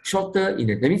is shorter in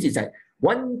the, that means it's like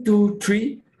 1, 2,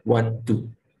 3, 1, 2.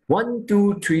 1,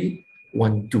 2, 3,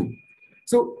 1, 2.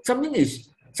 So something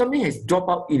has dropped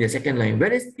out in the second line,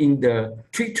 whereas in the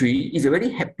 3, 3 is a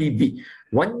very happy beat.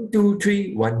 1, 2,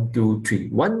 3, 1, 2, 3,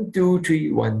 1, 2,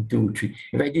 3, 1, 2, 3.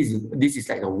 In fact, this is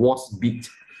like a waltz beat.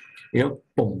 You know,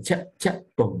 boom, cha, cha,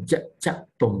 boom, cha, cha,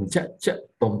 boom, cha, cha,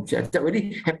 boom, cha. It's a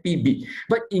very happy beat.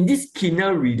 But in this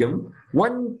kina rhythm,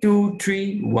 1, 2,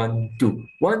 3, 1, 2.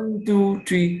 1, 2,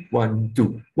 3, 1,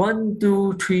 2. 1,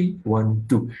 2, 3, 1,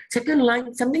 2. Second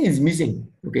line, something is missing.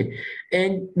 Okay.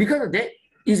 And because of that,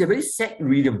 it's a very sad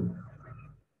rhythm.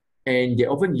 And they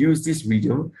often use this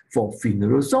rhythm for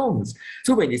funeral songs.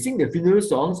 So when they sing the funeral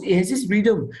songs, it has this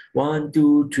rhythm. 1,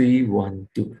 2, 3, 1,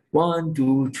 2. 1,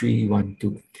 2, 3, 1,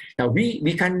 2. Now we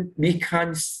can't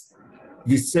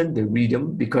discern the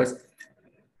rhythm because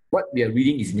what we are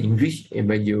reading is in English, and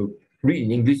when you read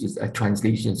in English, it's a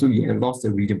translation, so you have lost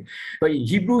the rhythm. But in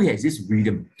Hebrew, it has this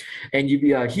rhythm. And if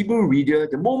you are a Hebrew reader,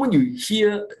 the moment you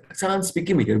hear someone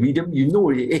speaking with a rhythm, you know,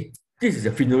 hey, this is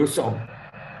a funeral song.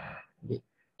 Okay.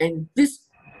 And this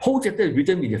whole chapter is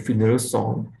written with a funeral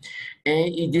song,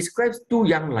 and it describes two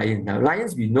young lions. Now,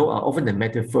 lions we know are often a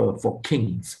metaphor for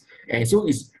kings, and so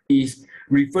it's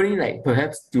referring like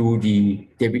perhaps to the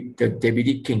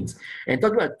Davidic kings. And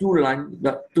talking about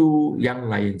two young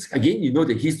lions. Again, you know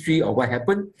the history of what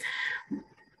happened.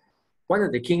 One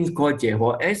of the kings called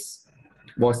Jehoash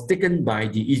was taken by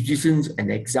the Egyptians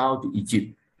and exiled to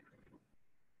Egypt.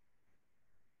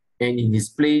 And in his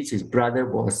place, his brother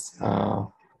was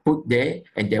put there,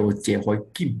 and there was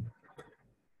Jehoiakim.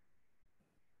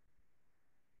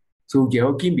 So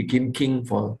Jehoiakim became king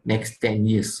for next 10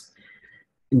 years.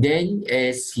 And then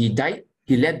as he died,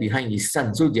 he left behind his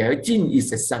son. So Jehoiakim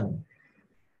is a son.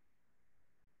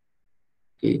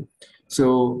 Okay,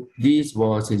 so this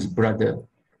was his brother.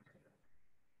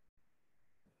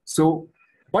 So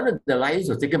one of the lions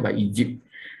was taken by Egypt,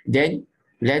 then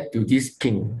led to this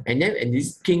king. And then when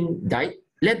this king died,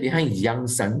 left behind his young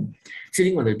son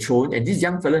sitting on the throne, and this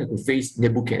young fellow had to face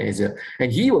Nebuchadnezzar,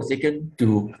 and he was taken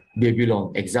to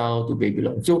Babylon, exiled to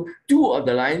Babylon. So two of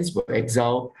the lions were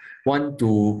exiled, one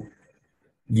to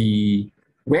the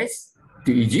west,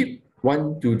 to Egypt,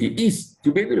 one to the east,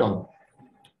 to Babylon.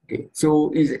 Okay,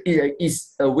 so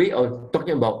it's a way of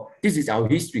talking about this is our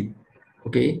history,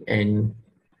 okay, and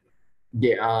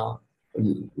they are,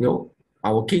 you know,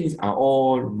 our kings are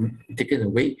all taken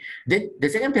away. Then the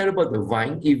second parable of the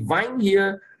vine, if vine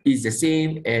here is the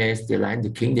same as the lion, the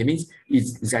king, that means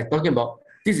it's like talking about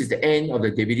this is the end of the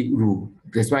Davidic rule.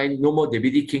 That's why no more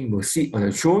Davidic king will sit on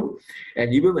the throne.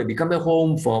 And even when we come back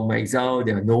home from exile,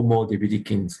 there are no more Davidic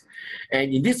kings.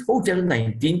 And in this whole chapter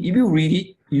 19, if you read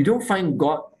it, you don't find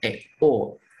God at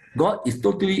all. God is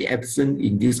totally absent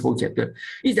in this whole chapter.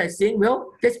 It's like saying,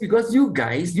 well, that's because you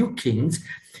guys, you kings,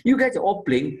 you guys are all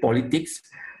playing politics.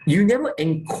 You never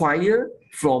inquire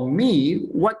from me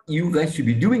what you guys should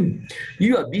be doing.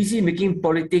 You are busy making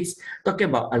politics, talking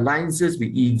about alliances with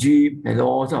Egypt and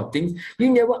all sort of things. You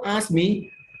never ask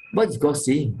me, what's God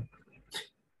saying?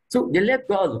 So they left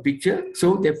God out of the picture,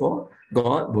 so therefore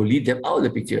God will leave them out of the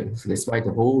picture. So that's why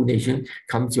the whole nation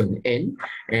comes to an end,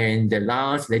 and the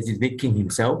last legitimate king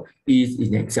himself is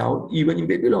in exile, even in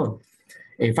Babylon.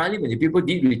 And finally, when the people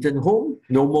did return home,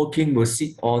 no more king will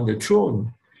sit on the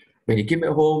throne. When they came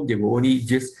back home, they were only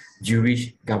just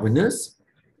Jewish governors,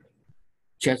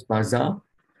 Sheshbazzar,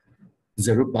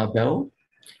 Zerubbabel,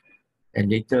 and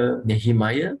later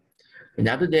Nehemiah. And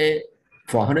after that,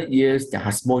 for 100 years, the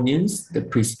Hasmoneans, the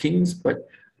priest kings, but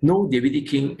no Davidic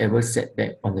king ever sat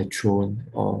back on the throne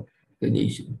of the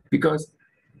nation. Because,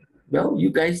 well, you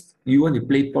guys, you want to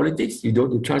play politics, you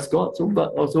don't trust God, so God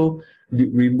also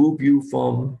remove you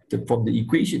from the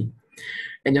equation.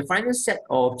 And the final set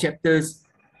of chapters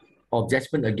of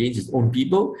judgment against his own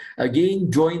people, again,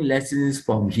 drawing lessons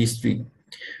from history.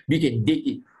 We can date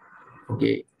it,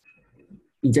 okay?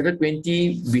 In chapter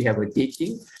 20, we have a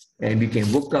dating, and we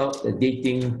can work out the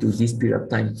dating to this period of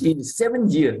time. In the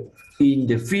 7th year, in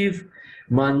the 5th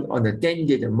month, on the 10th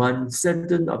day of the month,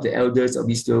 certain of the elders of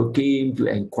Israel came to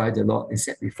inquire the Lord and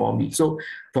sat before me. So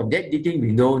from that dating,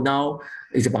 we know now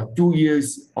it's about 2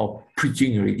 years of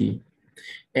preaching already.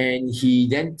 And he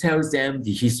then tells them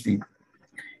the history.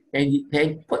 And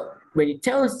when he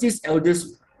tells these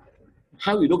elders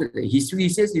how we look at the history, he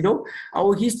says, you know,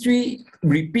 our history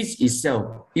repeats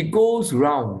itself. It goes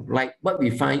round, like what we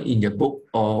find in the book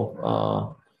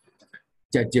of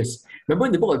Judges. Remember,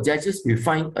 in the book of Judges, we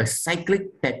find a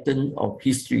cyclic pattern of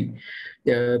history.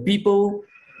 The people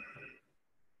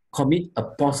commit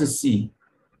apostasy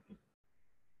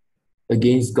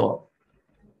against God.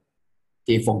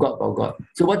 They forgot about God.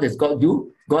 So what does God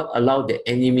do? God allowed the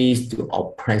enemies to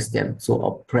oppress them. So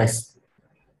oppressed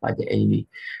by the enemy.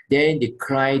 Then they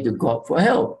cry to God for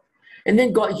help. And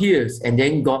then God hears, and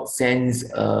then God sends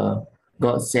a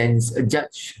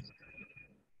judge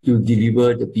to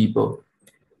deliver the people.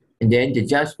 And then the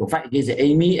judge will fight against the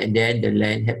enemy, and then the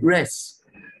land had rest.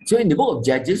 So in the book of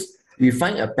Judges, we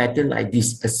find a pattern like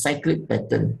this, a cyclic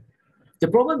pattern. The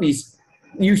problem is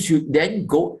you should then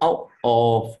go out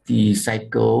of the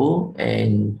cycle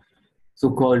and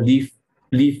so-called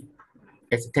live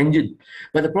as a tangent.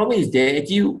 But the problem is they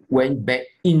actually went back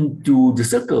into the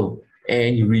circle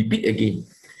and you repeat again.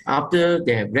 After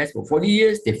they have rest for 40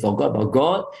 years, they forgot about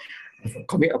God,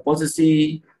 commit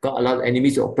apostasy, God allowed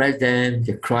enemies to oppress them,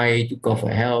 they cry to God for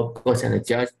help, God sent a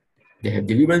judge, they have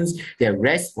deliverance, they have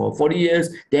rest for 40 years,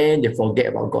 then they forget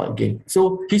about God again.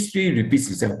 So history repeats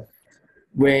itself.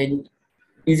 When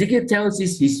Ezekiel tells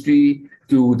his history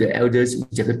to the elders in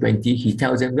chapter 20, he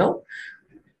tells them, no,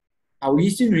 our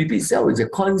history repeats itself. It's a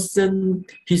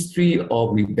constant history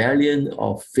of rebellion,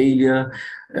 of failure.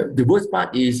 The worst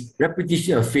part is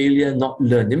repetition of failure, not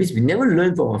learned. That means we never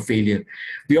learn from our failure.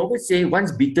 We always say,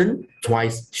 once bitten,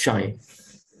 twice shy.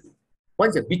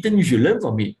 Once you're bitten, you should learn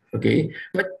from it, okay?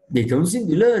 But they don't seem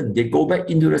to learn. They go back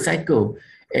into the cycle.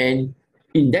 And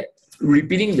in that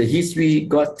repeating the history,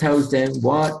 God tells them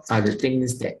what are the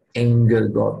things that anger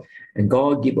God. And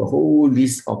God gave a whole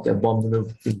list of the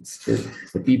abominable things.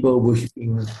 The people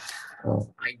worshipping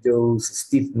idols,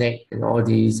 stiff neck, and all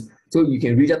these. So you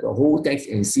can read up the whole text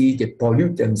and see they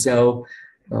pollute themselves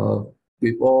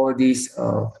with all these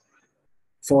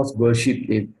false worship.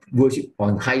 They worship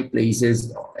on high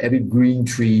places, every green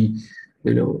tree,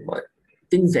 you know,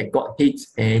 things that God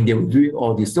hates, and they were doing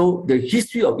all this. So the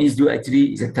history of Israel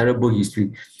actually is a terrible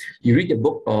history. You read the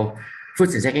book of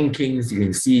 1st and 2nd Kings, you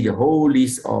can see the whole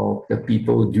list of the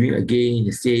people doing again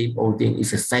the same old thing.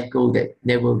 It's a cycle that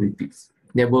never repeats.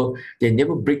 They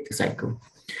never break the cycle.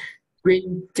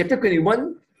 In chapter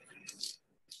 21,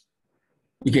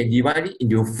 you can divide it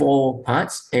into 4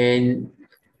 parts, and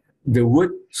the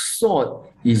word sword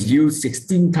is used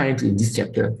 16 times in this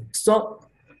chapter. Sword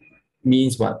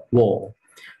means what? War.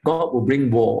 God will bring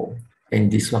war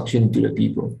and destruction to the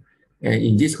people. And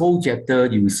in this whole chapter,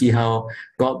 you will see how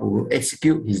God will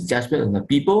execute his judgment on the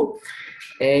people.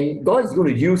 And God is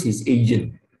going to use his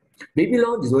agent.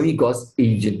 Babylon is only God's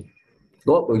agent.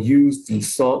 God will use the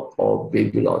sword of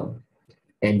Babylon.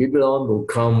 And Babylon will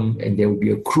come, and there will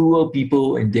be a cruel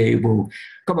people, and they will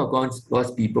come against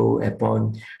God's people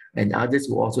and others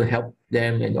will also help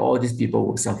them, and all these people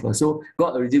will suffer. So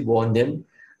God already warned them.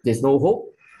 There's no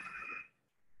hope.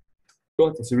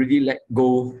 God has already let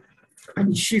go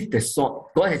and sheathed the sword.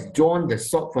 God has drawn the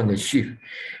sword from the sheath.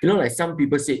 You know, like some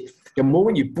people say, the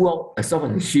moment you pull out a sword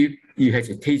from the sheath, you have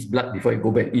to taste blood before you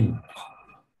go back in.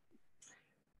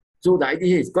 So the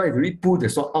idea is God has already pulled the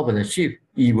sword out of the sheath.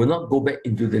 He will not go back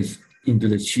into the into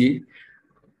the sheath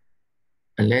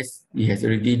unless he has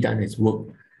already done his work.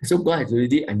 So God has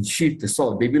already unsheathed the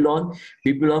sword of Babylon.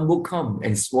 Babylon will come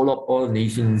and swallow up all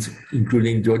nations,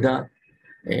 including Judah,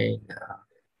 and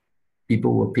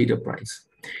people will pay the price.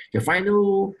 The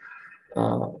final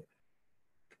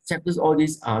chapters, all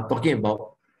these are talking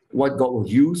about what God will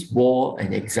use, war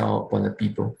and exile upon the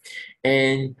people.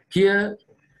 And here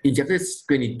in chapter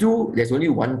 22, there's only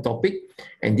one topic,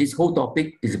 and this whole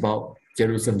topic is about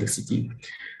Jerusalem, the city.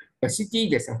 A city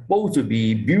that's supposed to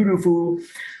be beautiful,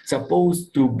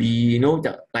 supposed to be,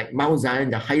 like Mount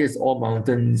Zion, the highest of all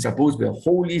mountains, supposed to be a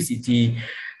holy city,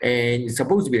 and it's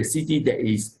supposed to be a city that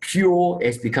is pure,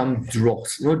 has become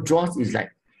dross. Dross is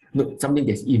like something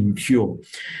that's impure,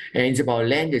 and it's about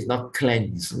land that's not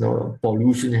cleansed.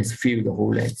 Pollution has filled the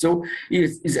whole land. So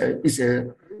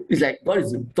it's like God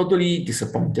is totally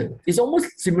disappointed. It's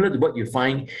almost similar to what you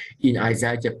find in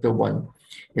Isaiah chapter 1.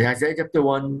 In Isaiah chapter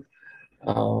 1,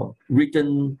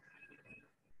 written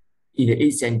in the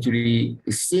 8th century,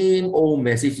 the same old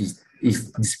message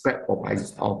is described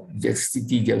of the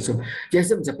city Jerusalem.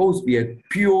 Jerusalem is supposed to be a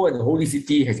pure and holy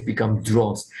city, has become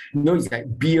dross. It's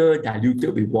like beer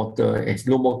diluted with water. There's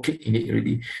no more kick in it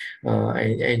already.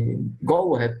 And God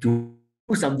will have to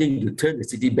do something to turn the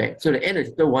city back. So at the end of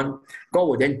chapter 1, God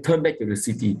will then turn back to the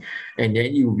city, and then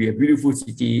it will be a beautiful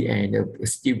city, and a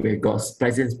city where God's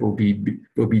presence will be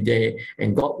there,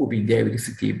 and God will be there with the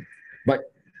city.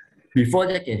 But before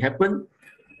that can happen,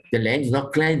 the land is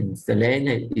not cleansed. The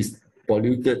land is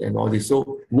polluted and all this.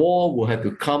 So war will have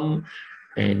to come,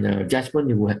 and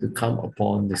judgment will have to come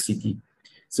upon the city.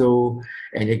 So,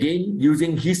 and again,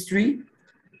 using history,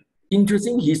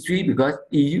 interesting history, because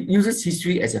it uses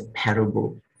history as a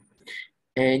parable.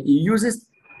 And it uses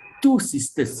two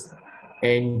sisters.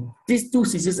 And these two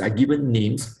sisters are given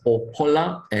names,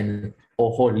 Ohola and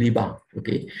Oholiba.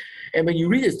 Okay. And when you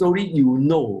read the story, you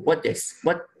know what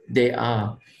they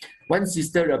are. One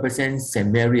sister represents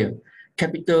Samaria,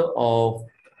 capital of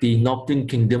the northern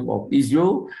kingdom of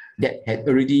Israel that had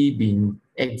already been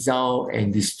exiled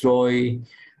and destroyed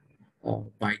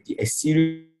by the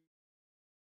Assyrians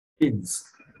in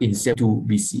 72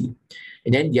 BC.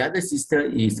 And then the other sister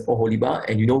is Oholiba,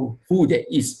 and you know who that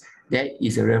is. That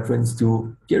is a reference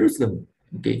to Jerusalem.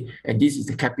 Okay, and this is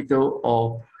the capital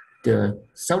of the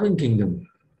southern kingdom.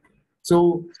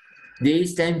 So they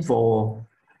stand for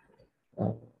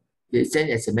they stand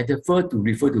as a metaphor to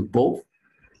refer to both.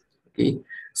 Okay,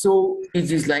 so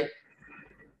it is like,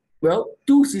 well,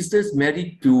 two sisters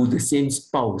married to the same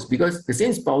spouse, because the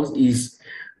same spouse is,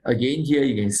 again, here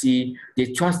you can see they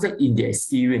trusted in the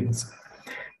Assyrians.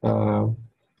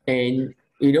 And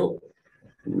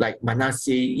like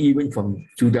Manasseh, even from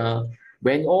Judah,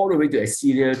 went all the way to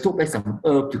Assyria, took back some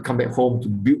herb to come back home to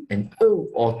build an herb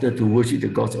altar to worship the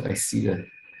gods of Assyria.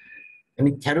 I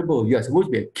mean, terrible. You are supposed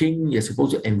to be a king. You're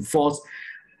supposed to enforce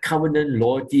covenant,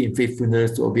 loyalty, and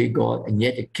faithfulness to obey God. And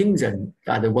yet the kings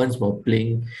are the ones who are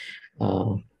playing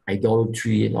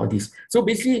idolatry and all this. So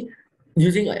basically,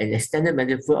 using an extended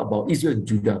metaphor about Israel and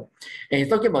Judah, and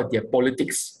talking about their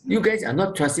politics. You guys are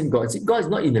not trusting God. See, God is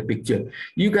not in the picture.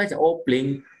 You guys are all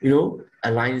playing,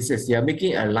 alliances. You are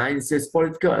making alliances,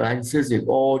 political alliances with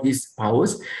all these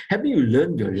powers. Haven't you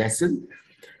learned your lesson?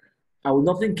 Our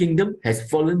northern kingdom has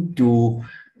fallen to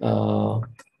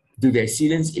the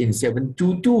Assyrians in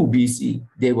 722 BC.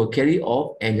 They were carried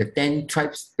off, and the 10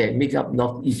 tribes that make up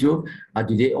North Israel are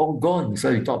today all gone.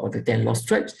 So we talk about the 10 lost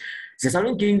tribes. The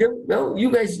southern kingdom, well,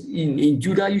 you guys in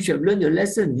Judah, you should have learned your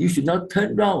lesson. You should now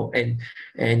turn around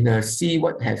and see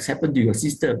what has happened to your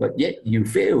sister. But yet you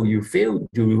fail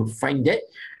to find that.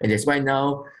 And that's why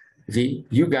now, see,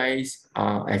 you guys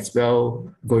are as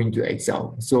well going to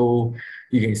exile. So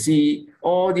you can see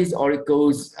all these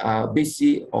oracles are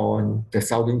basically on the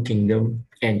southern kingdom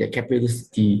and the capital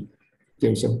city,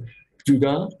 Jerusalem.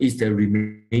 Judah is the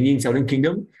remaining southern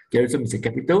kingdom. Jerusalem is the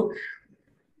capital.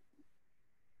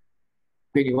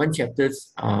 21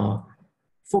 chapters are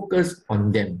focused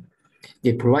on them.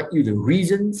 They provide you the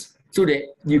reasons so that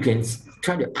you can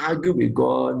try to argue with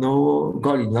God. No,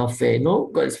 God is not fair. No,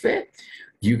 God is fair.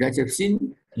 You guys have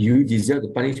sinned. You deserve the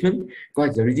punishment. God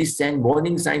has already sent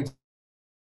warning signs.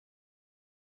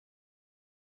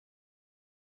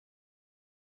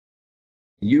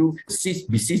 You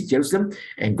besiege Jerusalem,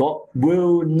 and God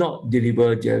will not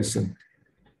deliver Jerusalem.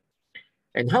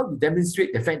 And how to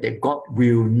demonstrate the fact that God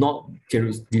will not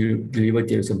deliver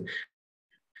Jerusalem?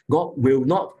 God will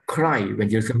not cry when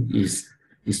Jerusalem is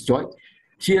destroyed.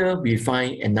 Here we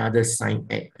find another sign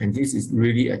act, and this is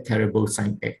really a terrible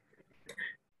sign act.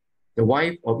 The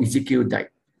wife of Ezekiel died.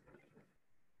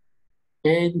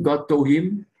 And God told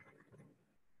him,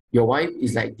 Your wife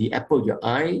is like the apple of your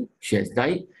eye. She has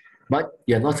died, but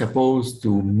you're not supposed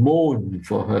to mourn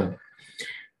for her.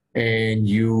 And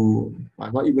you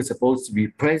are not even supposed to be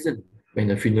present when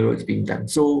the funeral is being done.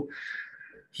 So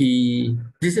he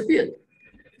disappeared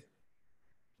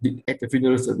at the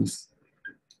funeral service.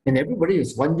 And everybody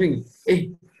is wondering,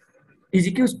 hey,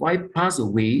 Ezekiel's wife passed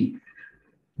away.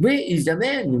 Where is the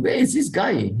man? Where is this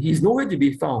guy? He's nowhere to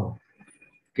be found.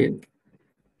 Okay.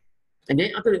 And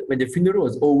then when the funeral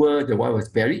was over, the wife was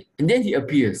buried, and then he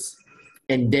appears.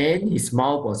 And then his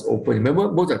mouth was open.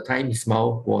 Remember, most of the time his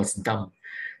mouth was dumb.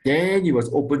 Then he was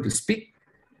open to speak.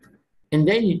 And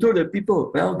then he told the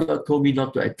people, well, God told me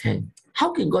not to attend.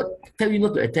 How can God tell you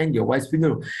not to attend your wife's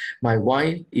funeral? My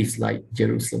wife is like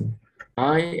Jerusalem.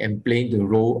 I am playing the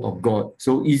role of God.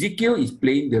 So Ezekiel is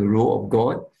playing the role of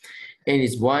God, and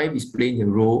his wife is playing the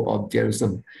role of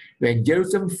Jerusalem. When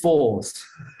Jerusalem falls,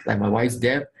 like my wife's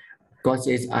death, God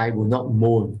says, I will not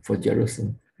mourn for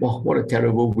Jerusalem. Wow, what a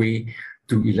terrible way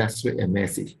to illustrate a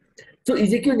message. So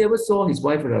Ezekiel never saw his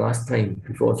wife for the last time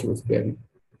before she was buried.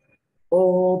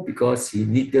 All because he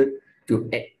needed to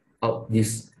act out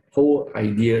this whole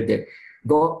idea that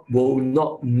God will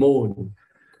not mourn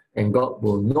and God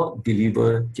will not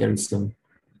deliver Jerusalem.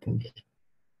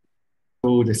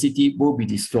 So the city will be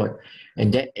destroyed.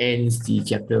 And that ends the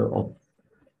chapter of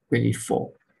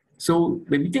 24. So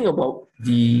when we think about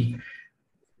the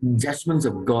judgments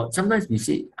of God, sometimes we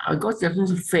say, God's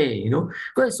judgments are fair, you know.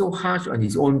 God is so harsh on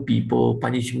his own people,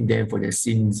 punishing them for their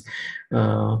sins.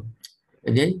 And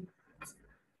then,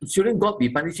 shouldn't God be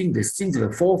punishing the sins of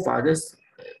the forefathers?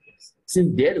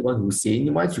 Since they're the ones who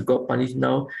sin, why should God punish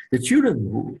now the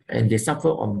children and they suffer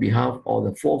on behalf of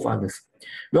the forefathers?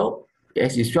 Well,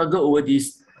 as you struggle over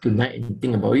this tonight and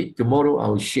think about it, tomorrow I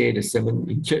will share the sermon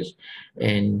in church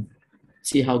and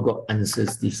see how God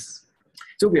answers this.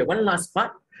 So we have one last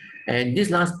part, and this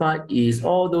last part is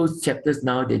all those chapters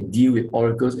now that deal with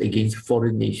oracles against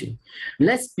foreign nations.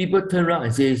 Less people turn around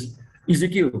and say,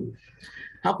 Ezekiel,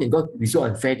 how can God be so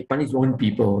unfair to punish his own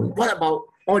people? What about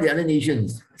all the other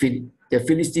nations? The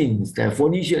Philistines, the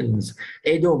Phoenicians,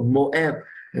 Edom, Moab.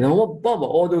 You know, what about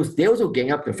all those? They also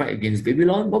gang up to fight against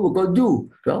Babylon. What will God do?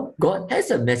 Well, God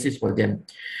has a message for them.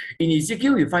 In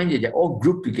Ezekiel, we find that they're all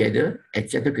grouped together at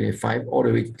chapter 25 all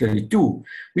the way to 32.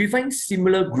 We find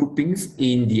similar groupings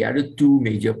in the other two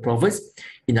major prophets.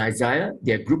 In Isaiah,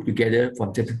 they're grouped together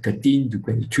from chapter 13 to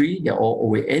 23. They're all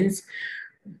OANs.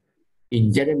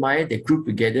 In Jeremiah, they grouped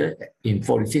together in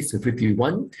 46 to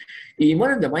 51. In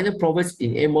one of the minor prophets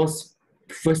in Amos'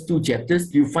 first two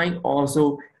chapters, you find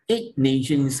also 8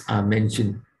 nations are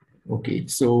mentioned. Okay,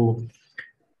 so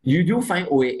you do find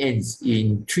OANs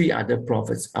in 3 other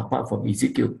prophets apart from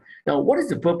Ezekiel. Now, what is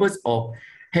the purpose of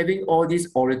having all these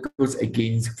oracles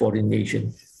against foreign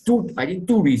nations? I think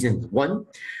two reasons. One,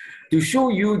 to show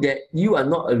you that you are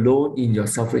not alone in your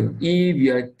suffering. If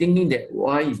you are thinking that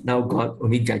why is now God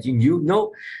only judging you?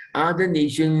 No, other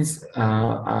nations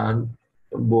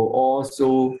will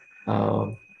also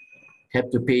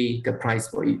have to pay the price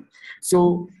for it.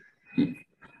 So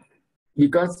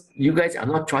because you guys are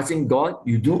not trusting God,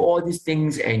 you do all these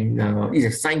things, and it's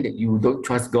a sign that you don't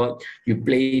trust God. You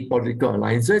play political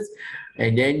alliances,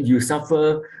 and then you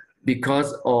suffer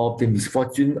because of the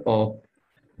misfortune of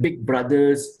big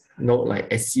brothers, you know,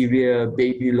 like Assyria,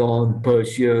 Babylon,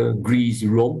 Persia, Greece,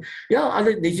 Rome. Yeah,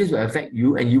 other nations will affect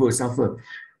you and you will suffer.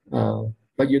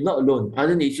 But you're not alone.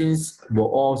 Other nations will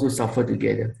also suffer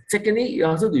together. Secondly,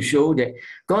 also to show that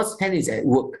God's hand is at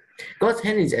work. God's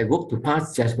hand is at work to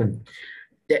pass judgment.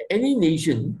 That any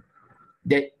nation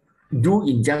that do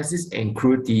injustice and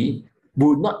cruelty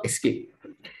will not escape.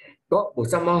 God will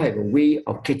somehow have a way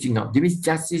of catching up. That means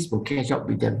justice will catch up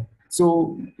with them.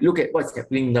 So look at what's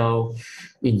happening now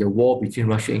in the war between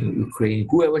Russia and Ukraine.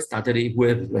 Whoever started it,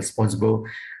 whoever is responsible,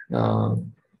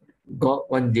 God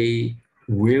one day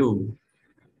will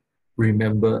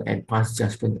remember and pass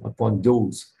judgment upon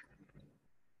those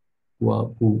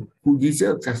who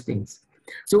deserve such things.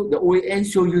 So the OAN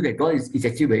show you that God is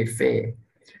actually very fair.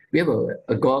 We have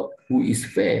a God who is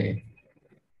fair.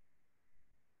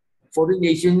 Foreign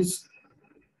nations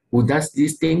who does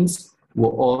these things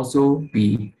will also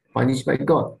be punished by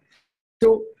God.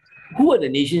 So who are the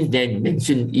nations then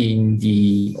mentioned in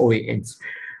the OANs?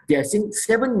 There are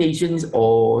 7 nations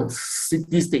or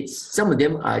city-states. Some of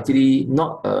them are actually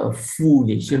not a full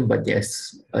nation, but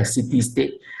there's a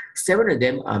city-state. 7 of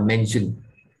them are mentioned.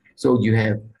 So you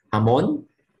have Ammon,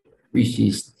 which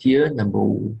is here, number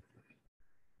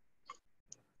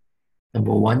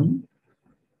 1.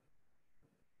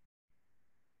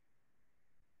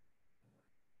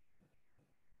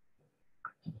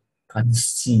 Can't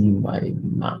see my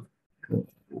mark.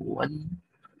 one,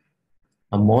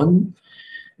 Ammon,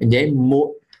 and then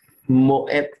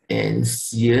Moab and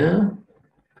Seir,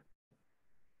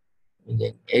 and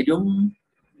then Edom,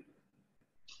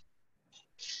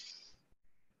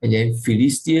 and then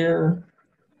Philistia,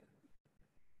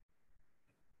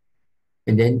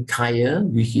 and then Tyre,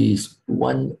 which is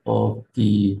one of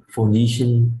the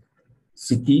Phoenician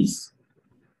cities,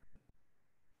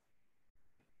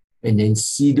 and then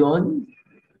Sidon,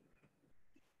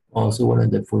 also one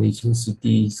of the Phoenician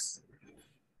cities,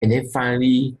 and then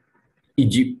finally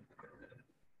Egypt,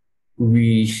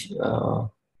 which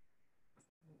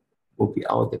will be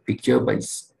out of the picture, but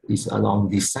it's along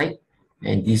this side,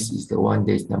 and this is the one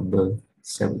that's number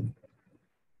 7.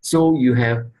 So you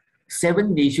have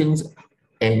 7 nations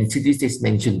and city-states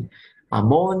mentioned: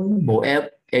 Ammon, Moab,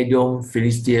 Edom,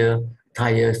 Philistia,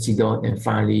 Tyre, Sidon, and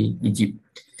finally Egypt.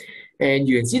 And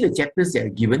you can see the chapters that are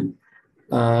given.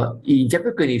 In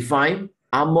chapter 25,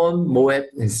 Ammon, Moab,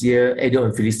 and Seir, Edom,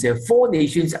 and Philistia, 4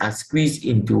 nations are squeezed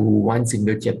into one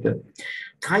single chapter.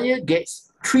 Tyre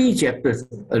gets 3 chapters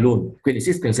alone,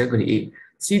 26, 27, 28.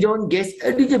 Sidon gets a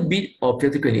little bit of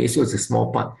chapter 28, so it's a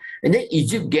small part. And then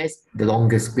Egypt gets the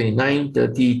longest, 29,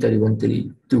 30, 31,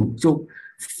 32. So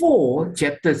 4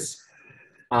 chapters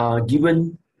are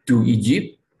given to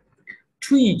Egypt,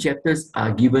 3 chapters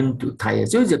are given to Tyre.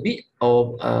 So it's a bit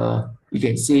of, you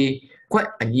can say, quite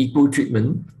unequal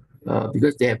treatment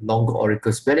because they have longer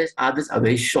oracles, whereas others are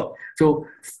very short. So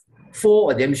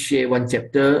 4 of them share 1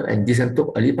 chapter, and this one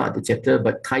took a little part of the chapter,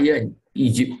 but Tyre and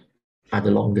Egypt are the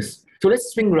longest. So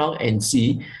let's swing around and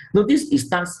see. Notice it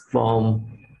starts from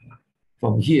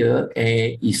here,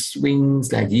 and it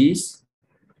swings like this,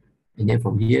 and then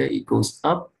from here it goes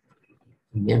up,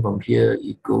 and then from here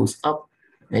it goes up,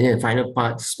 and then the final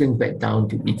part swings back down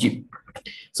to Egypt.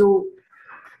 So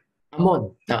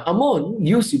Ammon. Now Ammon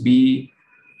used to be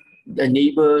a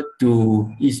neighbor to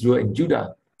Israel and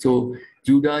Judah. So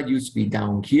Judah used to be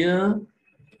down here,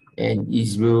 and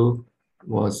Israel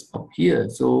was up here.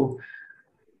 So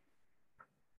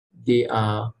they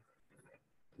are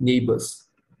neighbors.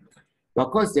 But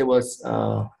of course, there was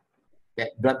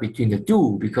that blood between the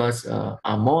two, because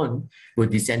Ammon was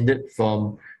descended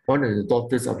from one of the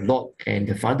daughters of Lot and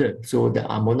the father, so the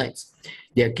Ammonites.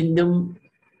 Their kingdom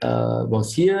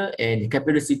was here, and the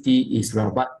capital city is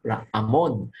Rabat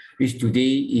Ammon, which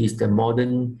today is the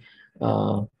modern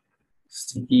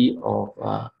city of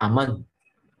Amman.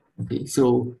 Okay,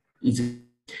 so it's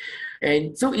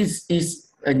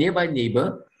a nearby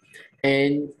neighbor,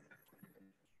 and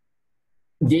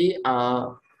they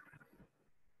are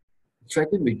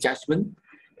threatened with judgment,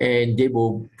 and they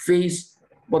will face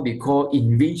what we call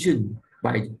invasion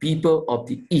by people of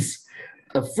the east.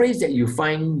 A phrase that you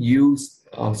find used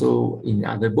also in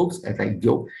other books, as like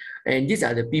Job. And these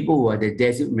are the people who are the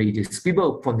desert raiders.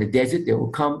 People from the desert, they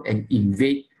will come and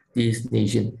invade this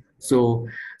nation. So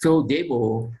they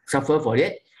will suffer for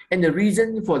that. And the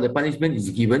reason for the punishment is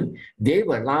given. They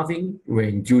were laughing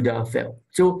when Judah fell.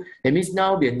 So that means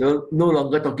now we are no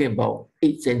longer talking about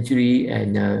 8th century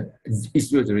and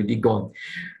Israel is already gone.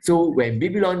 So when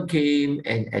Babylon came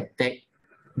and attacked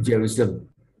Jerusalem,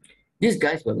 these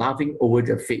guys were laughing over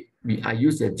the fate. I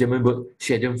use the German word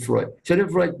Schadenfreude.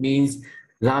 Schadenfreude means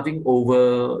laughing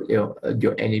over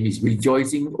your enemies,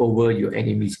 rejoicing over your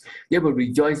enemies. They were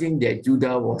rejoicing that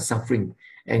Judah was suffering.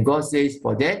 And God says,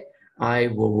 for that, I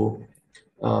will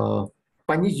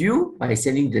punish you by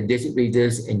sending the desert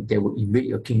raiders, and they will invade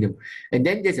your kingdom. And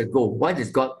then there's a goal. Why does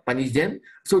God punish them?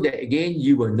 So that again,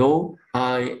 you will know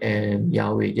I am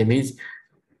Yahweh. That means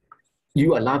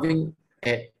you are laughing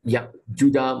at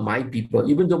Judah, my people.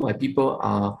 Even though my people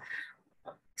are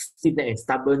stiff and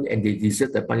stubborn and they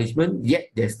deserve the punishment, yet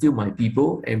they're still my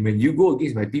people. And when you go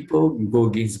against my people, you go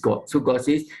against God. So God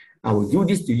says, I will do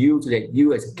this to you so that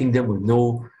you as a kingdom will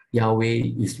know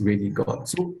Yahweh is really God.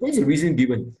 So there's a reason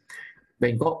given.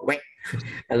 When God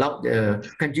allowed the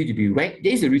country to be wrecked,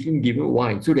 there's a reason given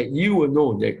why, so that you will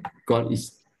know that God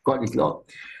is Lord.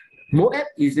 Moab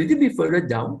is a little bit further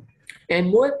down, and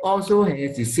Moab also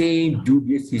has the same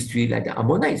dubious history like the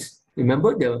Ammonites.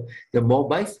 Remember, the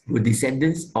Moabites were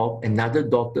descendants of another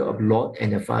daughter of Lot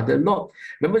and the father Lot.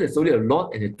 Remember the story of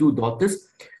Lot and the 2 daughters?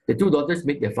 The 2 daughters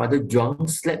make their father drunk,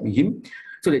 slept with him,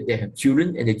 so that they have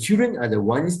children, and the children are the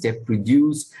ones that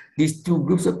produce these 2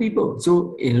 groups of people.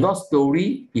 So in Lot's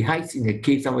story, he hides in a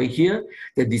cave somewhere here.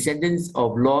 The descendants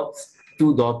of Lot's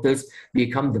 2 daughters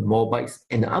become the Moabites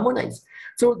and the Ammonites.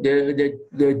 So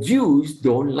the Jews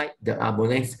don't like the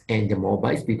Ammonites and the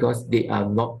Moabites because they are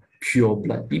not pure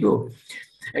blood people.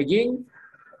 Again,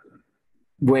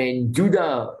 when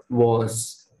Judah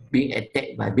was being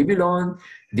attacked by Babylon,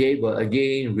 they were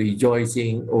again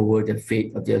rejoicing over the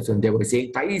fate of their son. They were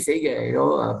saying,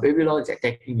 Babylon is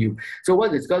attacking you. So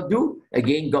what does God do?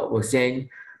 Again, God will send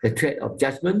the threat of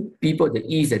judgment. People at the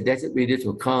east, the desert raiders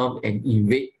will come and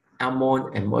invade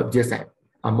Ammon and Moab, just like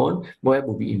Ammon. Moab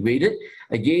will be invaded.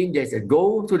 Again, there's a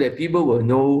goal so that people will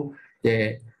know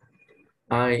that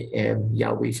I am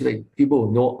Yahweh, so that people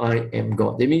will know I am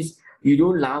God. That means you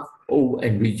don't laugh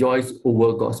and rejoice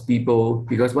over God's people,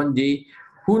 because one day,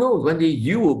 who knows, one day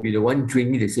you will be the one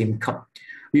drinking the same cup.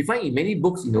 We find in many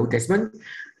books in the Old Testament,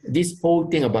 this whole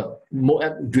thing about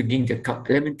Moab drinking the cup.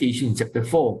 Lamentation chapter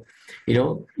 4.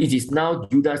 It is now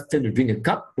Judah's turn to drink the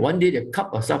cup. One day the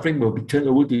cup of suffering will be turned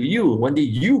over to you. One day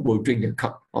you will drink the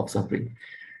cup of suffering.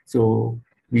 So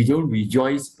we don't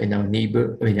rejoice when our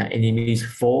enemies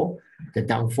fall, the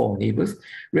downfall of neighbors.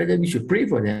 Rather, we should pray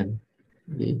for them,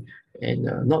 okay? And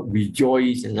not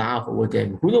rejoice and laugh over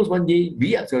them. Who knows, one day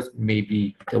we ourselves may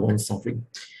be the ones suffering.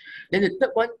 Then the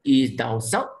third one is down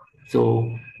south.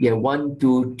 So yeah, 1,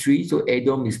 2, 3. So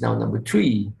Edom is now number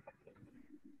 3.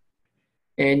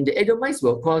 And the Edomites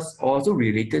were, of course, also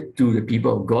related to the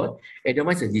people of God.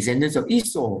 Edomites are descendants of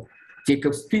Esau,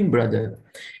 Jacob's twin brother.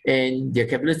 And their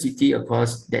capital city, of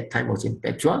course, that time was in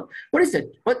Petra. What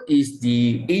is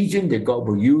the agent that God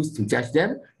will use to judge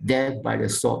them? Death by the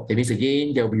sword. That means,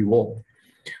 again, there will be war.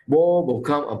 War will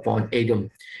come upon Edom.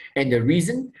 And the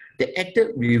reason? They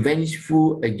acted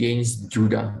revengeful against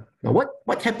Judah. Now,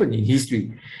 what happened in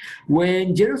history?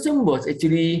 When Jerusalem was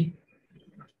actually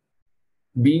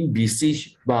being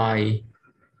besieged by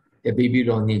the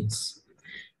Babylonians,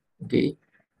 okay,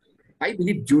 I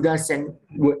believe Judah sent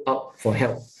word out for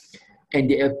help. And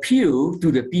they appeal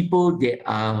to the people that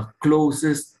are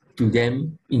closest to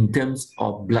them in terms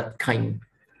of blood kind.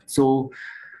 So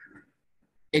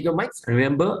Edomites,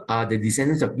 remember, are the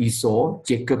descendants of Esau,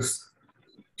 Jacob's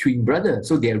twin brother.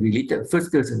 So they are related,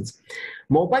 first cousins.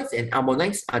 Moabites and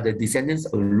Ammonites are the descendants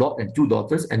of Lot and 2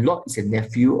 daughters, and Lot is a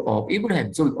nephew of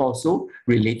Abraham, so also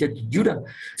related to Judah.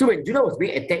 So when Judah was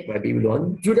being attacked by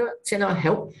Babylon, Judah sent out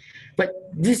help, but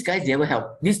these guys never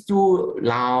helped. These 2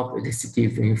 laughed at the city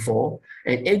of fall,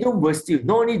 and Edom was still,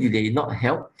 not only did they not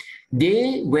help,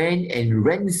 they went and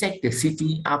ransacked the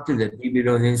city after the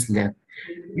Babylonians left.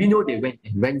 We know they went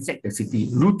and ransacked the city,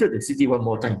 looted the city one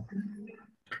more time.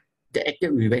 They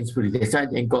acted revengefully. That's why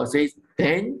then God says,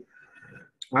 then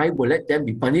I will let them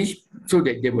be punished so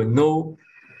that they will know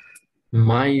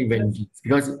my vengeance.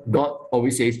 Because God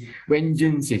always says,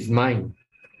 vengeance is mine.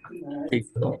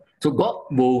 So God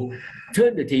will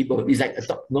turn the table. It's like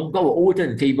God will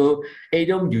overturn the table.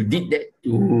 Edom, you did that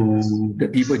to the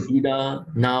people of Judah.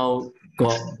 Now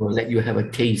God will let you have a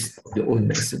taste of your own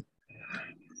medicine.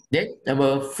 Then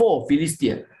number 4,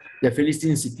 Philistia, the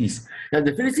Philistine cities. Now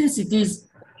the Philistine cities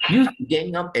used to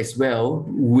gang up as well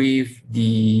with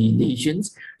the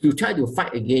nations to try to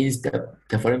fight against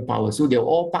the foreign power. So they're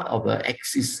all part of an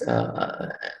axis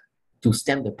to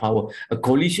stem the power. A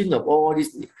coalition of all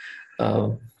these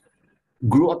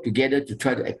grew up together to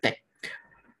try to attack.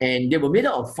 And they were made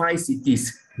up of 5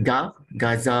 cities: Gath,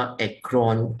 Gaza,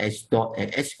 Ekron, Ashdod,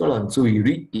 and Ashkelon. So we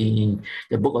read in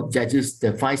the book of Judges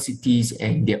the 5 cities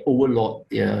and their overlord,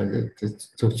 the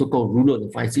so-called ruler of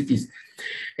the 5 cities.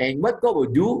 And what God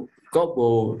will do, God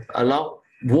will allow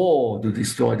war to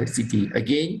destroy the city.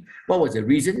 Again, what was the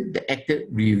reason? They acted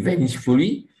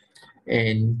revengefully.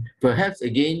 And perhaps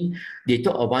again, they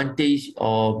took advantage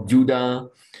of Judah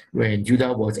when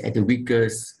Judah was at the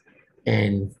weakest.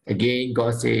 And again,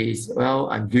 God says, well,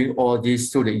 I'm doing all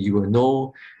this so that you will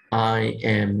know I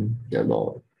am the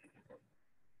Lord.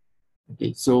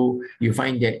 Okay, so you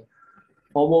find that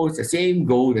almost the same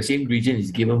goal, the same region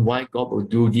is given why God will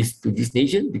do this to this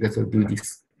nation, because he'll do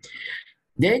this.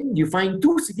 Then you find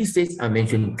 2 city-states I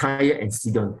mentioned, Tyre and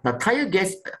Sidon. Now, Tyre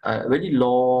gets a very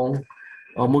long,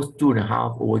 almost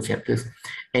 2.5 over chapters.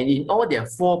 And in all, there are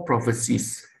 4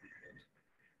 prophecies.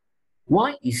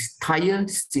 Why is Tyre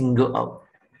singled out?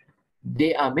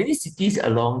 There are many cities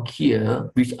along here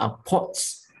which are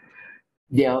ports.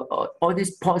 There are all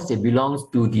these ports that belongs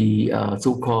to the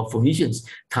so-called Phoenicians: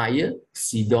 Tyre,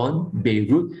 Sidon,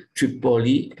 Beirut,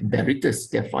 Tripoli, and Berytus.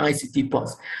 There are 5 city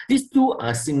ports. These 2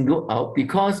 are singled out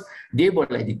because they were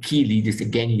like the key leaders, the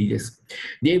gang leaders.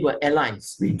 They were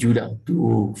allies with Judah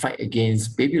to fight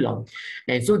against Babylon.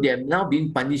 And so they are now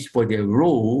being punished for their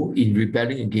role in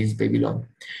rebelling against Babylon.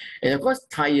 And of course,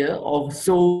 Tyre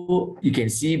also, you can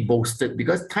see, boasted,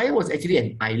 because Tyre was actually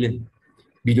an island.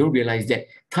 We don't realize that.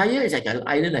 Tyre is like an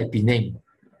island like Penang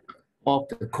off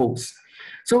the coast.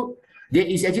 So there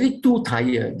is actually 2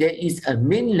 Tyre. There is a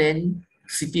mainland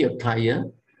city of Tyre,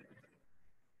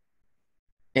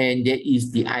 and there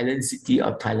is the island city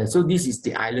of Thailand. So this is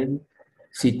the island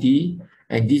city,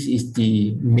 and this is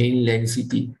the mainland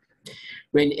city.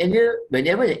 Whenever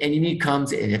the enemy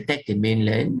comes and attack the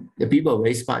mainland, the people are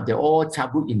very smart. They're all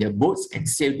taboo in their boats and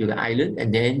sail to the island,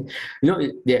 and then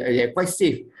they're quite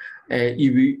safe.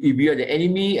 If you are the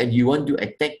enemy and you want to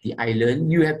attack the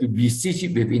island, you have to besiege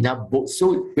it with enough boats.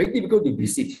 So very difficult to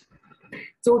besiege.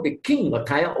 So the king of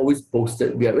Thailand always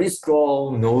boasted, we are very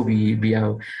strong,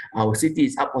 our city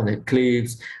is up on the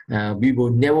cliffs, we will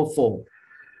never fall.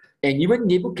 And even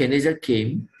Nebuchadnezzar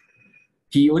came,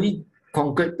 he only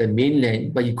conquered the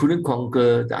mainland, but he couldn't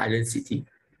conquer the island city.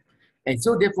 And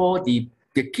so therefore the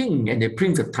king and the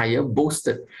prince of Tyre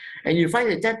boasted. And you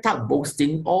find that that type of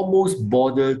boasting almost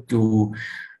border to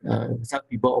some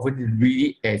people often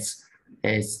read it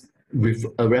as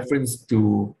a reference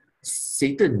to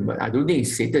Satan, but I don't think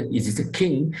it's Satan. It is the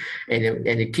king, and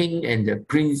the king and the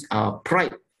prince are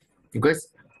pride, because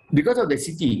of the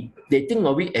city, they think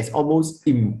of it as almost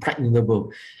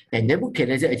impregnable. And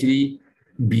Nebuchadnezzar actually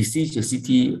besieged the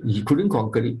city. He couldn't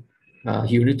conquer it.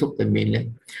 He only took the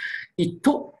mainland. It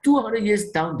took 200 years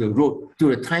down the road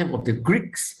to the time of the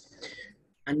Greeks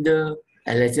under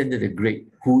Alexander the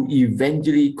Great, who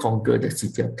eventually conquered the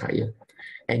city of Tyre.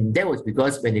 And that was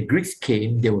because when the Greeks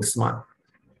came, they were smart.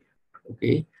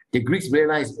 Okay, the Greeks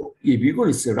realized, if you're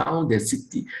going to surround the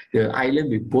city, the island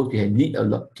with boats, we need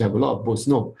to have a lot of boats.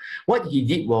 No, what he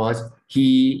did was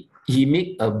he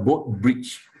made a boat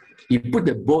bridge. He put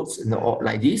the boats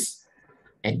like this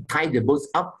and tied the boats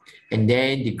up, and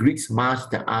then the Greeks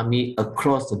marched the army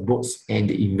across the boats and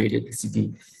they invaded the city.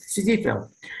 The city fell.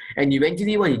 And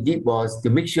eventually what he did was to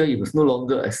make sure it was no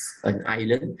longer an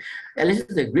island.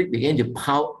 Alexander the Great began to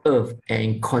plow earth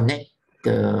and connect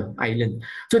the island.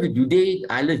 So the Judea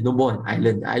island is no more an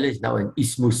island. The island is now an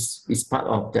isthmus. It's part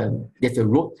of there's a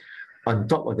road on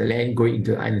top of the land going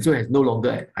into the island. So it has no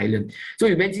longer an island. So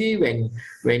eventually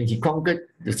when he conquered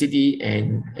the city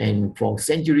and for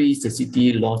centuries, the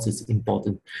city lost its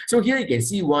importance. So here you can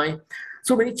see why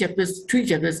so many chapters, 3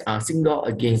 chapters are singled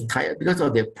against Tyre because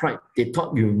of their pride. They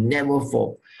thought you'll never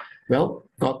fall. Well,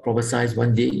 God prophesied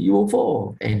one day you will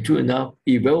fall. And true enough,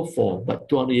 it will fall. But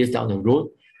 200 years down the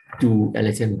road, to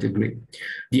Alexander the Great.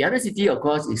 The other city, of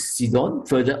course, is Sidon,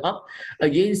 further up.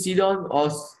 Again, Sidon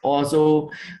also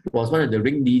was one of the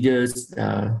ringleaders.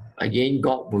 Again,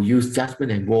 God will use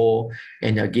judgment and war.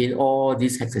 And again, all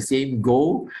this has the same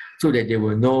goal, so that they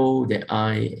will know that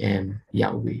I am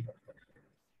Yahweh.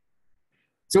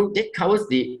 So that covers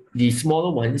the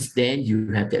smaller ones. Then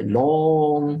you have that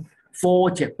long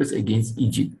 4 chapters against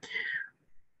Egypt.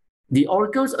 The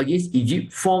oracles against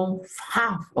Egypt form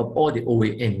half of all the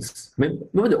OANs.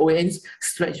 Remember the OANs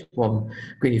stretch from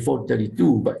 24 to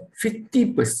 32, but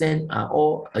 50% are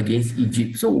all against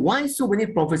Egypt. So why so many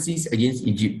prophecies against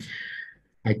Egypt?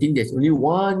 I think there's only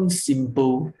one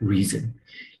simple reason.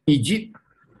 Egypt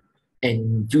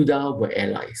and Judah were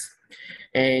allies.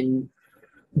 And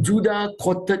Judah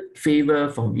courted favor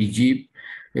from Egypt,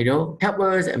 help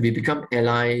us and we become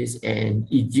allies. And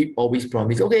Egypt always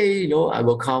promised, okay, I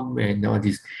will come and all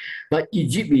this. But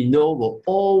Egypt, we know, will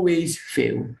always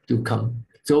fail to come.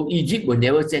 So Egypt will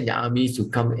never send the armies to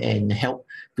come and help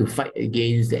to fight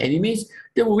against the enemies.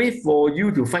 They will wait for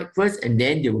you to fight first and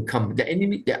then they will come.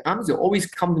 The armies will always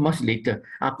come much later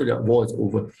after the war is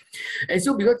over. And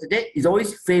so because of that, it's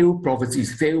always failed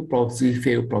prophecies.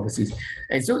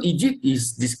 And so Egypt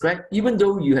is described, even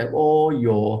though you have all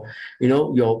your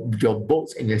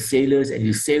boats and your sailors and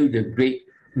you sail the great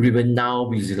river Nile,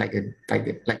 which is like a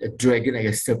dragon, like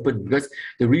a serpent, because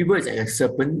the river is like a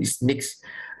serpent, it snakes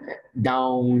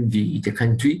down the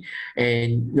country,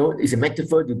 and it's a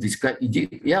metaphor to describe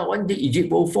Egypt. Yeah, one day Egypt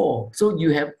will fall. So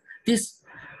you have these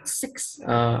 6,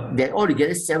 they're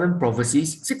altogether 7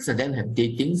 prophecies. 6 of them have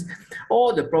datings.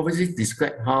 All the prophecies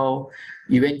describe how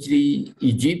eventually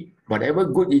Egypt, whatever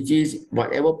good it is,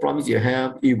 whatever promise you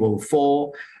have, it will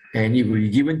fall and it will be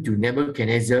given to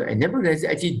Nebuchadnezzar. And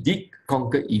Nebuchadnezzar actually did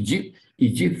conquer Egypt.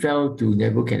 Egypt fell to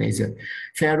Nebuchadnezzar.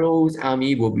 Pharaoh's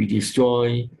army will be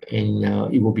destroyed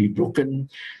and it will be broken,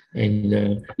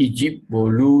 and Egypt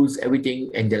will lose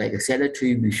everything, and like a cedar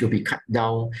tree which will be cut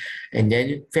down, and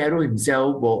then Pharaoh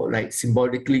himself will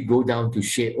symbolically go down to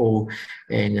Sheol,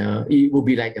 and it will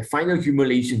be like a final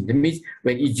humiliation. That means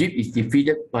when Egypt is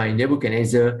defeated by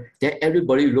Nebuchadnezzar, then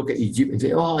everybody will look at Egypt and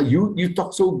say, oh, you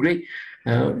talk so great,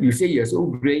 you say you're so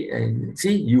great, and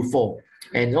see, you fall.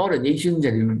 And all the nations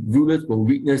and the rulers will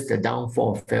witness the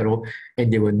downfall of Pharaoh,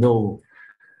 and they will know,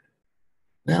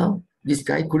 well, this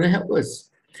guy couldn't help us.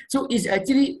 So it's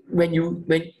actually, when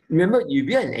remember, if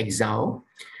you're in exile,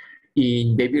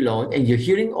 in Babylon and you're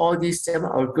hearing all these 7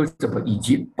 oracles about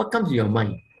Egypt, what comes to your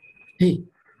mind? Hey,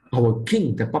 our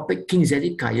king, the puppet king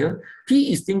Zedekiah,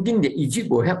 he is thinking that Egypt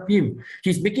will help him.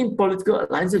 He's making political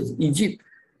alliances with Egypt.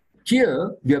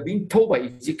 Here, we are being told by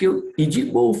Ezekiel,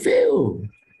 Egypt will fail.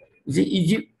 You see,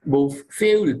 Egypt will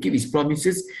fail to keep its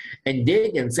promises and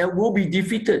they themselves will be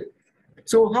defeated.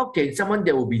 So how can someone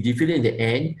that will be defeated in the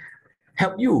end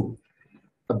help you?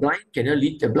 A blind cannot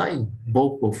lead the blind.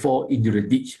 Both will fall into the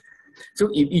ditch. So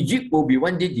if Egypt will be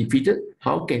one day defeated,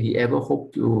 how can he ever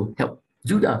hope to help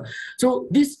Judah? So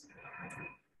these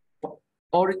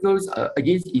oracles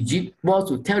against Egypt was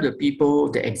to tell the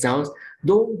people, the exiles,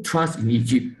 don't trust in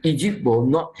Egypt. Egypt will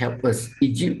not help us.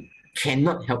 Egypt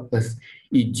cannot help us.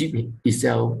 Egypt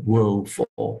itself will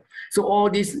fall. So all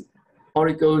these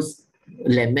oracles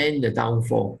lament the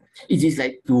downfall. It is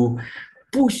like to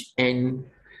push and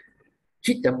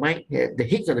hit the mind, the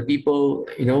heads of the people,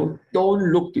 don't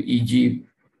look to Egypt.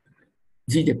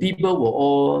 See, the people were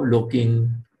all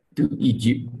looking to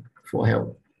Egypt for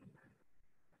help.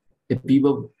 The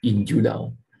people in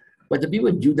Judah. But the people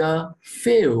in Judah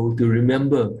failed to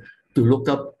remember to look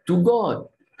up to God.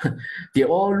 They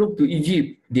all looked to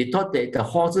Egypt. They thought that the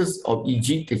horses of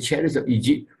Egypt, the chariots of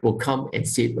Egypt will come and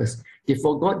save us. They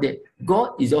forgot that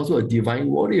God is also a divine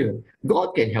warrior.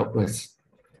 God can help us.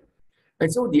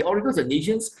 And so the oracles of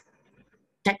nations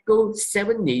tackle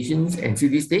 7 nations and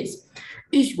city-states,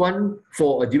 each one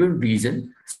for a different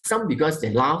reason. Some because they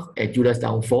laugh at Judah's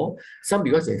downfall, some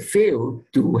because they failed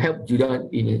to help Judah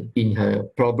in her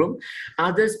problem.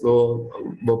 Others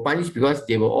were punished because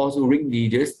they were also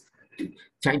ringleaders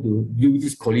trying to use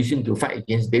this coalition to fight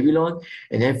against Babylon.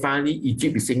 And then finally,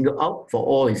 Egypt is singled out for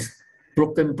all its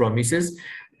broken promises.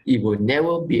 It will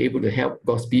never be able to help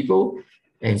God's people.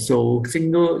 And so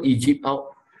single Egypt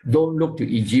out. Don't look to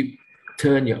Egypt.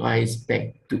 Turn your eyes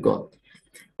back to God.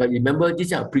 But remember, this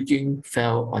kind of preaching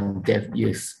fell on deaf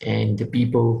ears, and the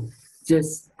people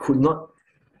just could not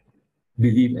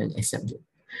believe and accept it.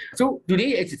 So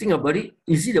today, as you think about it,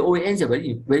 you see the OANs are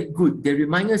very, very good. They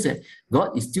remind us that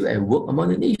God is still at work among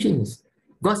the nations.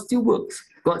 God still works.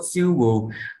 God still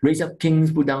will raise up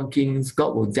kings, put down kings.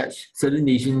 God will judge certain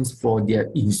nations for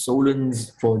their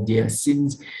insolence, for their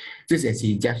sins, just as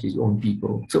he judged his own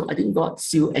people. So I think God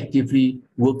still actively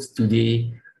works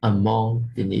today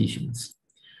among the nations.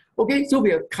 Okay, so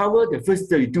we have covered the first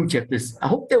 32 chapters. I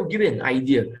hope that will give you an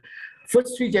idea.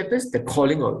 First 3 chapters, the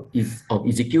calling of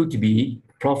Ezekiel to be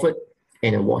prophet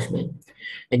and a watchman.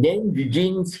 And then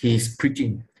begins his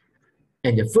preaching.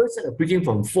 And the first set of preaching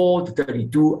from 4 to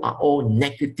 32 are all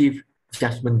negative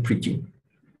judgment preaching.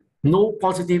 No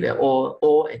positive at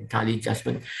all entirely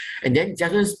judgment. And then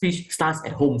judgment speech starts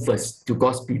at home first to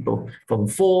God's people. From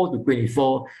 4 to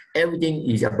 24, everything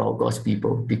is about God's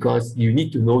people because you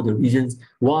need to know the reasons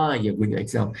why you're going to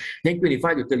exile. Then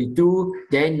 25 to 32,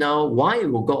 then now why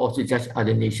will God also judge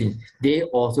other nations? They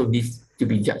also need to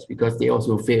be judged because they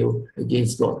also fail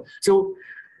against God. So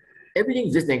everything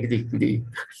is just negative today.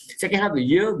 Second half of the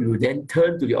year, we will then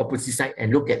turn to the opposite side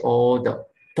and look at all the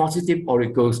positive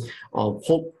oracles of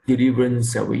hope,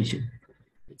 deliverance, salvation.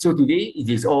 So today, it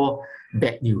is all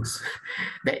bad news.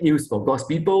 Bad news for God's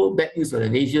people, bad news for the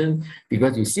nation,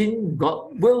 because you sin,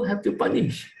 God will have to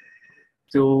punish.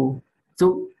 So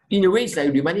in a way, it's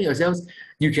like reminding yourselves,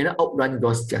 you cannot outrun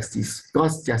God's justice.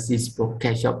 God's justice will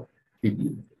catch up with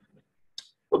you.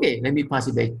 Okay, let me pass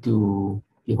it back to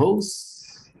the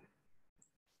host.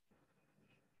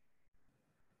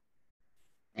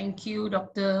 Thank you,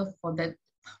 Doctor, for that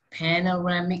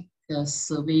panoramic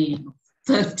survey of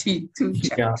 32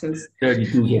 chapters. Yeah,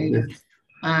 32 chapters.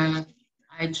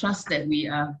 I trust that we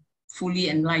are fully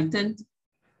enlightened,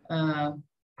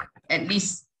 at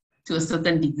least to a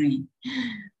certain degree.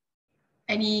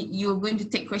 You're going to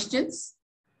take questions?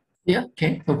 Yeah,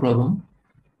 okay, no problem.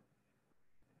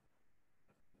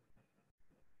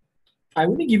 I've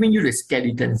only given you the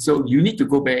skeleton, so you need to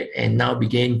go back and now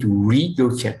begin to read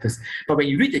those chapters. But when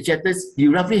you read the chapters,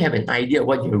 you roughly have an idea of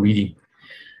what you're reading.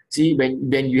 See,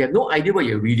 when you have no idea what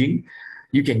you're reading,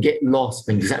 you can get lost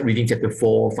when you start reading chapter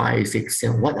 4, 5, 6,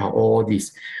 7. What are all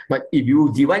these? But if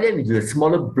you divide them into the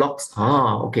smaller blocks,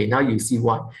 okay, now you see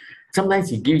what. Sometimes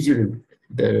he gives you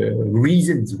the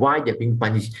reasons why they're being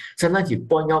punished. Sometimes he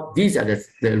point out these are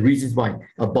the reasons why: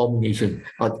 abomination,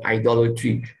 or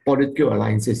idolatry, political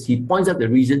alliances. He points out the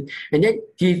reason, and then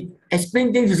he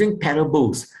explains things using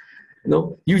parables,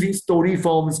 using story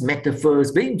forms,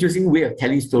 metaphors. Very interesting way of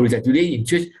telling stories. Like today in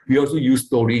church, we also use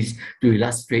stories to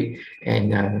illustrate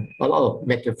and a lot of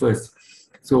metaphors.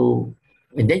 So,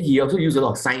 and then he also used a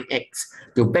lot of sign acts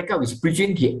to back up his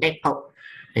preaching. He act out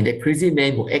And that crazy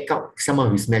man will act out some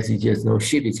of his messages,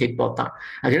 shave his head botak.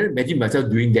 I cannot imagine myself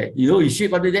doing that. You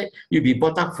shave after that, you'll be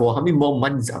botak for how many more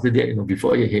months after that,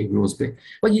 before your hair grows back.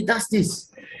 But he does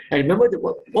this. And remember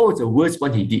what was the worst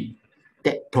one he did?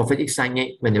 That prophetic sign,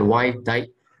 when the wife died,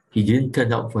 he didn't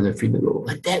turn up for the funeral.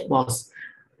 And that was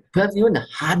perhaps even the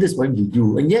hardest one to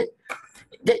do. And yet,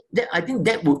 I think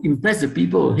that would impress the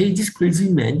people. Hey, this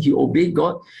crazy man, he obeyed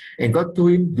God, and God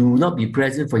told him, do not be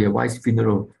present for your wife's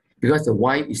funeral, because the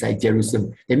wife is like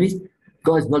Jerusalem. That means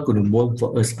God is not going to mourn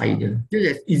for us either. Just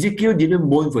as Ezekiel didn't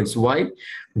mourn for his wife,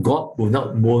 God will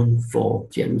not mourn for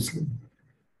Jerusalem.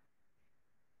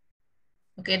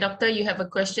 Okay, Doctor, you have a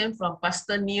question from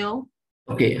Pastor Neil.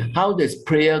 Okay, how does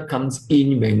prayer comes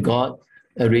in when God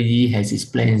already has his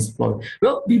plans for?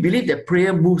 Well, we believe that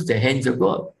prayer moves the hands of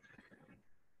God.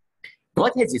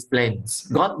 God has his plans.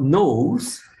 God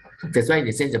knows. That's why in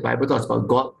the sense the Bible talks about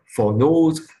God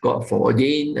foreknows, God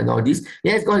foreordained, and all this.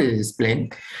 Yes, God has his plan.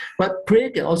 But prayer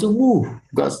can also move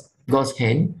God's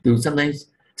hand to sometimes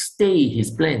stay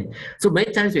his plan. So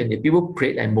many times when the people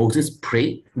prayed and Moses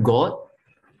prayed, God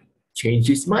changed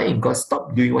his mind. God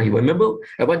stopped doing what he wanted. Remember,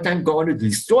 at one time, God wanted to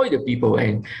destroy the people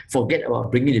and forget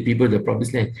about bringing the people to the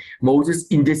promised land. Moses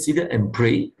interceded and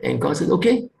prayed, and God said,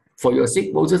 okay, for your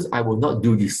sake, Moses, I will not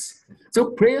do this.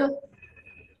 So prayer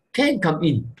can come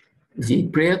in. You see,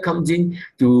 prayer comes in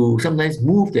to sometimes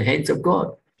move the hands of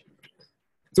God.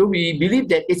 So we believe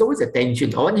that it's always a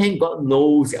tension. On one hand, God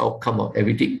knows the outcome of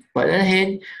everything. But on the other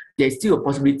hand, there's still a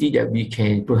possibility that we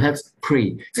can perhaps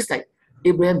pray. Just like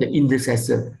Abraham, the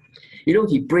intercessor.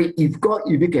 He prayed, if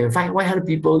you can find 100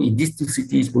 people in these 2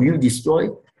 cities, will you destroy?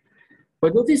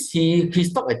 But notice he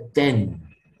stopped at 10.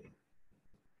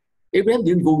 Abraham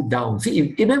didn't go down. See,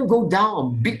 if Abraham go down a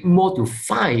bit more to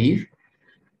 5,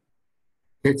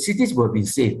 the cities will be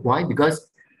saved. Why? Because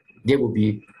there will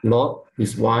be Lot,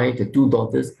 his wife, the 2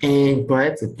 daughters, and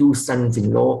perhaps the 2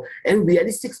 sons-in-law, and we at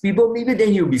least 6 people. Maybe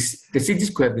then the cities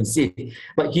could have been saved.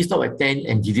 But he stopped at 10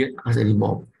 and he didn't ask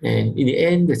anymore. And in the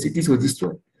end, the cities were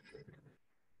destroyed.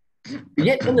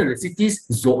 Yet one of the cities,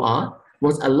 Zoar,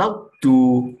 was allowed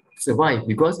to survive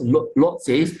because Lot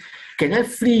says, can I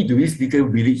flee to this little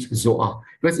village, Zoar?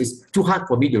 Because it's too hard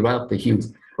for me to run up the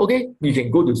hills. Okay, you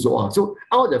can go to Zoar. So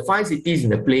out of the 5 cities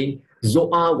in the plain,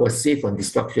 Zoar was safe from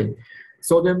destruction.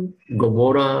 Sodom,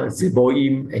 Gomorrah,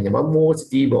 Zeboim, and one more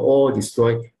city were all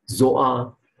destroyed.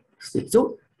 Zoar.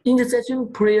 So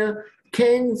intercession prayer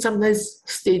can sometimes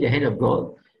stay in the hand of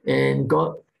God, and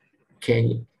God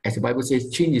can, as the Bible says,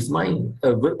 change his mind,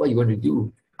 avert what you want to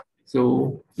do.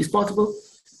 So it's possible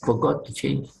for God to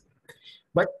change.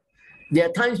 But there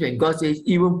are times when God says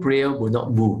even prayer will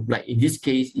not move. Like in this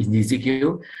case, in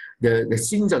Ezekiel, the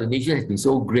sins of the nation has been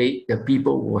so great that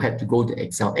people will have to go to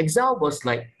exile. Exile was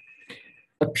like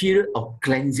a period of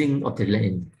cleansing of the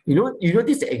land. You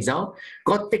notice the exile,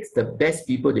 God takes the best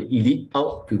people, the elite,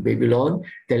 out to Babylon.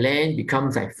 The land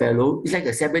becomes like fallow. It's like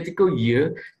a sabbatical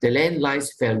year. The land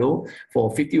lies fallow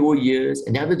for 50 more years.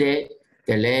 And after that,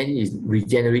 the land is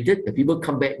regenerated. The people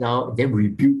come back now and then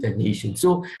rebuild the nation.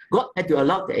 So God had to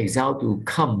allow the exile to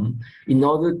come in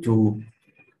order to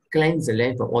cleanse the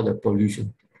land from all the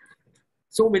pollution.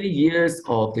 So many years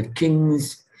of the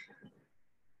kings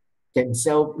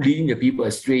themselves leading the people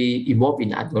astray, involved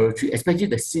in idolatry, especially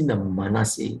the sin of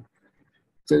Manasseh.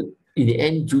 So in the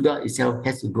end, Judah itself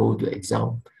has to go to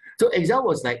exile. So exile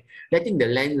was like letting the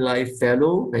land lie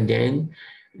fallow and then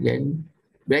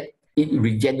let it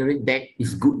regenerate back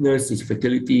its goodness, its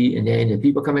fertility, and then the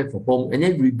people come back from home and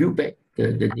then rebuild back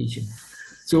the nation.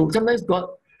 So sometimes God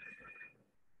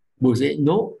will say,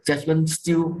 no, judgment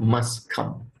still must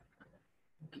come.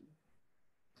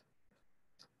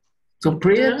 So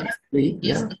prayer,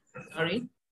 yes, sorry.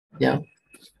 Yeah.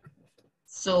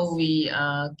 So we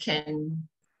can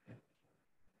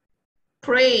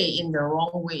pray in the wrong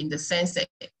way, in the sense that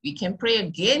we can pray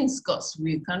against God's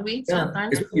will, can't we?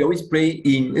 Sometimes. Yeah, we always pray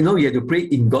in, you have to pray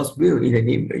in God's will, in the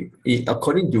name,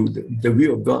 according to the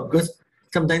will of God. Because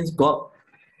sometimes God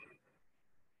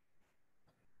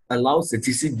allows the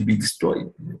city to be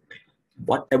destroyed.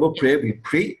 Whatever prayer we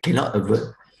pray cannot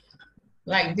avert.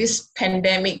 Like this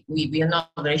pandemic, we are not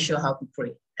very sure how to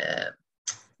pray.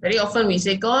 Very often we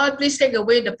say, God, please take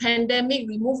away the pandemic,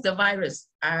 remove the virus.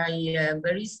 I am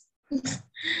very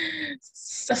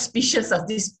suspicious of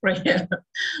this prayer.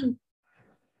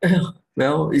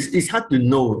 Well, it's hard to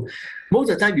know.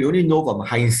 Most of the time, you only know from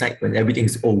hindsight when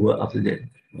everything's over after that.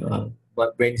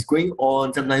 But when it's going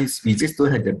on, sometimes we just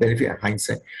don't have the benefit of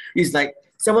hindsight. It's like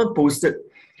someone posted,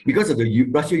 because of the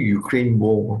Russia-Ukraine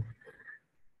war,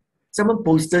 someone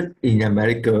posted in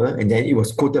America, and then it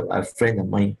was quoted by a friend of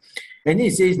mine. And he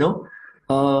says,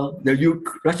 the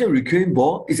Russian-Ukraine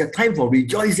war is a time for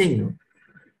rejoicing.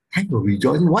 Time for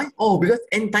rejoicing. Why? Oh, because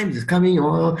end times is coming.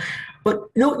 But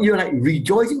you're like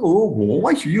rejoicing over war.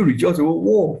 Why should you rejoice over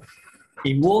war?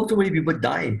 In war, so many people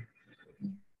die.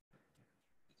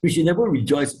 We should never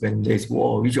rejoice when there's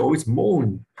war. We should always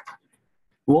mourn.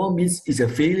 War means it's a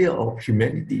failure of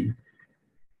humanity.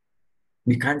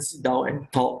 We can't sit down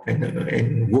and talk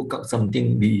and work out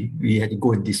something. We had to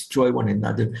go and destroy one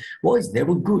another. War is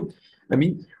never good. I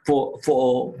mean,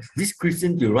 for this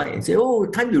Christian to write and say, oh,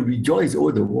 time to rejoice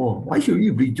over the war. Why should we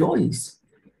rejoice?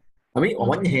 I mean, on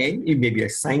one hand, it may be a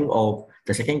sign of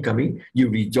the second coming. You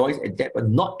rejoice at that, but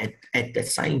not at the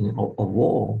sign of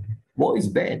war. War is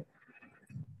bad.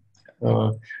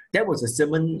 That was a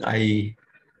sermon I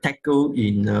tackled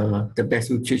in the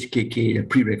Bethel Church KK, the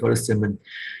pre-recorded sermon.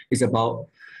 It's about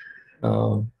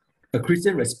a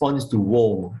Christian response to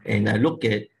war. And I look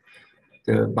at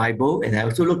the Bible, and I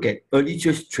also look at early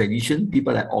church tradition,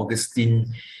 people like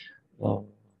Augustine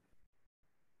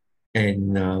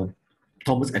and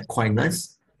Thomas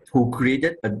Aquinas, who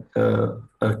created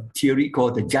a theory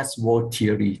called the just war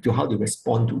theory to how to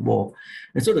respond to war.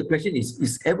 And so the question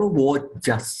is ever war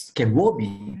just? Can war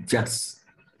be just?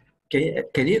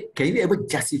 Can you ever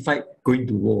justify going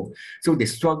to war? So they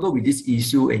struggled with this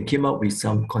issue and came up with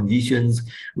some conditions.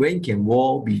 When can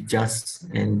war be just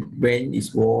and when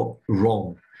is war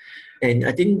wrong? And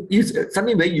I think it's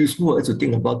something very useful to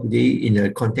think about today in the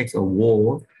context of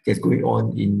war that's going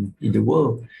on in the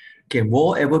world. Can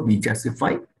war ever be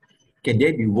justified? Can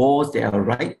there be wars that are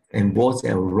right and wars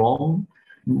that are wrong?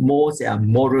 Wars that are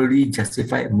morally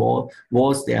justified,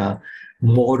 wars that are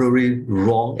morally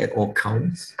wrong at all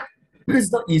counts? Because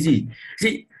it's not easy.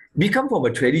 See, we come from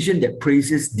a tradition that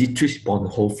praises Dietrich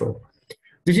Bonhoeffer.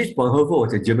 Dietrich Bonhoeffer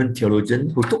was a German theologian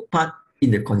who took part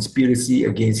in the conspiracy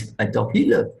against Adolf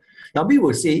Hitler. Now we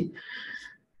will say,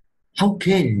 how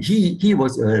can he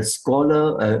was a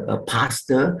scholar, a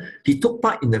pastor, he took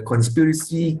part in the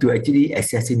conspiracy to actually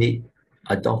assassinate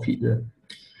Adolf Hitler.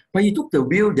 But he took the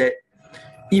view that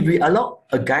if we allow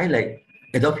a guy like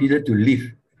Adolf Hitler to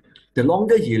live, the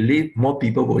longer he lives, more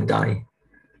people will die.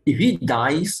 If he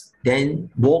dies, then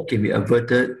war can be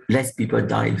averted, less people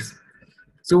dies.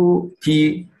 So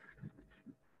he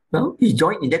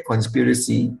joined in that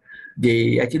conspiracy.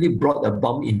 They actually brought a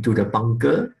bomb into the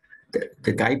bunker.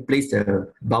 The guy placed a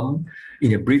bomb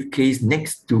in a briefcase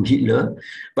next to Hitler,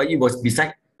 but it was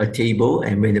beside a table,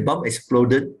 and when the bomb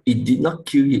exploded, it did not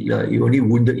kill Hitler, it only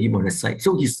wounded him on the side.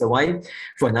 So he survived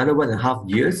for another 1.5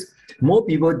 years. More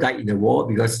people died in the war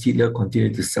because Hitler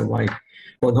continued to survive.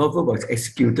 Bonhoeffer was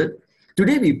executed.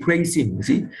 Today we praise him, you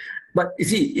see. But you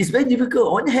see, it's very difficult.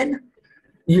 On one hand,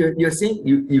 you're saying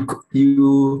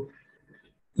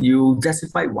you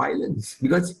justify violence,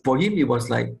 because for him it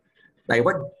was like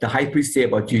what the high priest said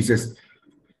about Jesus.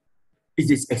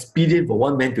 It is expedient for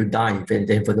one man to die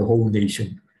than for the whole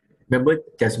nation. Remember,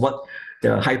 that's what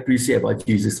the high priest said about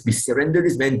Jesus. We surrender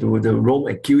this man to the Rome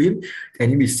and kill him,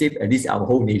 and we save at least our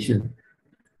whole nation.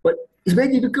 But it's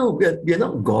very difficult. We are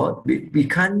not God. We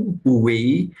can't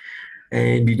weigh,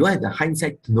 and we don't have the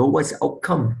hindsight to know what's the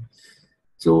outcome.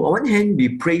 So on one hand,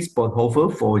 we praise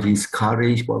Bonhoeffer for his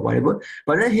courage, for whatever.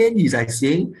 But on the other hand, he's like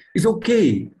saying it's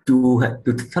okay to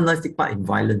sometimes take part in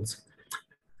violence.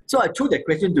 So I threw that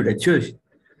question to the church.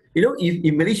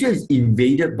 If Malaysia is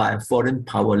invaded by a foreign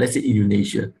power, let's say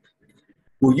Indonesia,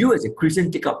 will you as a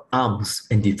Christian take up arms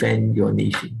and defend your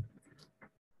nation?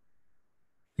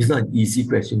 It's not an easy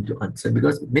question to answer,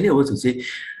 because many of us will say,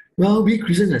 well, we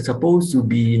Christians are supposed to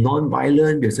be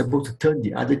non-violent, we're supposed to turn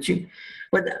the other cheek.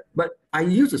 But I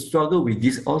used to struggle with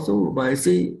this also, but I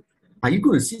say, are you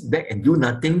going to sit back and do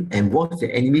nothing and watch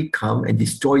the enemy come and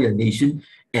destroy your nation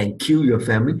and kill your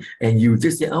family, and you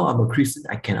just say, oh, I'm a Christian,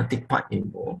 I cannot take part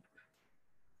in war?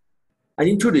 I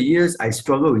think through the years, I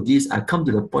struggle with this. I come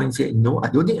to the point saying, no, I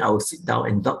don't think I will sit down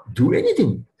and not do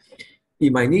anything.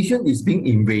 If my nation is being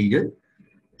invaded,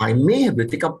 I may have to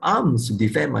take up arms to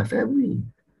defend my family.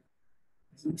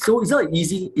 So it's not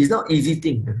easy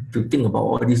thing to think about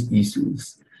all these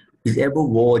issues. Is ever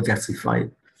war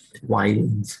justified?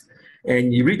 Violence?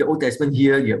 And you read the Old Testament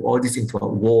here, you have all these things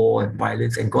about war and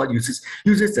violence, and God uses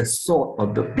the sword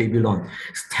of the Babylon.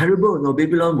 It's terrible. No,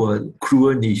 Babylon was a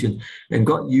cruel nation, and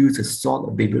God used the sword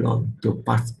of Babylon to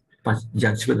pass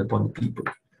judgment upon the people.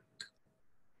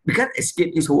 We can't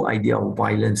escape this whole idea of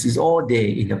violence. It's all there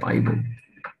in the Bible.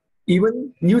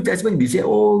 Even New Testament, we say,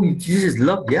 oh, Jesus is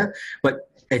love, yeah. But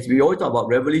as we always talk about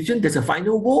Revelation, there's a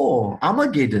final war,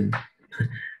 Armageddon.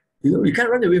 You can't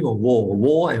run away from war.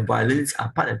 War and violence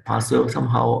are part and parcel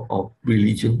somehow of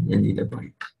religion and in the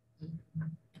Bible.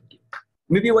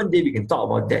 maybe one day we can talk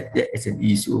about that as an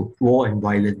issue, war and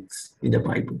violence in the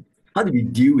Bible. How do we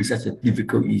deal with such a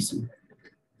difficult issue?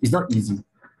 It's not easy.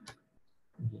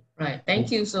 Right.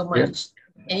 Thank you so Yeah. much.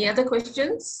 Any other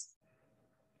questions?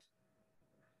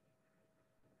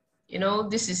 You know,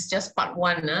 this is just part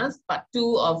one. Part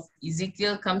two of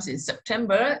Ezekiel comes in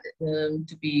September.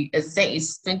 To be exact,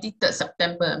 it's 23rd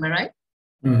September. Am I right?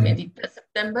 23rd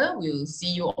September. We'll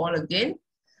see you all again.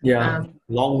 Yeah,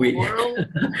 long way.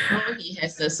 Tomorrow he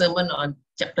has a sermon on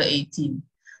chapter 18.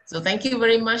 So thank you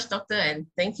very much, Doctor, and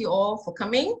thank you all for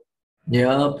coming.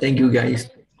 Yeah, thank you guys.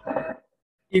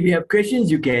 If you have questions,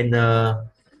 you can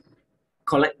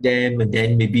collect them and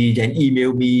then maybe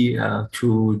email me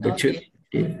through the church.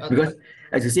 Okay. Because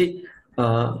as I said,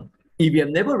 if you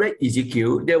have never read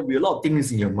Ezekiel, there will be a lot of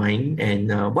things in your mind,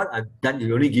 and what I've done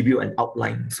is only give you an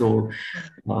outline. So,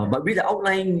 but with the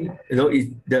outline, you know,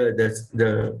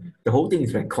 the whole thing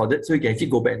is recorded, so you can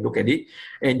actually go back and look at it.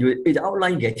 And with the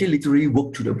outline, you can actually literally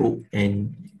work through the book,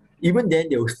 and even then,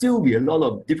 there will still be a lot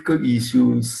of difficult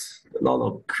issues, a lot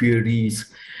of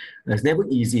queries. It's never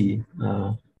easy.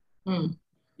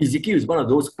 Ezekiel is one of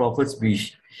those prophets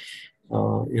which,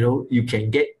 you know, you can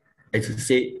get, as you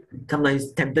say,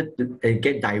 sometimes tempted to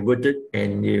get diverted,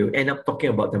 and you end up talking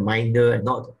about the minor and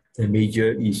not the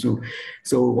major issue.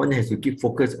 So one has to keep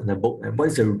focused on the book and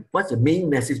what's the main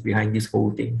message behind this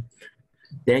whole thing.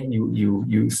 Then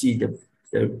you see the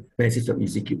message of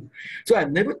Ezekiel. So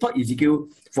I've never taught Ezekiel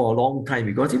for a long time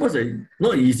because it was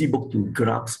not an easy book to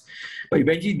grasp. But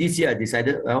eventually this year I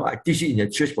decided, well, I teach it in the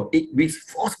church for 8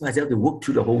 weeks, forced myself to work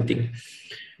through the whole thing.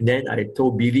 And then I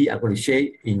told Billy I'm going to share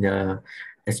it in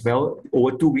as well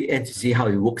over 2 weekends to see how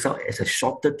it works out as a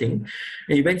shorter thing.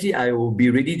 And eventually I will be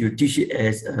ready to teach it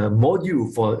as a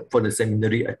module for the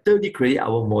seminary, a 30 credit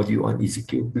hour module on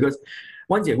Ezekiel. Because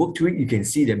once you work through it, you can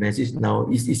see the message now.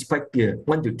 It's quite clear.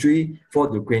 1 to 3, 4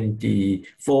 to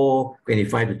 24,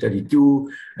 25 to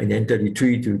 32, and then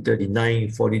 33 to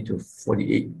 39, 40 to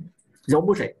 48. It's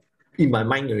almost like in my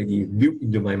mind already, built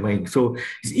into my mind. So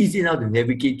it's easy now to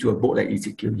navigate to a book like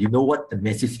Ezekiel. You know what the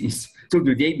message is. So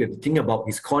today we have to think about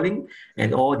his calling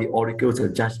and all the oracles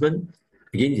of judgment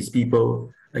against his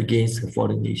people, against a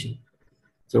foreign nation.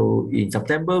 So in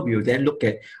September, we will then look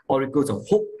at oracles of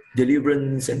hope,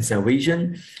 deliverance, and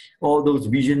salvation, all those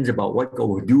visions about what God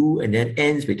will do, and then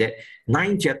ends with that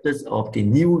 9 chapters of the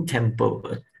new temple,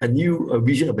 a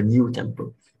vision of a new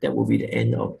temple. That will be the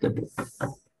end of the book.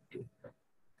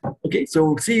 Okay,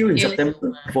 so see you in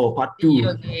September for part 2. See you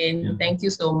again. Yeah. Thank you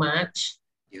so much.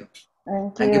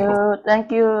 Thank you.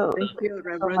 Thank you. Thank you, So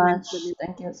Reverend much. Anthony.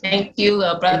 Thank you. So Thank you,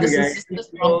 brothers and guys. sisters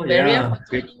from Bavaria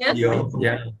for joining us.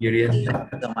 Yeah, Gideon.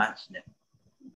 Thank you so much.